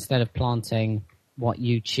where instead of planting what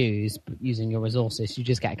you choose using your resources, you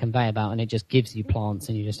just get a conveyor belt and it just gives you plants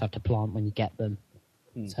and you just have to plant when you get them.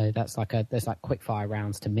 So that's there's like quick fire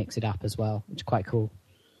rounds to mix it up as well, which is quite cool.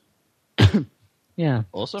 Yeah,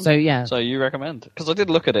 awesome. So yeah, so you recommend? Because I did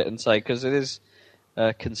look at it and say, because it is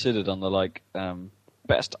considered on the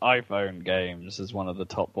best iPhone games as one of the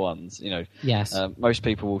top ones. Yes. Most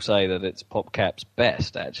people will say that it's PopCap's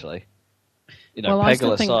best, actually.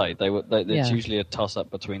 Peggle aside, it's usually a toss-up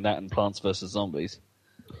between that and Plants vs. Zombies.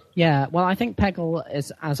 Yeah, well, I think Peggle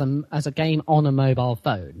is as a game on a mobile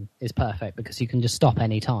phone is perfect because you can just stop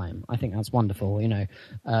any time. I think that's wonderful,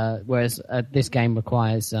 whereas this game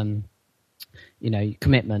requires,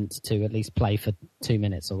 commitment to at least play for 2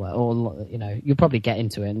 minutes or you'll probably get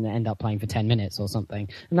into it and end up playing for 10 minutes or something.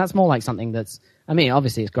 And that's more like something that's,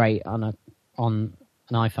 obviously it's great on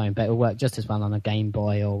an iPhone, but it'll work just as well on a Game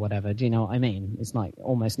Boy or whatever. Do you know what I mean? It's like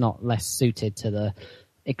almost not less suited to the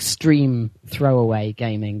extreme throwaway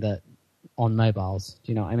gaming that on mobiles.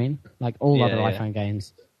 Do you know what I mean? Like all other iPhone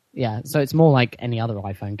games. Yeah, so it's more like any other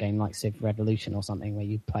iPhone game, like Civ Revolution or something, where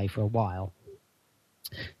you play for a while.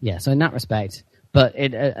 Yeah, so in that respect, but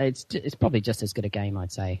it's probably just as good a game,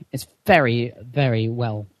 I'd say. It's very, very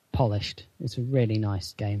well polished. It's a really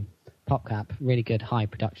nice game. PopCap, really good high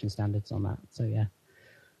production standards on that. So yeah.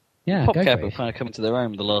 Yeah, PopCap have kind of come into their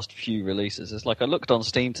own with the last few releases. It's like I looked on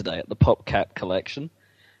Steam today at the PopCap collection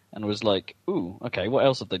and was like, ooh, okay, what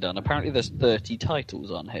else have they done? Apparently there's 30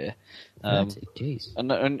 titles on here. 30? Jeez.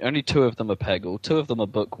 And only 2 of them are Peggle, 2 of them are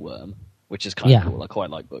Bookworm, which is kind of cool. I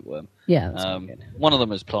quite like Bookworm. Yeah, that's good. One of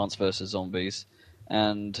them is Plants vs. Zombies,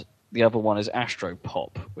 and the other one is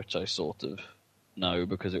Astropop, which I sort of know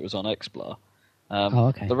because it was on Xplar.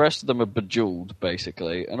 Okay. The rest of them are Bejeweled,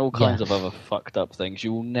 basically, and all kinds of other fucked up things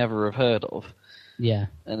you will never have heard of. Yeah.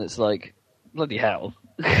 And it's like, bloody hell.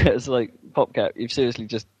 It's like, PopCap, you've seriously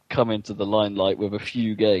just come into the limelight with a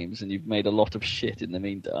few games, and you've made a lot of shit in the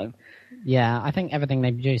meantime. Yeah, I think everything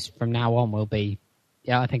they produce from now on will be...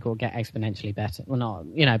 Yeah, I think it will get exponentially better. Well,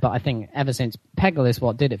 not, but I think ever since... Peggle is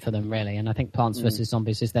what did it for them, really, and I think Plants vs.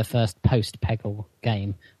 Zombies is their first post-Peggle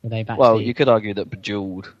game, where they've actually... Well, you could argue that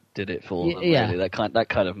Bejeweled did it for them, really. That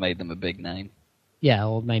kind of made them a big name. Yeah,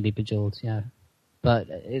 or maybe Bejeweled, yeah. But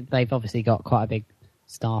they've obviously got quite a big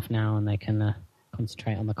staff now, and they can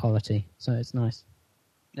concentrate on the quality, so it's nice.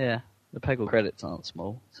 Yeah, the Peggle credits aren't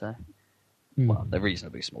small, so... Well, they're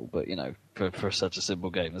reasonably small, but, for such a simple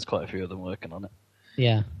game, there's quite a few of them working on it.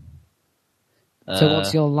 Yeah. So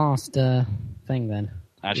what's your last thing, then?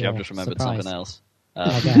 Actually, I've just remembered something else. Go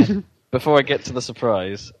ahead. Before I get to the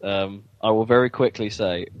surprise, I will very quickly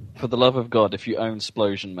say, for the love of God, if you own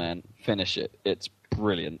Splosion Man, finish it. It's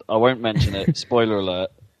brilliant. I won't mention it. Spoiler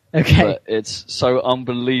alert. Okay. But it's so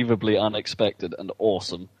unbelievably unexpected and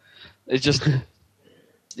awesome. It's just...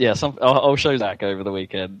 Yeah, I'll show Zach over the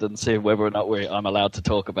weekend and see whether or not I'm allowed to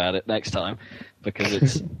talk about it next time,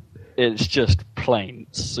 because it's just plain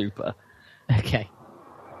super. Okay.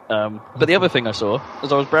 But the other thing I saw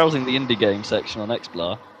was I was browsing the indie game section on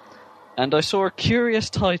Xplar, and I saw a curious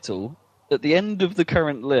title at the end of the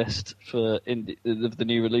current list for the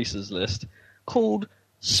new releases list called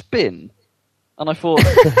Spin, and I thought,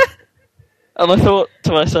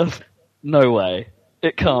 to myself, no way.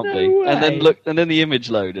 It can't be. Way. And then the image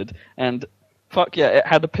loaded, and fuck yeah, it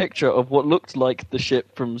had a picture of what looked like the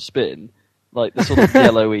ship from Spin, like the sort of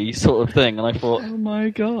yellowy sort of thing. And I thought, oh my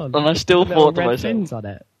god! And I still thought to myself, fins on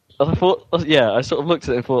it. And I thought, yeah, I sort of looked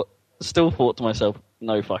at it and still thought to myself,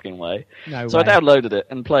 no fucking way. No so way. I downloaded it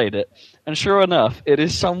and played it, and sure enough, it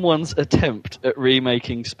is someone's attempt at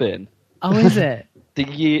remaking Spin. Oh, is it?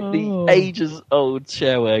 The ages-old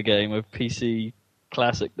shareware game of PC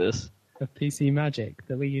classicness. Of PC Magic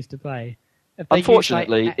that we used to play.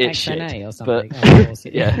 Unfortunately, it's XNA shit. Or something. But,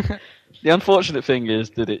 yeah. The unfortunate thing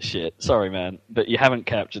is that it's shit. Sorry, man, but you haven't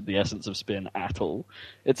captured the essence of Spin at all.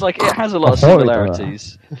 It's like it has a lot of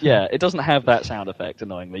similarities. Yeah, it doesn't have that sound effect.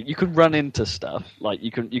 Annoyingly, you can run into stuff. Like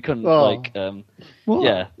you can you can't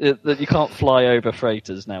fly over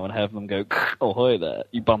freighters now and have them go ahoy there.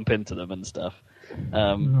 You bump into them and stuff.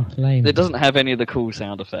 It doesn't have any of the cool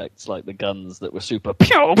sound effects like the guns that were super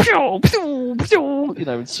pew pew pew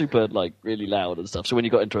pew, super like really loud and stuff. So when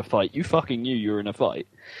you got into a fight, you fucking knew you were in a fight.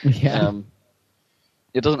 Yeah.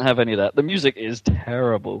 It doesn't have any of that. The music is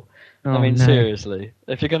terrible. Oh, I mean, no. seriously,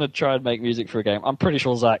 if you're going to try and make music for a game, I'm pretty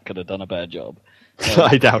sure Zach could have done a bad job.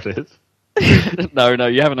 I doubt it. No,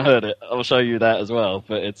 you haven't heard it. I'll show you that as well,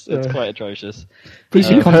 but it's quite atrocious. But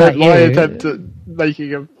you've heard my attempt at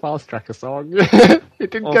making a Fast Tracker song. It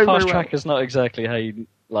didn't go very well. Fast Tracker's not exactly how you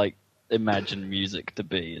imagine music to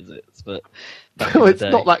be, is it? But well, it's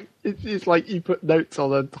not like it's like you put notes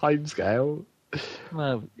on a time scale.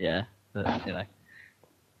 Well, yeah, but,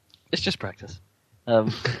 it's just practice.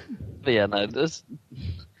 But yeah, no,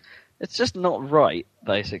 it's just not right,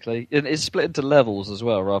 basically. It's split into levels as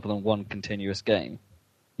well, rather than one continuous game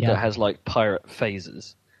that has, pirate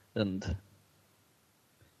phases. And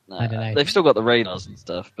I don't know. They've still got the radars and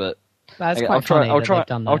stuff, but... That's quite funny that they've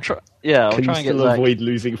done that. I'll try and get still avoid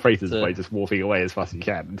losing freighters by just morphing away as fast as you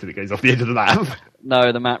can until it goes off the end of the map? No,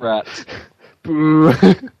 the mat rats. Boo!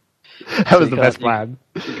 That was the best plan.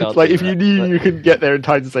 It's like if you knew you couldn't get there in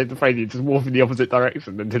time to save the frame, you just morph in the opposite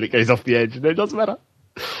direction until it goes off the edge, and it doesn't matter.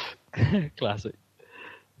 Classic.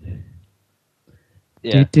 Yeah.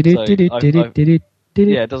 Yeah, it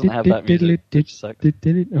doesn't have that music.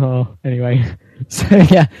 Oh, anyway. So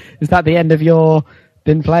yeah, is that the end of your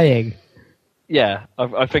been playing? Yeah,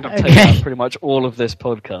 I think I've taken out pretty much all of this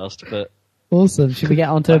podcast, but... Awesome. Should we get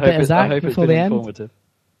on to a bit of Zach before the end? Informative.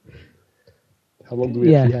 How long do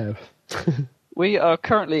we actually have? We are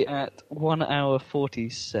currently at 1 hour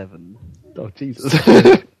 47. Oh, Jesus.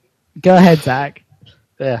 Go ahead, Zach.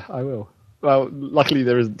 Yeah, I will. Well, luckily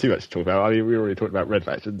there isn't too much to talk about. I mean, we already talked about Red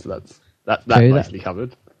Faction, so that's nicely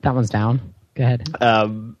covered. That one's down. Go ahead.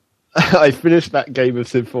 I finished that game of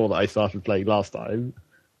Civ 4 that I started playing last time.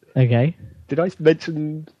 Okay. Did I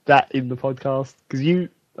mention that in the podcast? Because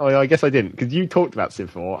I guess I didn't, because you talked about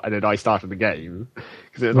Civ 4, and then I started the game.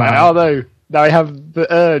 Because it was like, oh no, now I have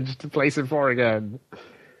the urge to play Civ 4 again.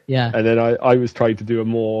 Yeah. And then I was trying to do a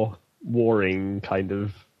more warring kind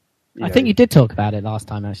of... I think you did talk about it last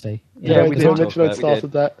time, actually. Yeah, we did mention I'd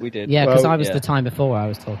started that. We did. Yeah, because I was the time before I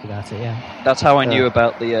was talking about it, yeah. That's how I knew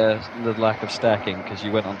about the lack of stacking, because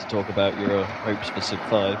you went on to talk about your hopes for Civ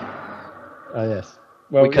 5. Yes.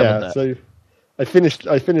 Well, that. So I finished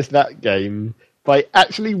that game by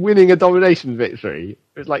actually winning a domination victory.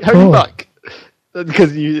 It's like, holy fuck!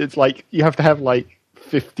 Because it's like, you have to have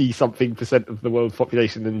 50-something% of the world's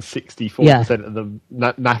population and 64% of the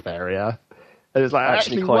map area. And it's like,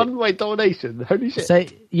 actually won my domination. Holy shit. So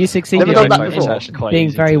you succeeded in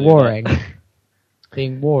being very warring.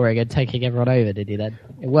 Being warring and taking everyone over, did you then?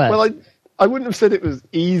 It worked. Well, I wouldn't have said it was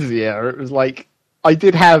easier. It was like, I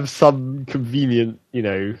did have some convenient,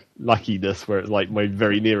 luckiness where it's like my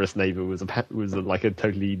very nearest neighbour was a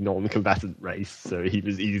totally non-combatant race, so he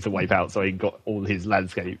was easy to wipe out, so he got all his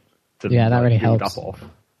landscape to that really helps. Up off,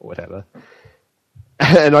 or whatever.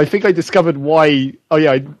 And I think I discovered why. Oh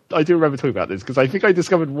yeah, I do remember talking about this because I think I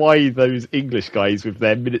discovered why those English guys with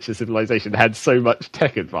their miniature civilization had so much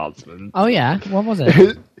tech advancement. Oh yeah, what was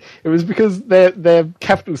it? It was because their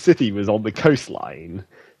capital city was on the coastline,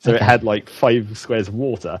 so it had like 5 squares of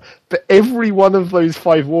water. But every one of those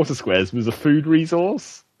 5 water squares was a food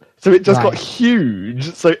resource, so it just got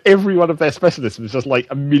huge. So every one of their specialists was just like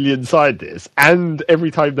 1 million scientists, and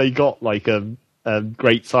every time they got like a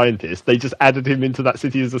great scientist, they just added him into that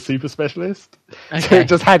city as a super specialist. Okay. So it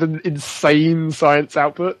just had an insane science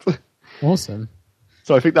output. Awesome.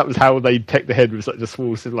 So I think that was how they teched ahead with such a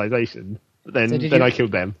small civilization. But then I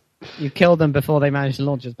killed them. You killed them before they managed to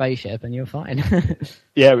launch a spaceship, and you're fine.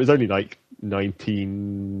 Yeah, it was only like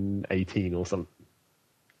 1918 or something.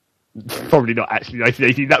 Probably not actually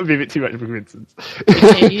 1918. That would be a bit too much of a coincidence.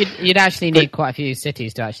 You'd actually need quite a few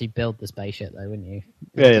cities to actually build the spaceship, though, wouldn't you?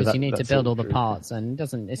 Because you need to build all the parts, and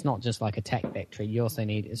it's not just like a tech victory. You also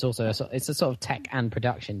need it's a sort of tech and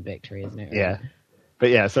production victory, isn't it? Really? Yeah, but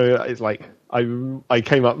yeah. So it's like I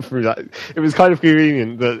came up through that. It was kind of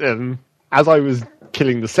convenient that as I was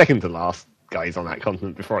killing the second to last guys on that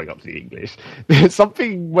continent before I got to the English,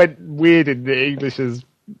 something went weird in the English's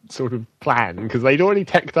sort of plan because they'd already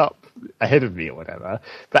teched up ahead of me or whatever.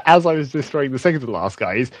 But as I was destroying the second to last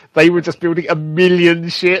guys, they were just building 1 million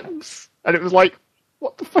ships, and it was like,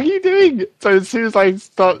 what the fuck are you doing? So as soon as I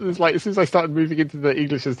started moving into the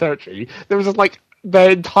English's territory, there was just like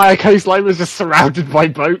their entire coastline was just surrounded by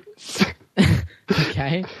boats.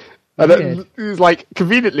 Okay. And it was like,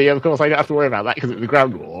 conveniently, of course, I don't have to worry about that because it was a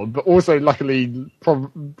ground war. But also, luckily,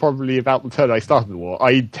 probably about the turn I started the war,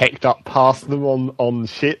 I teched up past them on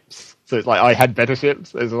ships. So it's like I had better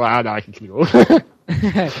ships. It was like, now I can kill you all. Did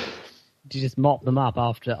you just mop them up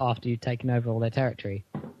after you'd taken over all their territory?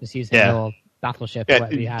 Just using your battleship or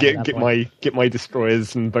whatever you had. Get my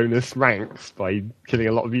destroyers and bonus ranks by killing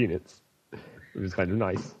a lot of units. It was kind of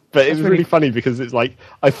nice. But it was really funny because it's like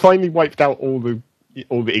I finally wiped out all the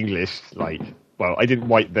English, like, well, I didn't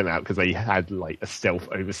wipe them out because they had like a stealth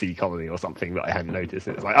overseas colony or something that I hadn't noticed.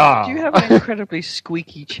 It's like, Do you have an incredibly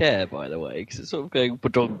squeaky chair, by the way? Because it's sort of going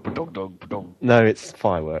ba-dong, ba-dong, dong, ba-dong. No, it's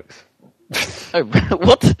fireworks. Oh,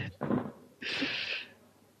 what?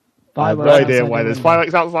 I have no idea why there's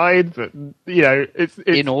fireworks outside, but you know, it's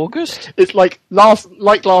in August. It's like last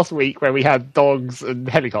week where we had dogs and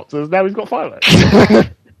helicopters. Now we've got fireworks.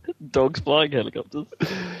 Dogs flying helicopters.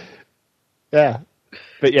 Yeah.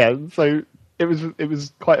 But yeah, so it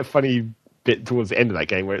was quite a funny bit towards the end of that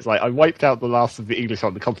game where it's like I wiped out the last of the English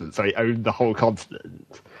on the continent, so I owned the whole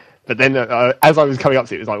continent. But then as I was coming up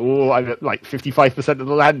to it, it was like, oh, I'm at like 55% of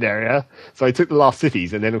the land area. So I took the last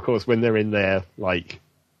cities, and then of course when they're in their like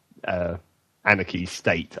anarchy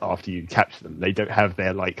state after you capture them, they don't have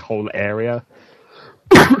their like whole area.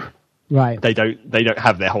 Right. They don't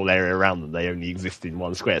have their whole area around them. They only exist in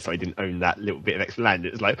one square, so I didn't own that little bit of extra land.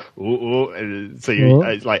 It was like,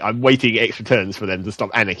 it's like I'm waiting extra turns for them to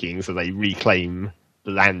stop anarchying, so they reclaim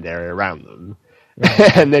the land area around them.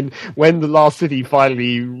 Right. And then when the last city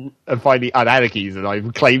finally unanarchies and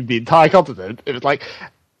I've claimed the entire continent, it was like,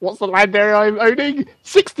 what's the land area I'm owning?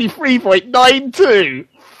 63.92.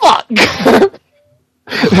 Fuck.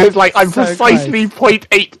 It's like I'm so precisely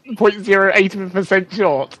 0.08%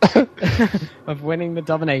 short of winning the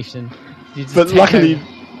domination. But luckily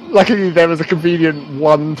there was a convenient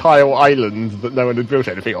one-tile island that no one had built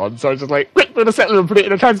anything on, so I was just like, quick, build a settler and put it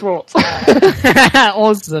in a transport.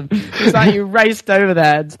 Awesome! It's like you raced over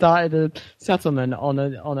there and started a settlement on a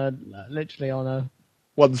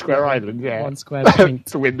one square island, yeah, one square point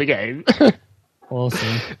to win the game.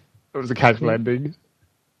 Awesome! It was a casual ending.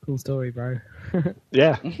 Cool story, bro.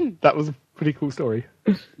 Yeah, that was a pretty cool story.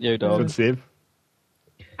 Yo, dog. Good Civ.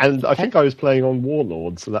 And I think I was playing on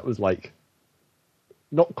Warlord, so that was like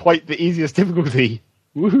not quite the easiest difficulty.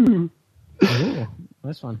 Woohoo! Ooh,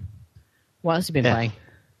 nice one. What else have you been playing?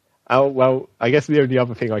 Oh, well, I guess the only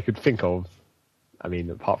other thing I could think of, I mean,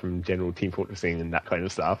 apart from general Team Fortressing and that kind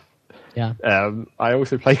of stuff, I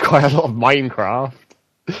also play quite a lot of Minecraft.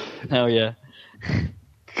 Oh, yeah.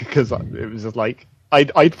 Because it was just like,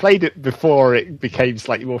 I'd played it before it became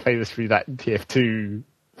slightly more famous through that TF2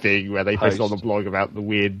 thing where they posted on the blog about the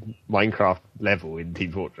weird Minecraft level in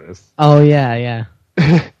Team Fortress. Oh, yeah.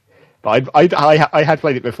 But I had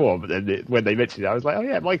played it before, but then when they mentioned it, I was like, oh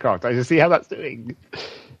yeah, Minecraft, I should see how that's doing.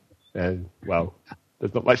 And, well,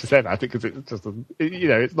 there's not much to say about it because it's just,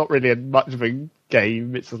 it's not really much of a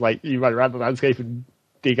game. It's just like you run around the landscape and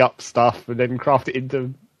dig up stuff and then craft it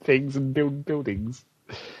into things and build buildings.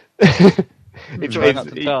 It's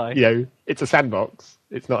a sandbox.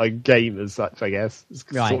 It's not a game as such, I guess. It's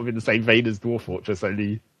sort of in the same vein as Dwarf Fortress,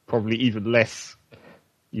 only probably even less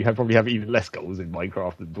you probably have even less goals in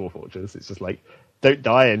Minecraft than Dwarf Fortress. It's just like, don't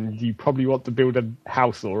die, and you probably want to build a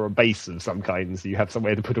house or a base of some kind, so you have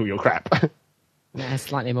somewhere to put all your crap. It has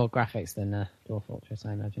slightly more graphics than Dwarf Fortress,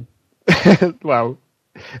 I imagine. Well,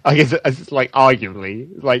 I guess it's like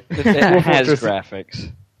arguably like it has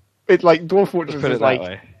graphics. It's like Dwarf Fortress is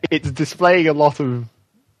like it's displaying a lot of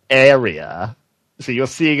area, so you're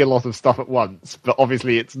seeing a lot of stuff at once. But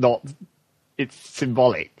obviously, it's not. It's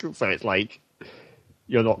symbolic, so it's like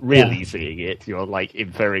you're not really seeing it. You're like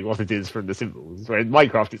inferring what it is from the symbols. Whereas in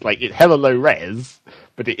Minecraft, it's like it's hella low res,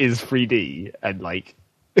 but it is 3D, and like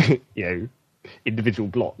individual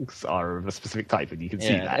blocks are of a specific type, and you can see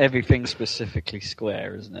that. Everything's specifically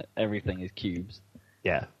square, isn't it? Everything is cubes.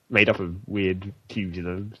 Yeah, made up of weird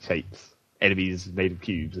cubular shapes. Enemies made of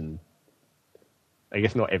cubes, and I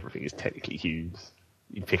guess not everything is technically cubes.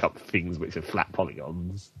 You pick up things which are flat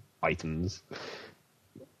polygons, items.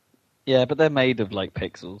 Yeah, but they're made of like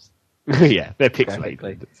pixels. Yeah, they're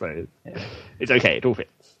pixelated, so it's okay. It all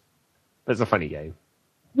fits. But it's a funny game.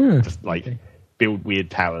 Just like build weird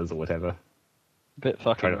towers or whatever. Bit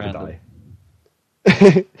fucking random.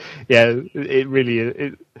 Yeah, it really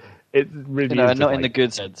is. It really is not in the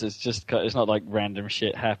good sense. It's not like random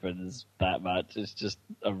shit happens that much. It's just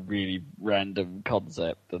a really random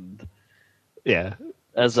concept, and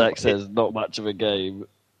as Zach says, not much of a game.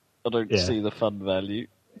 I don't see the fun value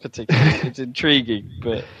particularly. It's intriguing,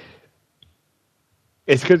 but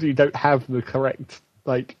it's because you don't have the correct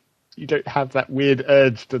you don't have that weird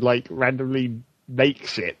urge to randomly make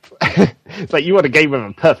shit. It's like you want a game with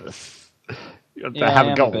a purpose. You want to have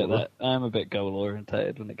a goal. I am a bit goal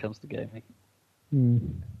orientated when it comes to gaming.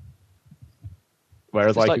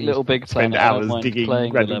 Whereas it's like Little Big Planet, spend hours digging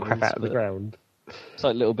random crap out of the ground. It's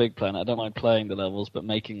like Little Big Planet. I don't mind playing the levels, but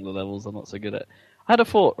making the levels I'm not so good at. I had a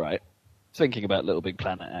thought, right? Thinking about Little Big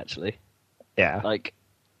Planet, actually. Yeah. Like,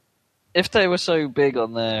 if they were so big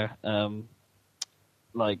on their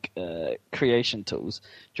creation tools, do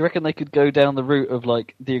you reckon they could go down the route of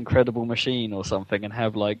the Incredible Machine or something and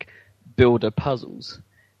have builder puzzles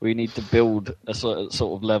where you need to build a sort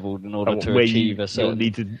of level in order to achieve a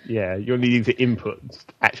certain... You're needing to input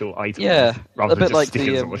actual items rather than just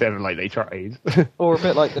stickers or whatever they tried. Or a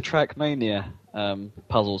bit like the Trackmania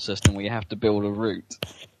puzzle system where you have to build a route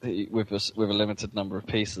with a limited number of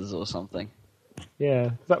pieces or something. Yeah,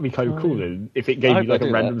 that'd be kind of cool then, if it gave you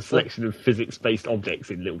a random selection of physics-based objects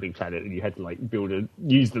in Little Big Planet and you had to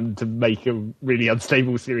use them to make a really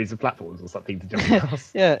unstable series of platforms or something to jump across.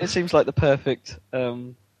 Yeah, it seems like the perfect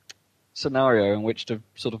scenario in which to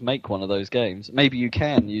sort of make one of those games. Maybe you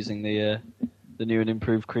can using the new and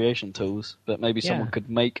improved creation tools, but maybe someone could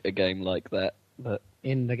make a game like that. But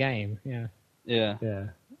in the game, yeah.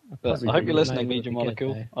 But I hope you're listening, Media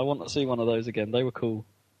Molecule. I want to see one of those again. They were cool.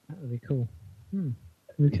 That would be cool.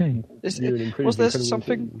 Okay. Was there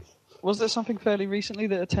something fairly recently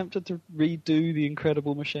that attempted to redo the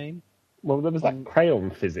Incredible Machine? Well, there was that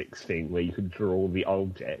crayon physics thing where you could draw the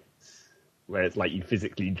objects, where it's you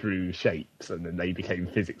physically drew shapes and then they became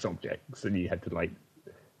physics objects, and you had to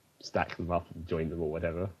stack them up and join them or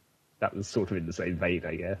whatever. That was sort of in the same vein,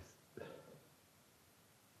 I guess.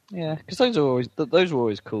 Yeah, because those were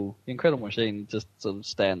always cool. The Incredible Machine just sort of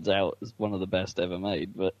stands out as one of the best ever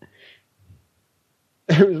made, but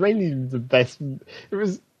it was mainly the best. It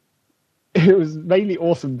was mainly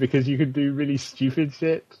awesome because you could do really stupid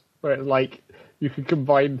shit, where it's you could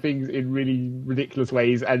combine things in really ridiculous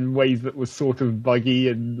ways and ways that were sort of buggy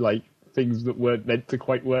and things that weren't meant to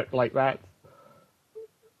quite work like that.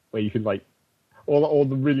 Where you could all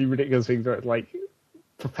the really ridiculous things where it's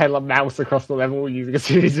propel a mouse across the level using a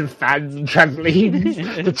series of fans and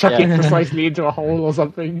trampolines to chuck it precisely into a hole or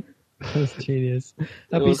something. That's genius.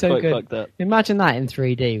 That'd be so good. That. Imagine that in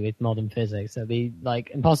 3D with modern physics. That'd be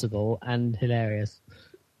impossible and hilarious.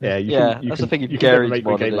 Yeah, that's the thing. You can make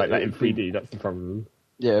a game like that in 3D. That's the problem.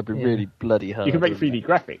 Yeah, it'd be really bloody hard. You can make 3D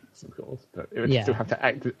graphics, of course, but it would still have to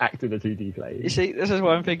act in a 2D plane. You see, this is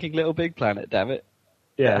why I'm thinking Little Big Planet. Damn it!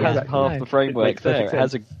 Yeah, it has half the framework there.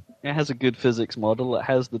 It has a good physics model. It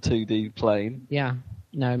has the 2D plane. Yeah,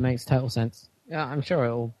 no, it makes total sense. Yeah, I'm sure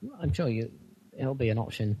it'll be an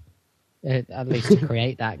option, at least to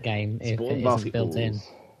create that game if it isn't built in.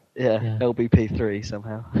 Yeah, LBP3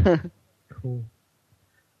 somehow. Cool.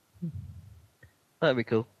 That'd be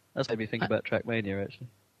cool. That's made me think about Trackmania actually.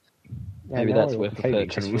 Maybe that's worth a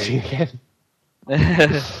purchase.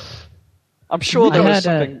 I'm sure there was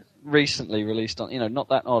something recently released on,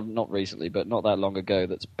 not recently, but not that long ago.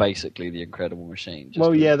 That's basically the Incredible Machine.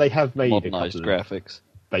 They have made modernized graphics,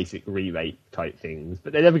 basic remake type things,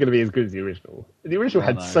 but they're never going to be as good as the original. The original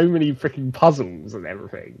had so many freaking puzzles and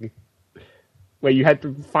everything. where you had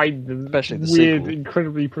to find the weird, sequel.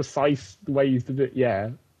 incredibly precise ways to do it. Yeah,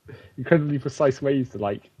 incredibly precise ways to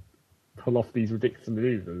like pull off these ridiculous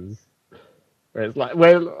maneuvers. Where it's like,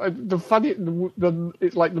 it's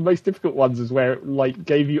like the most difficult ones is where it like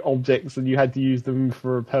gave you objects and you had to use them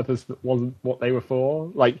for a purpose that wasn't what they were for.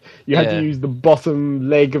 Like you had to use the bottom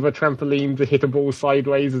leg of a trampoline to hit a ball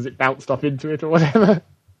sideways as it bounced up into it or whatever.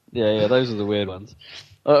 Yeah, those are the weird ones.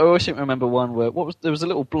 I always seem to remember one where there was a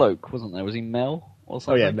little bloke, wasn't there? Was he Mel or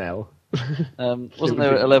something? Oh yeah, Mel. Wasn't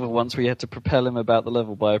there a level once where you had to propel him about the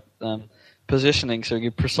level by positioning so he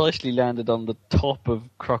precisely landed on the top of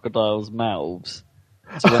crocodiles' mouths.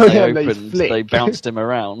 So when they opened, they bounced him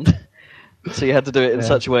around. So you had to do it in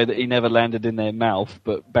such a way that he never landed in their mouth,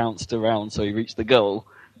 but bounced around so he reached the goal.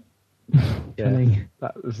 Yeah,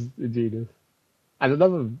 that was ingenious. And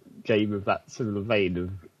another game of that similar vein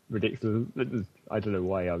of ridiculous. I don't know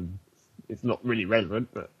why it's not really relevant,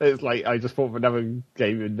 but it's like I just thought of another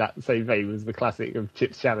game in that same vein was the classic of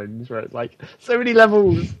Chips Challenge, where it's like so many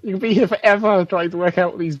levels, you can be here forever trying to work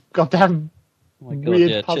out these goddamn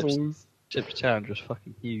weird puzzles. Chips Challenge was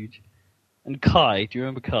fucking huge. And Kai, do you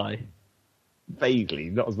remember Kai? Vaguely,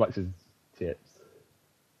 not as much as Chips.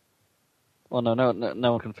 Well, no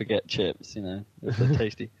one can forget Chips. You know, they're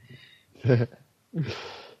tasty.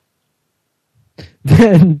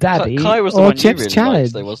 Daddy, Kai was the or one Chips you really Challenge,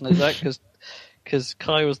 liked, though, wasn't it? That because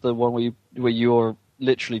Kai was the one where you're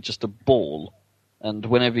literally just a ball, and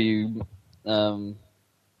whenever you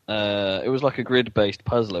it was like a grid-based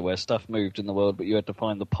puzzler where stuff moved in the world, but you had to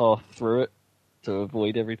find the path through it to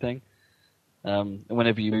avoid everything. And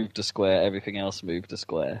whenever you moved a square, everything else moved a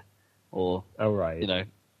square, or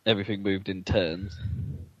everything moved in turns.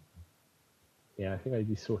 Yeah, I think I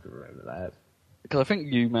do sort of remember that. Because I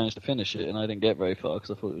think you managed to finish it, and I didn't get very far because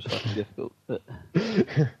I thought it was fucking difficult. But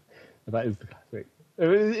that is the classic.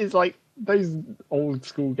 It's like those old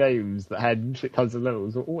school games that had shit tons of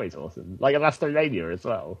levels were always awesome. Like Elastomania as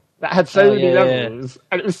well. That had so many levels,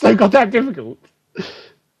 and it was so goddamn difficult.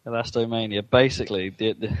 Elastomania, basically,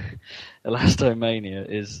 the Elastomania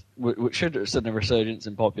is which should have seen a resurgence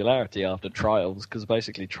in popularity after Trials, because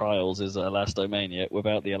basically Trials is Elastomania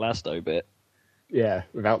without the Elasto bit. Yeah,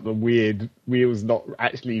 without the weird wheels not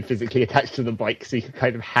actually physically attached to the bike, so you can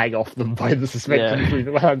kind of hang off them by the suspension through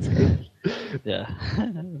the landscape. Yeah,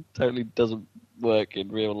 totally doesn't work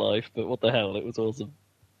in real life, but what the hell, it was awesome.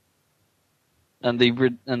 And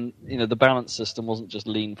the balance system wasn't just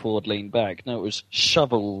lean forward, lean back. No, it was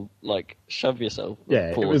shove yourself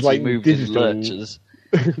forward. It was like digital lurches.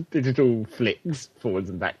 Digital flicks forwards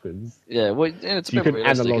and backwards. Yeah, well, it's a you bit can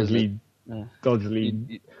analogically,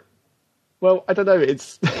 dodgily. Well, I don't know.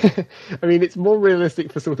 It's, I mean, it's more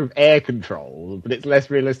realistic for sort of air control, but it's less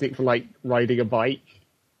realistic for like riding a bike.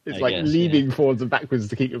 It's leaning forwards and backwards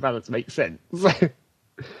to keep your balance makes sense. I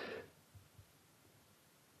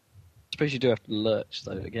suppose you do have to lurch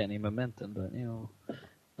though to get any momentum, don't you? I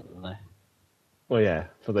don't know. Well, yeah,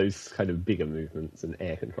 for those kind of bigger movements and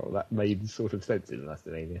air control, that made sort of sense in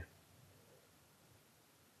Elastomania.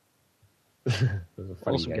 It was a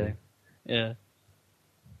funny awesome game. Yeah.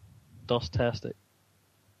 DOS-tastic.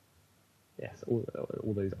 Yes, all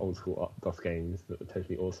those old school DOS games that were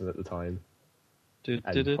totally awesome at the time.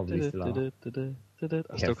 I still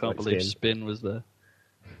can't believe Spin was there.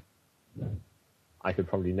 I could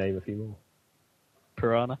probably name a few more.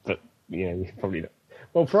 Piranha? But, we could probably not.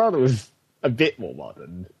 Well, Piranha was a bit more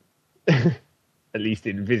modern. At least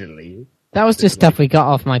in visually. That was just stuff we got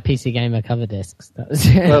off my PC Gamer cover discs. That was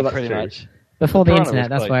well, that's pretty true. much. Before the internet,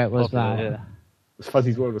 that's where it was popular, yeah.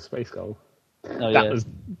 Fuzzy's World of Space Golf. Oh, that was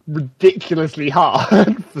ridiculously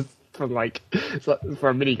hard for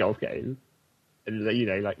a mini golf game. And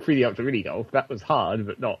like 3D Ultra Mini Golf, that was hard,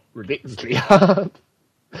 but not ridiculously hard.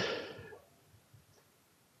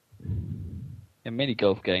 And mini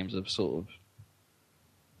golf games have sort of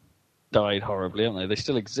died horribly, haven't they? They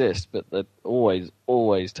still exist, but they're always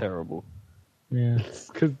terrible. Yeah,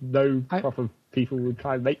 because no proper people would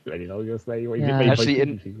try and make them any longer. So they I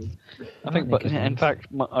think, but in fact,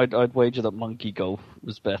 I'd wager that Monkey Golf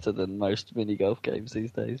was better than most mini golf games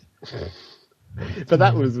these days. But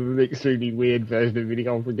that was an extremely weird version of mini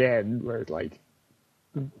golf again, where it's like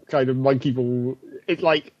kind of monkey ball. It's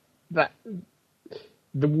like that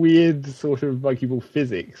the weird sort of monkey ball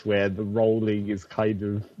physics where the rolling is kind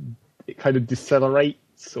of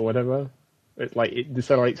decelerates or whatever. It's like it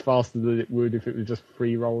decelerates faster than it would if it was just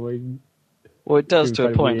free rolling. Well, it does to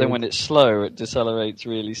a point. Then when it's slow, it decelerates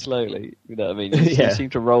really slowly. You know what I mean? You seem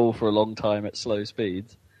to roll for a long time at slow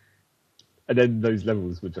speeds. And then those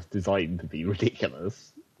levels were just designed to be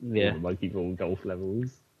ridiculous. Yeah. All the monkey ball golf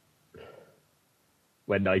levels.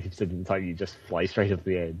 when 90% of the time you just fly straight off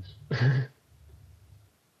the edge.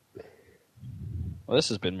 Well, this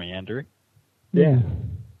has been meandering. Yeah.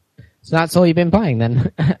 So that's all you've been playing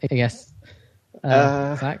then, I guess.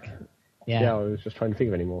 Zach? Yeah, I was just trying to think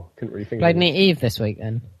of any more. Couldn't really think Played of any Eve this week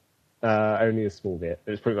then? Only a small bit.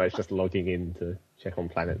 It was pretty much just logging in to check on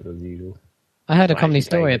planets as usual. I heard a comedy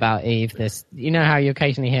story about Eve. You know how you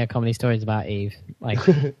occasionally hear comedy stories about Eve? Like,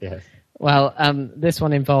 yes. Well, this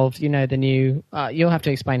one involved, the new... you'll have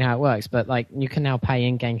to explain how it works, but like you can now pay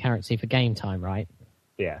in-game currency for game time, right?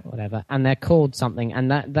 Yeah. Whatever. And they're called something,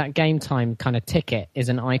 and that game time kind of ticket is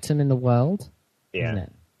an item in the world, isn't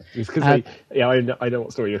it? It's because I know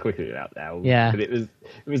what story you're quickly about now. Yeah. But it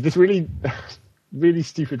was this really, really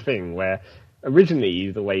stupid thing where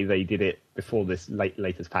originally the way they did it before this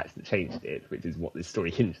latest patch that changed it, which is what this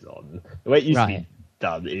story hinges on, the way it used to be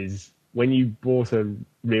done is when you bought a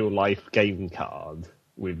real life game card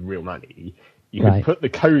with real money, you could put the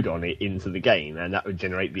code on it into the game, and that would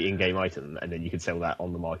generate the in-game item, and then you could sell that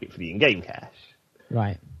on the market for the in-game cash.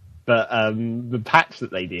 Right. But the patch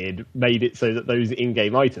that they did made it so that those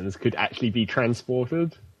in-game items could actually be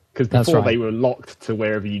transported, because before they were locked to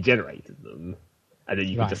wherever you generated them, and then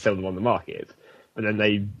you could just sell them on the market. But then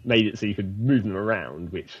they made it so you could move them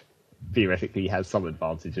around, which theoretically has some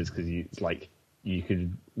advantages, because it's like you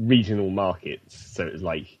could regional markets, so it's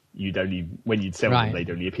like when you'd sell them, they'd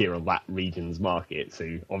only appear on that region's market,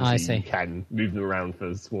 so obviously you can move them around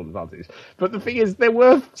for small advantage. But the thing is, they're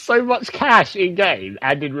worth so much cash in game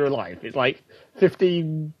and in real life. It's like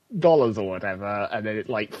 $15 or whatever, and then it's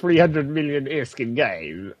like 300 million ISK in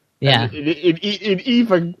game. Yeah. In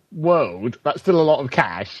either world, that's still a lot of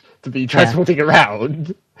cash to be transporting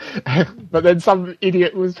around. But then some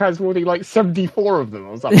idiot was transporting like 74 of them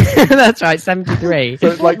or something. That's right, 73.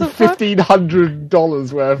 So it's like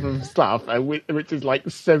 $1,500 worth of stuff, which is like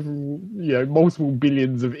multiple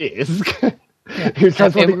billions of ISK. He was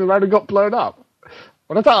transporting them around and got blown up.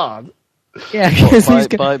 What a tard.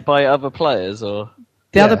 Yeah, by other players, or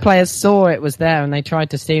the other players saw it was there and they tried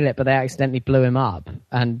to steal it, but they accidentally blew him up,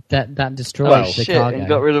 and that destroyed the cargo. And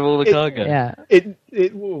got rid of all the cargo. Yeah,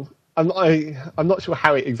 it will. I'm not sure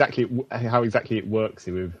how exactly it works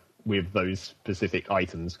with those specific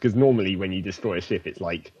items, because normally when you destroy a ship, it's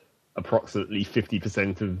like approximately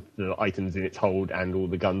 50% of the items in its hold and all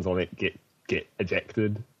the guns on it get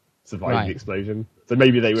ejected, survive the explosion. So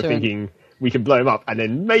maybe they were thinking we can blow them up, and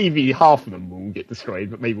then maybe half of them will get destroyed,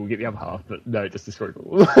 but maybe we'll get the other half. But no, it just destroyed them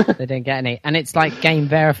all. They didn't get any, and it's like game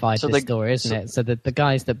verified story, isn't it? So that the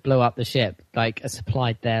guys that blew up the ship are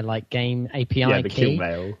supplied their like game API the key. kill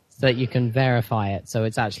mail. So that you can verify it, so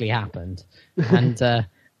it's actually happened, and so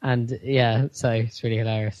it's really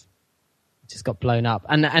hilarious. It just got blown up,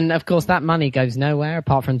 and of course that money goes nowhere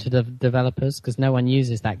apart from to the developers, because no one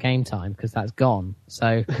uses that game time because that's gone.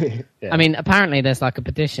 So, I mean, apparently there's like a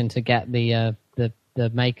petition to get the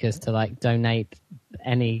makers to like donate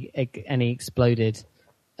any exploded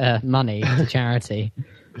money to charity,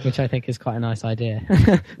 which I think is quite a nice idea.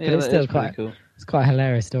 But it's still quite cool. It's quite a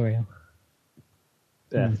hilarious story.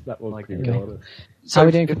 Yes, that was like pretty cool.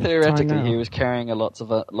 So theoretically, he was carrying lots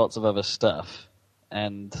of other stuff,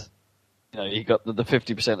 and he got the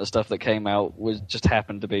 50% of stuff that came out just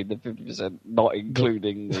happened to be the 50%, not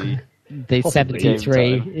including the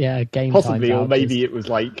 73 game possibly, time or maybe it was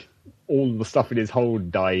like all the stuff in his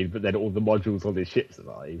hold died, but then all the modules on his ship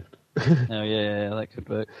survived. Oh yeah, that could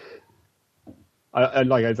work. And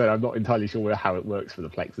like I said, I'm not entirely sure how it works for the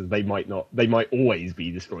Plexes. They might always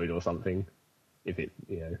be destroyed or something. If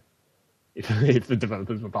the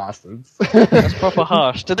developers were bastards. That's proper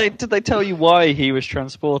harsh. Did they tell you why he was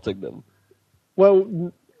transporting them?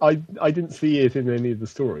 Well, I didn't see it in any of the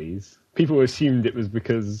stories. People assumed it was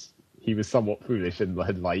because he was somewhat foolish and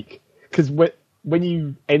had because when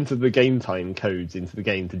you enter the game time codes into the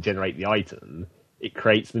game to generate the item, it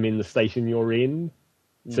creates them in the station you're in.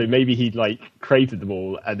 So maybe he'd created them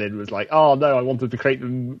all and then was like, oh no, I wanted to create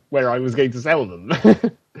them where I was going to sell them.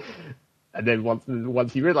 And then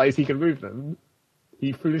once he realised he could move them,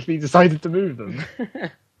 he foolishly decided to move them.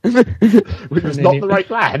 Which was not the right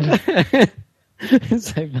plan.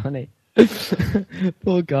 It's so funny.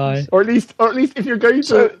 Poor guy. Or at least if you're going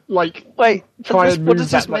to try and move what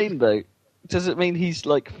does this mean though? Does it mean he's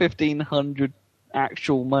 1,500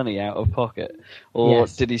 actual money out of pocket? Or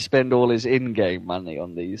did he spend all his in-game money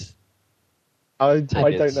on these? I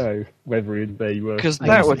don't know whether they were... Because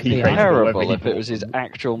that would be terrible if it was his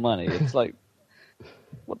actual money. It's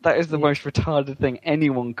that is the most retarded thing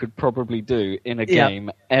anyone could probably do in a game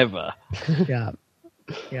ever. Yeah.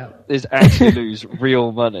 Is actually lose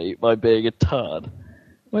real money by being a tard.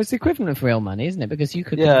 Well, it's the equivalent of real money, isn't it? Because you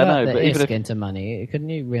could convert the ISK into money. Couldn't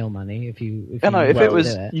you real money if you if it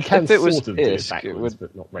was you can if it was sort of do it ISK, backwards,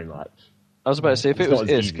 but not very much. I was about to say if it was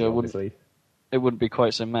ISK, easy, it wouldn't be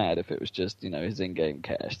quite so mad if it was just his in-game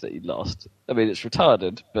cash that he lost. I mean, it's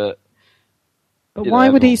retarded, but why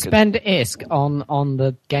would he spend ISK on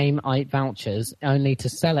the game vouchers only to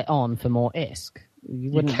sell it on for more ISK?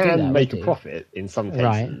 You can make a profit in some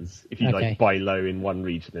cases if you buy low in one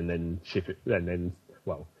region and then ship it, and then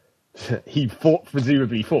he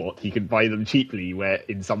presumably thought he could buy them cheaply where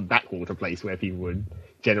in some backwater place where people were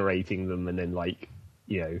generating them and then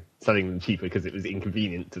selling them cheaper because it was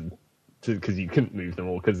inconvenient because you couldn't move them,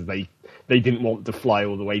 or because they didn't want to fly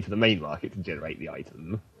all the way to the main market to generate the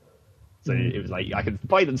item. So it was like, I could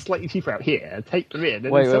buy them slightly cheaper out here, take them in,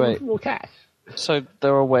 and then sell them for more cash. So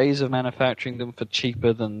there are ways of manufacturing them for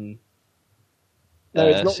cheaper than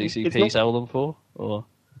CCP sell them for? Or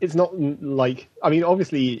it's not like... I mean,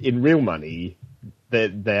 obviously, in real money,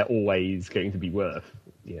 they're always going to be worth,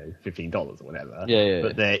 $15 or whatever. Yeah.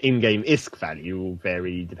 But their in-game ISK value will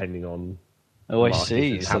vary depending on... Oh, I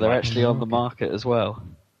see. So they're actually on the market as well.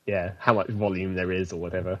 Yeah, how much volume there is or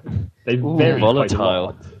whatever. They vary quite a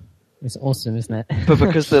lot. It's awesome, isn't it? But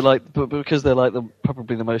because they're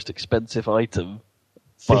probably the most expensive item.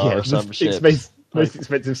 Some ships. Most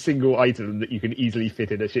expensive single item that you can easily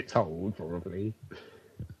fit in a ship's hold, probably.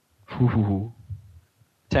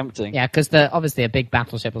 Tempting. Yeah, because obviously a big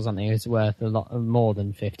battleship or something is worth a lot more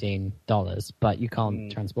than $15, but you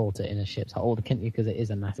can't transport it in a ship's hold, can't you? Because it is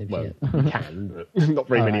a massive ship. You can, but not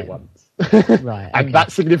very many at once. Right, and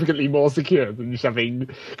that's significantly more secure than shoving.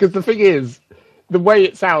 Because the thing is, the way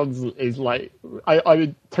it sounds is like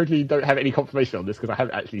I totally don't have any confirmation on this because I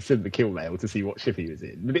haven't actually seen the kill mail to see what ship he was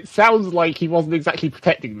in. But it sounds like he wasn't exactly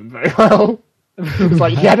protecting them very well. It's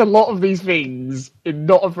like he had a lot of these things in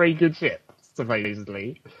not a very good ship.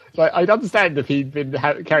 Supposedly, like I'd understand if he'd been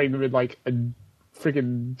carrying them in like a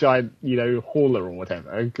friggin' giant, hauler or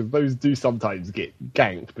whatever, because those do sometimes get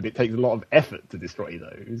ganked, but it takes a lot of effort to destroy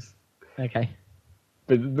those. Okay.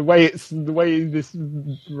 But the way this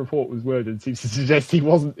report was worded seems to suggest he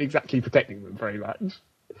wasn't exactly protecting them very much.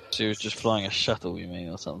 So he was just flying a shuttle, you mean,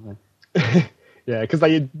 or something? Yeah, because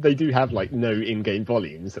they do have like no in-game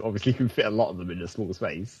volume, so obviously you can fit a lot of them in a small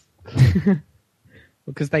space.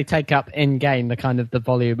 Because they take up in-game the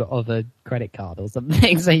volume of a credit card or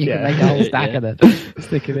something, so you can make a whole stack of it,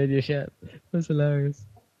 stick it in your ship. That's hilarious.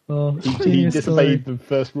 Oh, he disobeyed the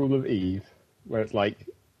first rule of Eve, where it's like,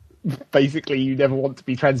 basically you never want to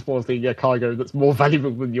be transporting a cargo that's more valuable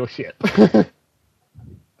than your ship.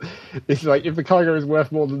 It's like, if the cargo is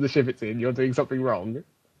worth more than the ship it's in, you're doing something wrong.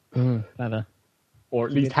 Clever. Or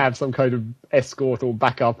at least have some kind of escort or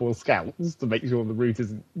backup or scouts to make sure the route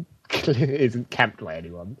isn't camped by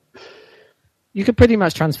anyone. You could pretty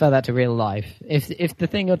much transfer that to real life. If the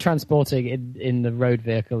thing you're transporting in the road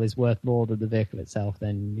vehicle is worth more than the vehicle itself,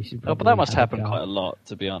 then you should probably... Oh, but that must happen quite a lot,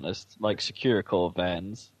 to be honest. Like Securicorp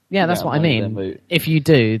vans. Yeah, that's what I mean. If you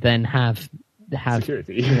do, then have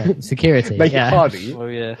security. Security. Make it hardy. Oh,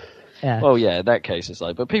 yeah. Well, yeah, in that case it's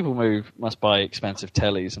like, but people must buy expensive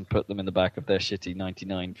tellies and put them in the back of their shitty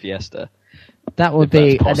 99 Fiesta. That would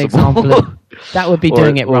be an example of... That would be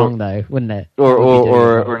doing it wrong, though, wouldn't it?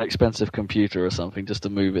 Or an expensive computer or something, just to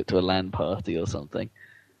move it to a LAN party or something.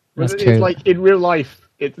 That's it's true. like, in real life,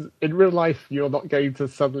 you're not going to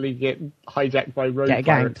suddenly get hijacked by road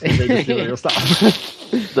pirates and they just steal your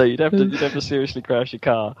stuff. No, you'd have to seriously crash your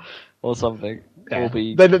car or something. Yeah. Or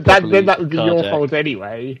be then that would be your carjacked. fault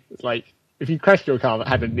anyway. It's like, if you crashed your car that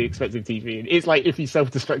had an expensive TV in, it's like if you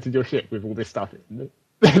self-destructed your ship with all this stuff in,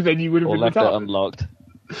 then you would have been left it retarded. unlocked.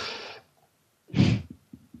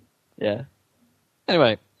 Yeah.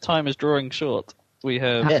 Anyway, time is drawing short. We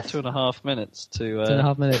have 2.5 minutes to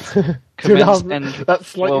 2.5 minutes. 2.5 that's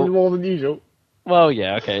slightly more than usual. Well,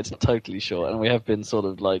 yeah, okay, it's not totally short, and we have been sort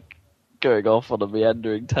of like going off on a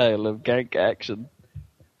meandering tale of gank action.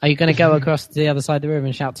 Are you going to go across to the other side of the room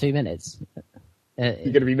and shout 2 minutes? You're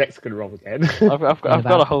going to be Mexican Rob again. I've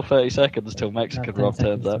got a whole 30 seconds till Mexican Rob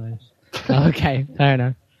turns up. Okay, fair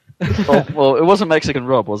enough. well, it wasn't Mexican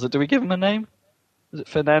Rob, was it? Do we give him a name? Is it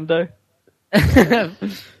Fernando?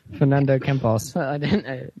 Fernando Campos. I don't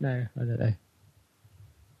know. No, I don't know.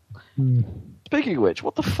 Speaking of which,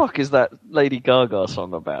 what the fuck is that Lady Gaga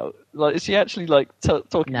song about? Like, is she actually like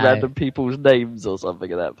talking random people's names or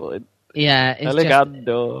something at that point? Yeah, it's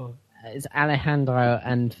Alejandro. It's Alejandro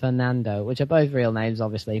and Fernando, which are both real names,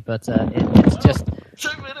 obviously, but it's just... 2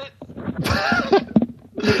 minutes!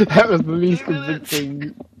 That was the least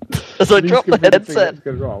convincing... As I dropped the headset.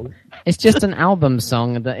 Wrong. It's just an album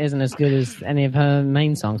song that isn't as good as any of her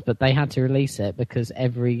main songs, but they had to release it because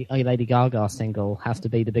every Lady Gaga single has to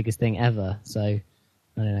be the biggest thing ever. So, I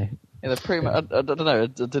don't know. Yeah, they're pretty much, I don't know. I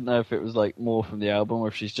didn't know if it was like more from the album or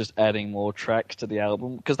if she's just adding more tracks to the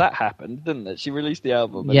album. Because that happened, didn't it? She released the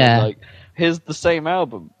album and then, like, here's the same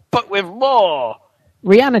album, but with more!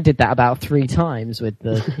 Rihanna did that about 3 times with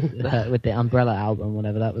the with the Umbrella album,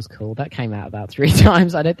 whatever that was called. That came out about 3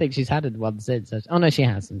 times. I don't think she's had one since. Oh no, she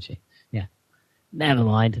has, hasn't she? Yeah. Never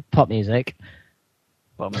mind. Pop music.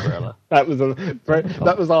 Umbrella. That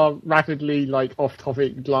was our rapidly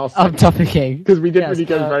off-topic last. Off-topicing because we didn't really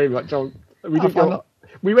go very much on.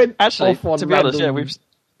 We went actually. Off on to be honest, yeah,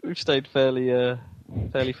 we've stayed fairly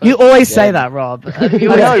focused. You always say that, Rob.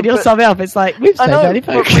 You'll sum it up. It's like we've stayed fairly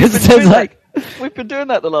focused. We've been doing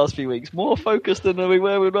that the last few weeks, more focused than we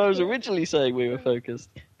were when I was originally saying we were focused.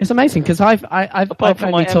 It's amazing because I've apart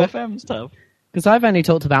from my MFM stuff. Because I've only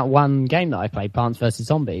talked about one game that I played, Plants vs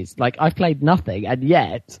Zombies. Like I've played nothing, and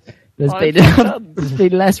yet there's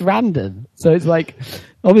been less random. So it's like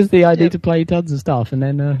obviously I need to play tons of stuff, and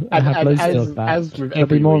then I have loads to talk about. As with It'll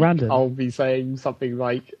be more random. I'll be saying something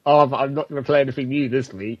like, "Oh, I'm not going to play anything new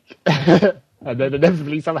this week," and then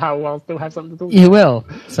inevitably somehow I'll still have something to talk about. You will.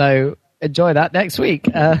 So. Enjoy that next week.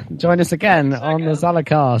 Join us again on the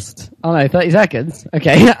Zalacast. Oh no, 30 seconds?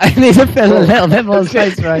 Okay, I need to fill a little bit more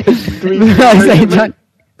space, right? Do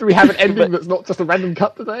we have an ending that's not just a random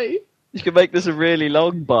cut today? You can make this a really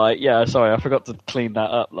long bite. Yeah, sorry, I forgot to clean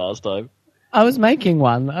that up last time. I was making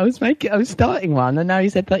one. I was starting one, and now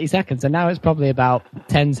you said 30 seconds, and now it's probably about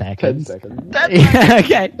 10 seconds. 10 seconds. Yeah,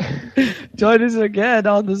 okay. Join us again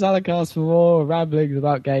on the Zalacast for more ramblings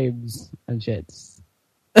about games and shits.